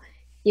 So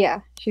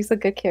yeah, she's a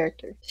good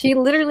character. She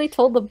literally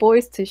told the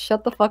boys to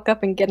shut the fuck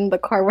up and get in the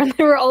car when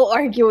they were all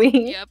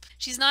arguing. Yep.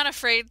 She's not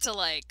afraid to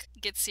like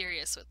get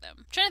serious with them.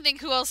 I'm trying to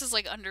think who else is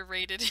like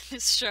underrated in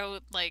this show.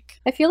 Like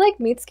I feel like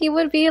Mitsuki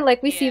would be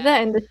like we see Yeah.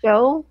 that in the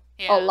show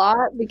yeah. a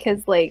lot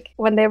because like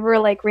when they were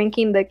like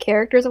ranking the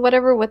characters or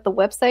whatever with the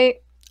website,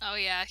 Oh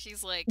yeah,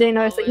 he's like they the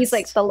noticed that he's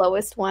like lowest. the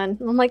lowest one.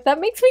 And I'm like, that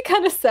makes me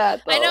kind of sad.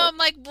 Though. I know. I'm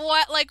like,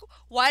 what? Like,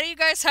 why do you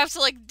guys have to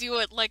like do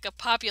it like a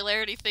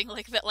popularity thing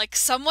like that? Like,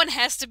 someone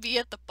has to be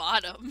at the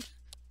bottom.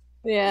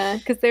 Yeah,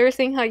 because they were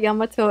saying how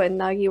Yamato and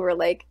Nagi were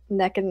like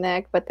neck and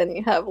neck, but then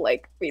you have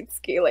like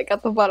Mitsuki like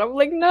at the bottom. I'm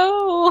like,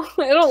 no,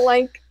 I don't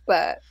like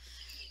that.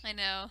 I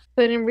know.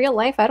 But in real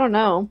life, I don't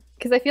know.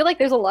 Because I feel like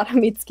there's a lot of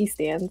Mitsuki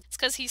stands. It's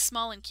because he's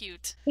small and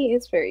cute, He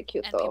is very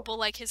cute, and though. people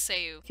like his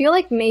Seiyu. I feel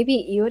like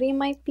maybe Iori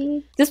might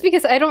be. Just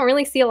because I don't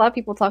really see a lot of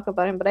people talk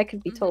about him, but I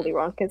could be totally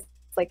wrong. Because,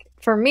 like,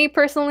 for me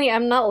personally,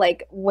 I'm not,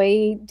 like,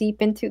 way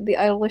deep into the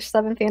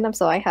IDOLiSH7 fandom,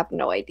 so I have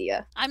no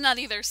idea. I'm not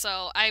either,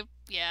 so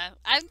yeah,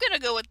 I'm gonna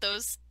go with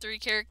those three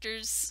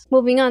characters.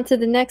 Moving on to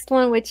the next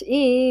one, which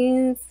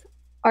is...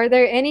 Are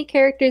there any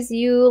characters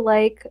you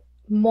like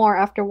more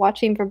after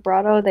watching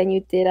Vibrato than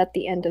you did at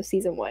the end of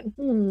season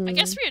 1? I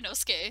guess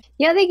Ryunosuke.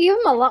 Yeah, they give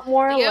him a lot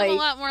more, They give like... him a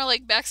lot more,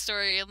 like,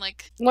 backstory, and,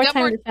 like, more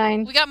time to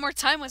shine. we got more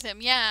time with him,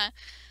 yeah.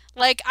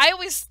 Like, I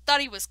always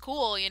thought he was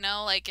cool, you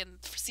know, like, in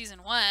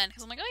season 1,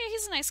 because I'm like, oh yeah,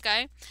 he's a nice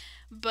guy.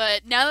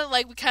 But now that,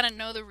 like, we kind of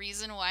know the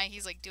reason why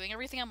he's, like, doing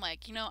everything, I'm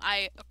like, you know,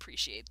 I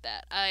appreciate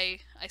that.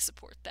 I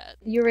support that.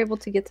 You were able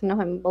to get to know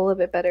him a little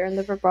bit better in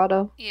the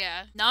Vibrato.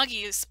 Yeah.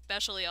 Nagi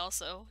especially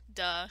also.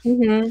 Duh.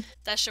 Mm-hmm.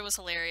 That show was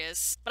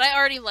hilarious. But I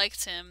already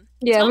liked him.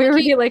 Yeah, we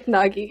really like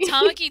Nagi.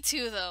 Tamaki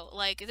too, though.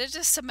 Like, they're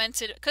just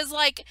cemented. Because,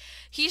 like,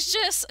 he's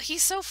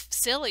so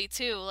silly,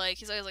 too. Like,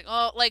 he's always like,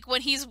 oh, like,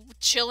 when he's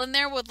chilling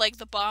there with, like,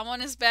 the bomb on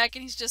his back,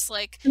 and he's just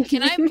like,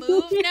 can I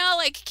move now?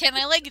 Like, can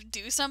I, like,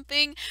 do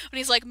something? And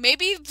he's like,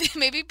 maybe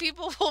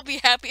people will be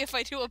happy if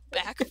I do a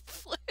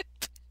backflip.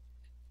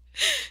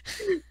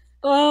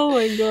 Oh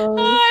my god.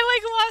 I,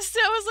 like, lost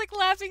it. I was, like,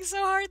 laughing so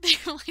hard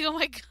there. Like, oh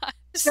my god.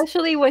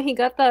 Especially when he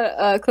got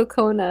the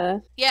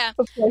Kokona. Yeah.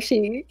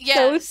 Plushie. Yeah.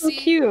 That was so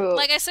cute.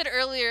 Like I said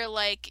earlier,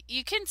 like,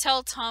 you can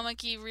tell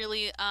Tamaki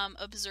really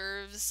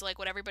observes, like,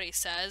 what everybody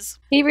says.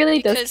 He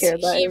really does care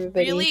about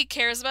everybody. He really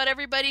cares about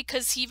everybody,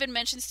 because he even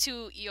mentions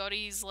to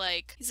Iori, he's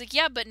like,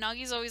 yeah, but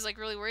Nagi's always, like,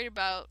 really worried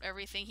about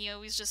everything. He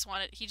just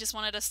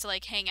wanted us to,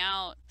 like, hang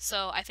out.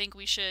 So I think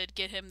we should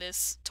get him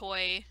this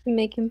toy. To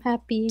make him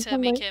happy. To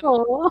make him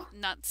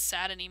not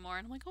sad anymore.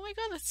 And I'm like, oh my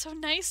god, that's so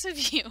nice of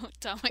you,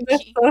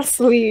 Tamaki. That's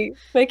so sweet.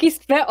 Like, he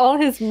spent all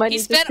his money. He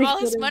spent all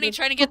his money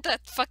trying to get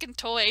that fucking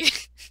toy.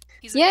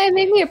 Yeah, it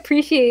made me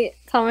appreciate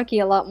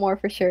Tamaki a lot more,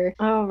 for sure.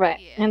 All right.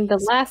 Yeah, and the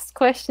last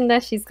question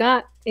that she's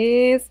got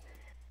is,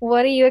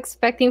 what are you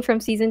expecting from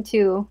season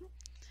 2?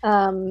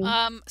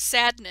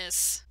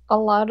 Sadness. A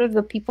lot of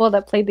the people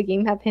that played the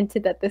game have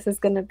hinted that this is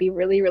going to be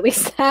really, really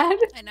sad.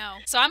 I know.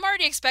 So I'm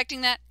already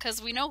expecting that,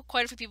 because we know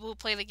quite a few people who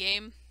play the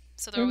game.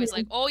 So they're always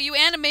like, oh, you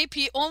anime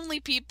only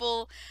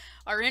people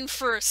are in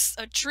for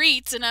a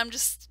treat, and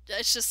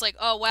it's just like,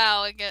 oh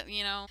wow, I get,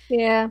 you know,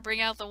 yeah,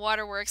 bring out the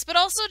waterworks. But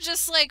also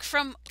just like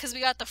because we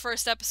got the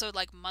first episode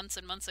like months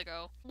and months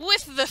ago,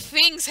 with the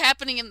things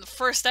happening in the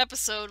first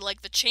episode,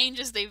 like the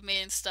changes they've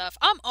made and stuff,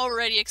 I'm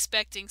already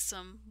expecting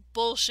some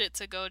bullshit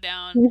to go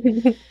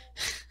down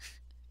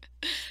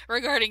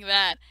regarding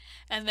that.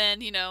 And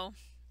then, you know,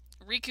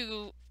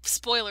 Riku,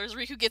 spoilers,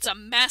 Riku gets a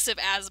massive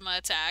asthma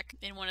attack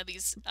in one of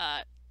these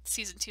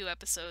season 2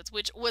 episodes,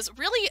 which was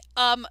really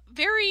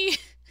very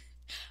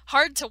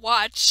hard to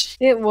watch.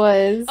 It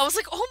was. I was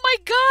like, oh my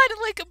god,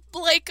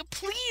 like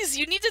please,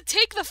 you need to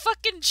take the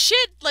fucking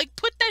shit, like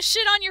put that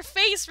shit on your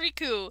face,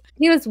 Riku.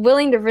 He was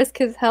willing to risk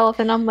his health,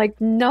 and I'm like,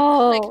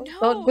 no,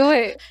 don't do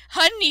it.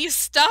 Honey,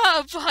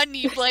 stop,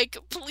 honey, like,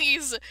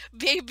 please,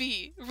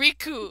 baby,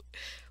 Riku,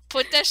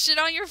 put that shit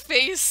on your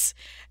face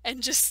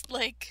and just,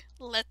 like,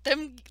 let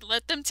them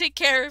take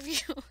care of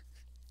you.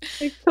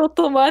 Like,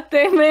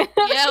 chotomate, man.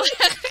 Yeah,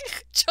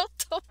 like,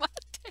 chotomate.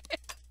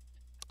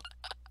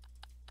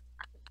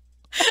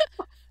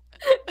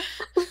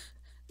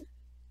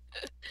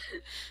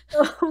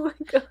 Oh my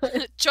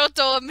god.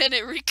 Choto a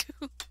minute,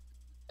 Riku.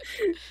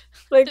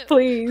 Like,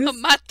 please.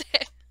 Mate.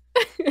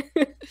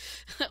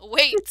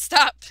 Wait,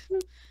 stop.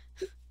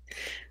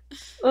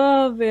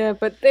 Oh man,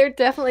 but they're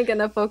definitely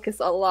gonna focus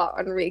a lot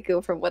on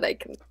Riku from what I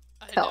can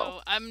tell. I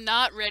know. I'm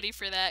not ready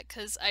for that,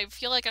 because I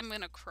feel like I'm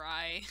gonna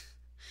cry.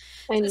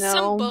 I know.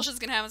 Some bullshit's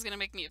gonna happen, is gonna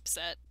make me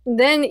upset.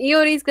 Then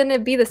Iori's gonna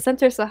be the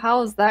center, so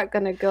how is that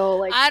gonna go?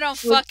 Like, I don't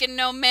fucking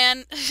know,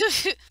 man.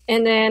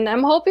 And then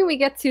I'm hoping we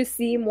get to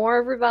see more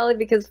of Rivali,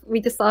 because we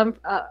just saw him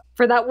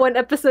for that one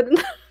episode.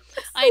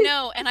 I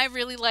know, and I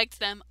really liked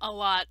them a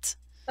lot.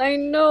 I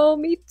know,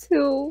 me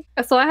too.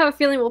 So I have a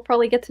feeling we'll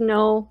probably get to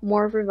know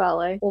more of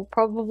Rivali. We'll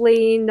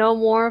probably know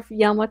more of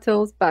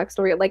Yamato's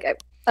backstory. Like,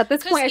 at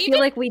this point, I feel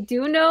like we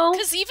do know.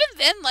 Because even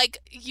then, like,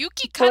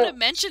 Yuki kind of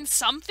mentioned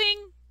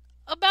something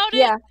about it.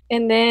 Yeah,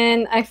 and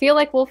then I feel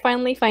like we'll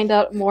finally find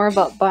out more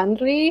about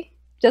Bandri,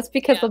 just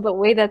because of the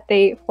way that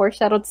they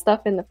foreshadowed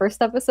stuff in the first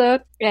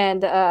episode.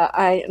 And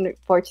I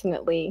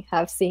unfortunately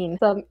have seen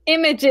some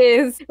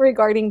images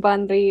regarding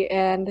Bandri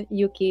and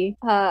Yuki.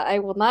 I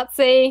will not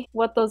say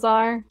what those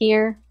are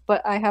here,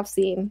 but I have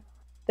seen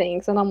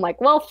things, and I'm like,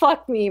 well,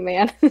 fuck me,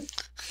 man.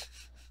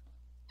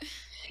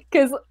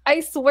 Because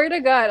I swear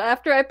to God,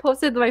 after I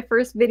posted my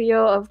first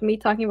video of me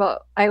talking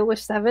about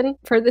IDOLiSH7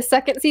 for the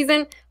second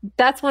season,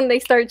 that's when they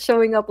started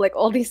showing up like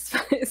all these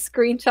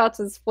screenshots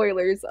and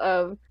spoilers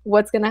of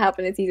what's going to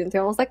happen in season 2.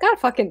 I was like, God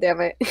fucking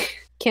damn it.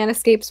 Can't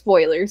escape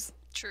spoilers.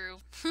 True.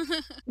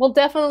 We'll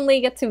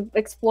definitely get to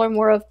explore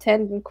more of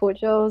Ten and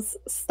Kujo's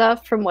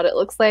stuff from what it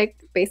looks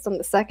like based on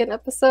the second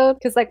episode.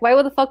 Because, like, why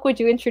the fuck would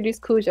you introduce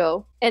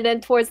Kujo? And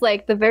then towards,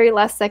 like, the very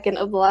last second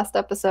of the last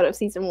episode of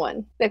season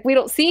 1. Like, we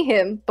don't see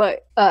him,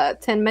 but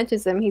Ten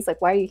mentions him. He's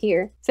like, why are you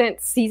here?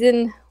 Since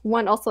season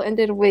 1 also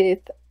ended with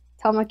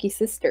Tamaki's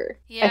sister,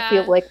 I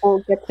feel Yeah. like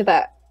we'll get to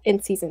that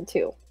in season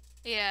 2.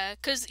 Yeah,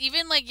 because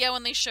even like yeah,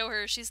 when they show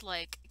her, she's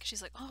like,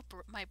 oh,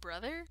 my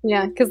brother.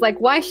 Yeah, because like,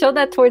 why show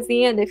that towards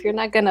the end if you're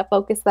not gonna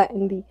focus that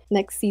in the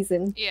next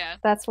season? Yeah,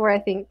 That's where I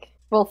think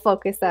we'll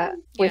focus that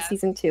with yeah.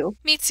 season 2.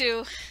 Me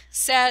too.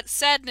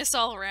 Sadness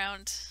all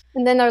around.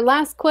 And then our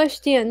last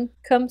question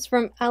comes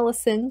from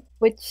Allison,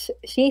 which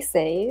she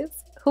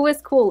says, "Who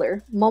is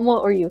cooler, Momo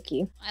or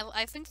Yuki?"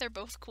 I think they're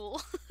both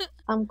cool.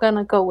 I'm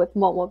gonna go with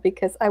Momo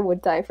because I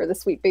would die for the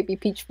sweet baby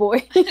peach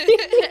boy.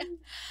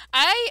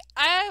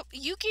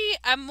 Yuki,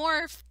 I'm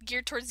more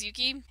geared towards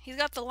Yuki. He's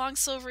got the long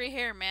silvery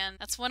hair, man.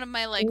 That's one of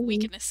my like Mhm.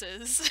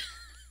 weaknesses.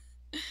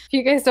 If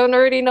you guys don't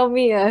already know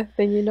Mia,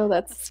 then you know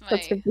that's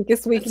her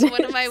biggest weakness. That's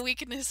one of my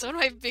weaknesses. One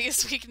of my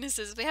biggest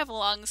weaknesses. If they have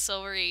long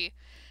silvery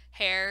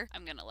hair,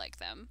 I'm gonna like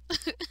them.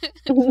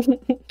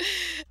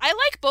 I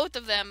like both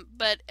of them,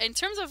 but in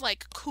terms of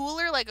like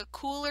a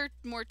cooler,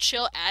 more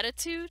chill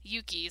attitude,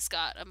 Yuki's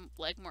got a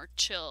like more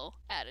chill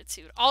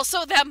attitude.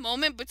 Also, that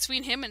moment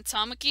between him and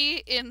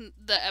Tamaki in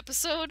the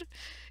episode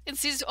in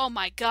season, oh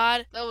my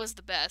god, that was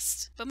the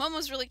best. But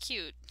Momo's really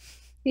cute.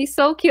 He's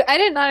so cute. I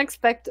did not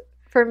expect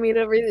for me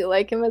to really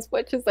like him as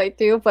much as I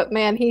do, but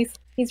man, he's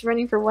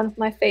running for one of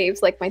my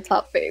faves, like my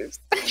top faves.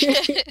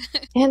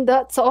 And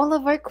that's all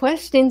of our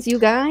questions, you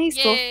guys.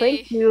 Yay. So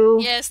thank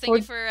you. Yes, thank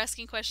you for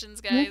asking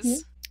questions, guys.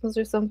 Mm-hmm. Those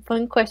are some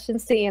fun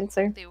questions to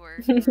answer. They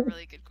were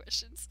really good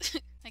questions.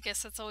 I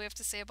guess that's all we have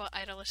to say about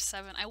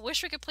IDOLiSH7. I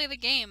wish we could play the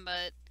game,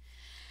 but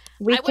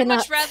I would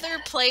much rather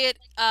play it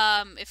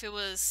if it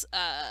was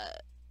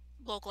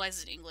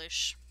localized in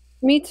English.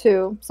 Me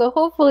too. So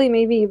hopefully,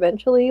 maybe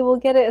eventually we'll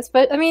get it.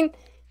 I mean,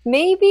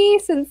 maybe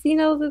since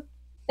the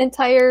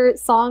entire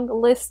song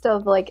list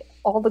of like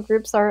all the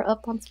groups are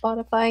up on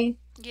Spotify.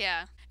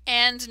 Yeah,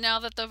 and now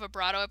that the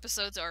vibrato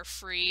episodes are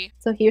free,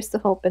 so here's to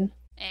hoping.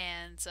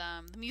 And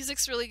the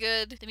music's really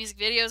good. The music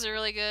videos are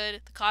really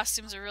good. The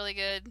costumes are really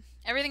good.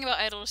 Everything about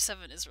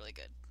IDOLiSH7 is really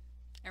good.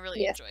 I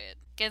really enjoy it.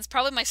 Again, it's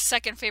probably my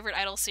second favorite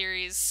idol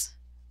series,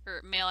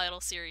 or male idol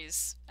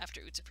series,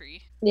 after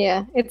Utapri.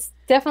 Yeah, it's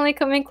definitely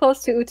coming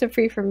close to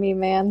Utapri for me,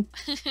 man.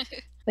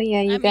 But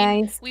yeah, you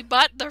guys. We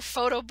bought their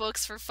photo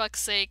books for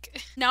fuck's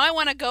sake. Now I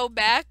want to go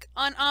back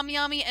on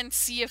AmiAmi and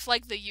see if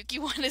like the Yuki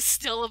one is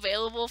still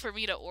available for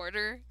me to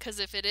order. Because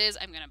if it is,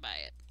 I'm gonna buy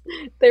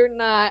it. They're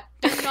not.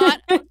 They're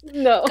not?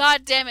 No.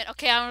 God damn it.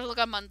 Okay, I'm gonna look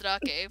on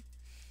Mandrake.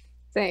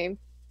 Same.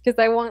 Because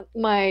I want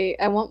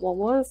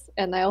Momo's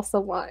and I also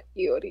want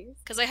Iori's.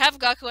 Because I have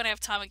Gaku and I have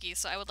Tamaki,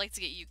 so I would like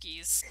to get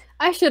Yuki's.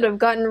 I should have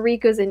gotten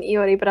Riku's and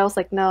Iori, but I was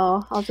like,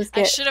 no, I'll just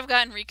get... I should have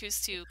gotten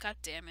Riku's too. God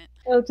damn it.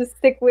 I'll just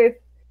stick with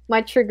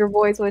my trigger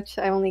boys, which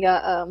I only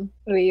got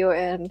Ryu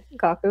and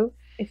Gaku.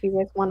 If you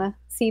guys want to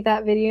see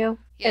that video.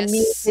 Yes. And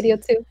me video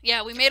too.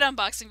 Yeah, we made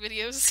unboxing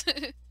videos.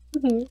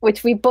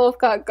 Which we both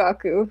got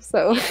Gaku,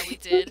 so... Yeah, we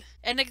did.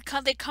 And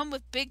they come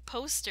with big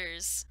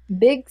posters.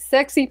 Big,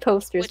 sexy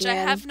posters, which man.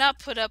 I have not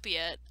put up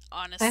yet,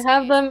 honestly. I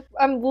have them.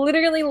 I'm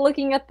literally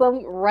looking at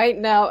them right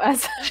now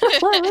as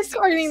I'm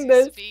recording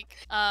this.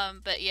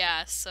 But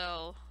yeah,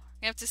 so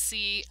we have to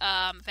see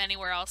if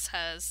anywhere else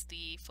has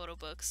the photo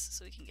books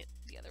so we can get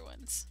the other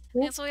ones.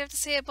 Yep. That's all we have to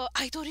say about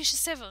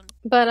IDOLiSH7.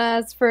 But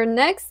as for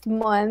next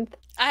month...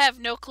 I have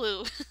no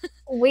clue.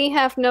 We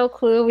have no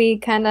clue. We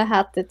kind of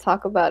have to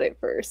talk about it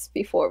first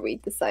before we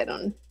decide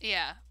on...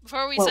 Yeah,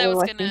 before we decide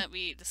what's going to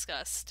be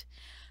discussed.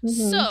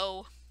 Mm-hmm.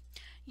 So,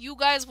 you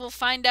guys will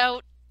find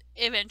out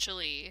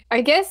eventually.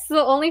 I guess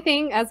the only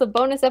thing as a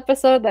bonus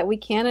episode that we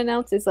can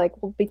announce is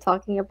like we'll be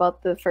talking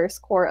about the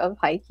first core of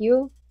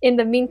Haikyuu. In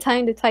the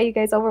meantime, to tie you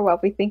guys over while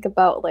we think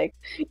about like,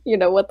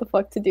 what the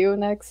fuck to do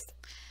next.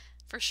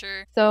 For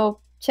sure. So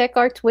check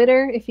our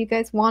Twitter if you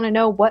guys want to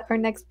know what our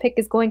next pick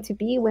is going to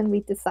be when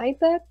we decide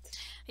that.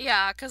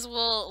 Yeah, because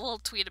we'll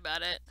tweet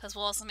about it. Because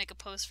we'll also make a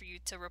post for you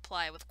to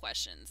reply with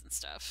questions and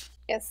stuff.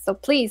 Yes, so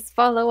please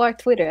follow our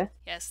Twitter.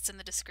 Yes, it's in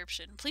the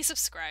description. Please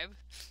subscribe.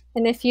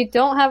 And if you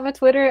don't have a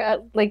Twitter,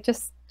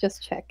 just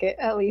check it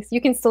at least.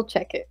 You can still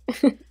check it.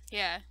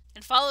 Yeah,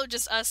 and follow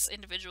just us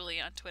individually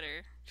on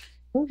Twitter.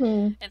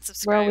 Mm-hmm. And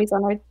subscribe. We're always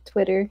on our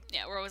Twitter.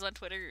 Yeah, we're always on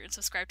Twitter, and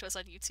subscribe to us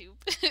on YouTube.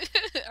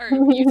 Our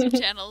YouTube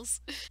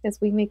channels. Because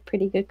we make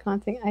pretty good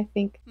content, I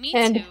think. Me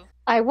too.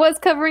 I was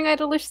covering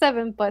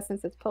IDOLiSH7, but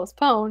since it's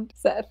postponed,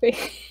 sadly.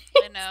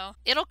 I know.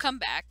 It'll come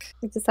back.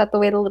 We just have to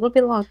wait a little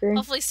bit longer.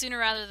 Hopefully sooner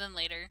rather than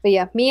later. But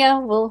yeah, Mia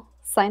will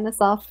sign us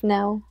off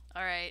now.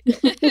 All right.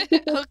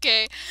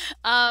 Okay.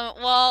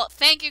 Well,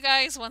 thank you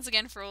guys once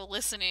again for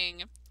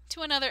listening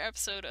to another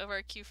episode of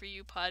our Q for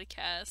You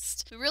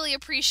podcast. We really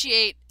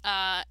appreciate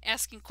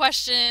asking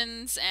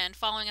questions and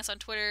following us on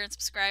Twitter and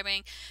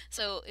subscribing.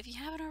 So if you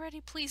haven't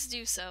already, please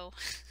do so.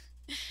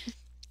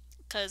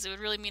 Because it would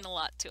really mean a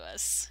lot to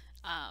us.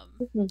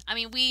 I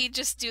mean, we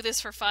just do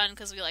this for fun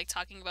because we like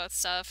talking about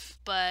stuff.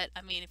 But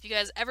I mean, if you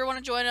guys ever want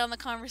to join in on the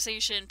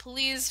conversation,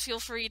 please feel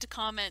free to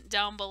comment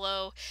down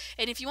below.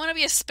 And if you want to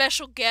be a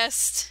special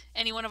guest,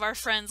 any one of our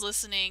friends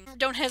listening,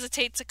 don't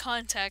hesitate to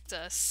contact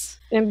us.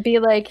 And be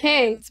like,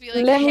 hey, And be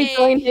like, let me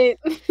join hey,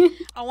 it.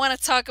 I want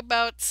to talk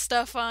about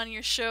stuff on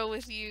your show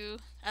with you.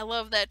 I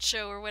love that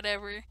show or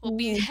whatever. We'll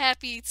be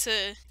happy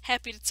to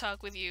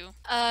talk with you.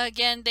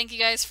 Again, thank you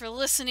guys for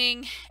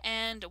listening,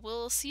 and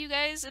we'll see you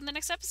guys in the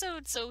next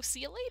episode. So see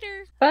you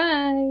later.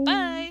 Bye.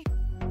 Bye.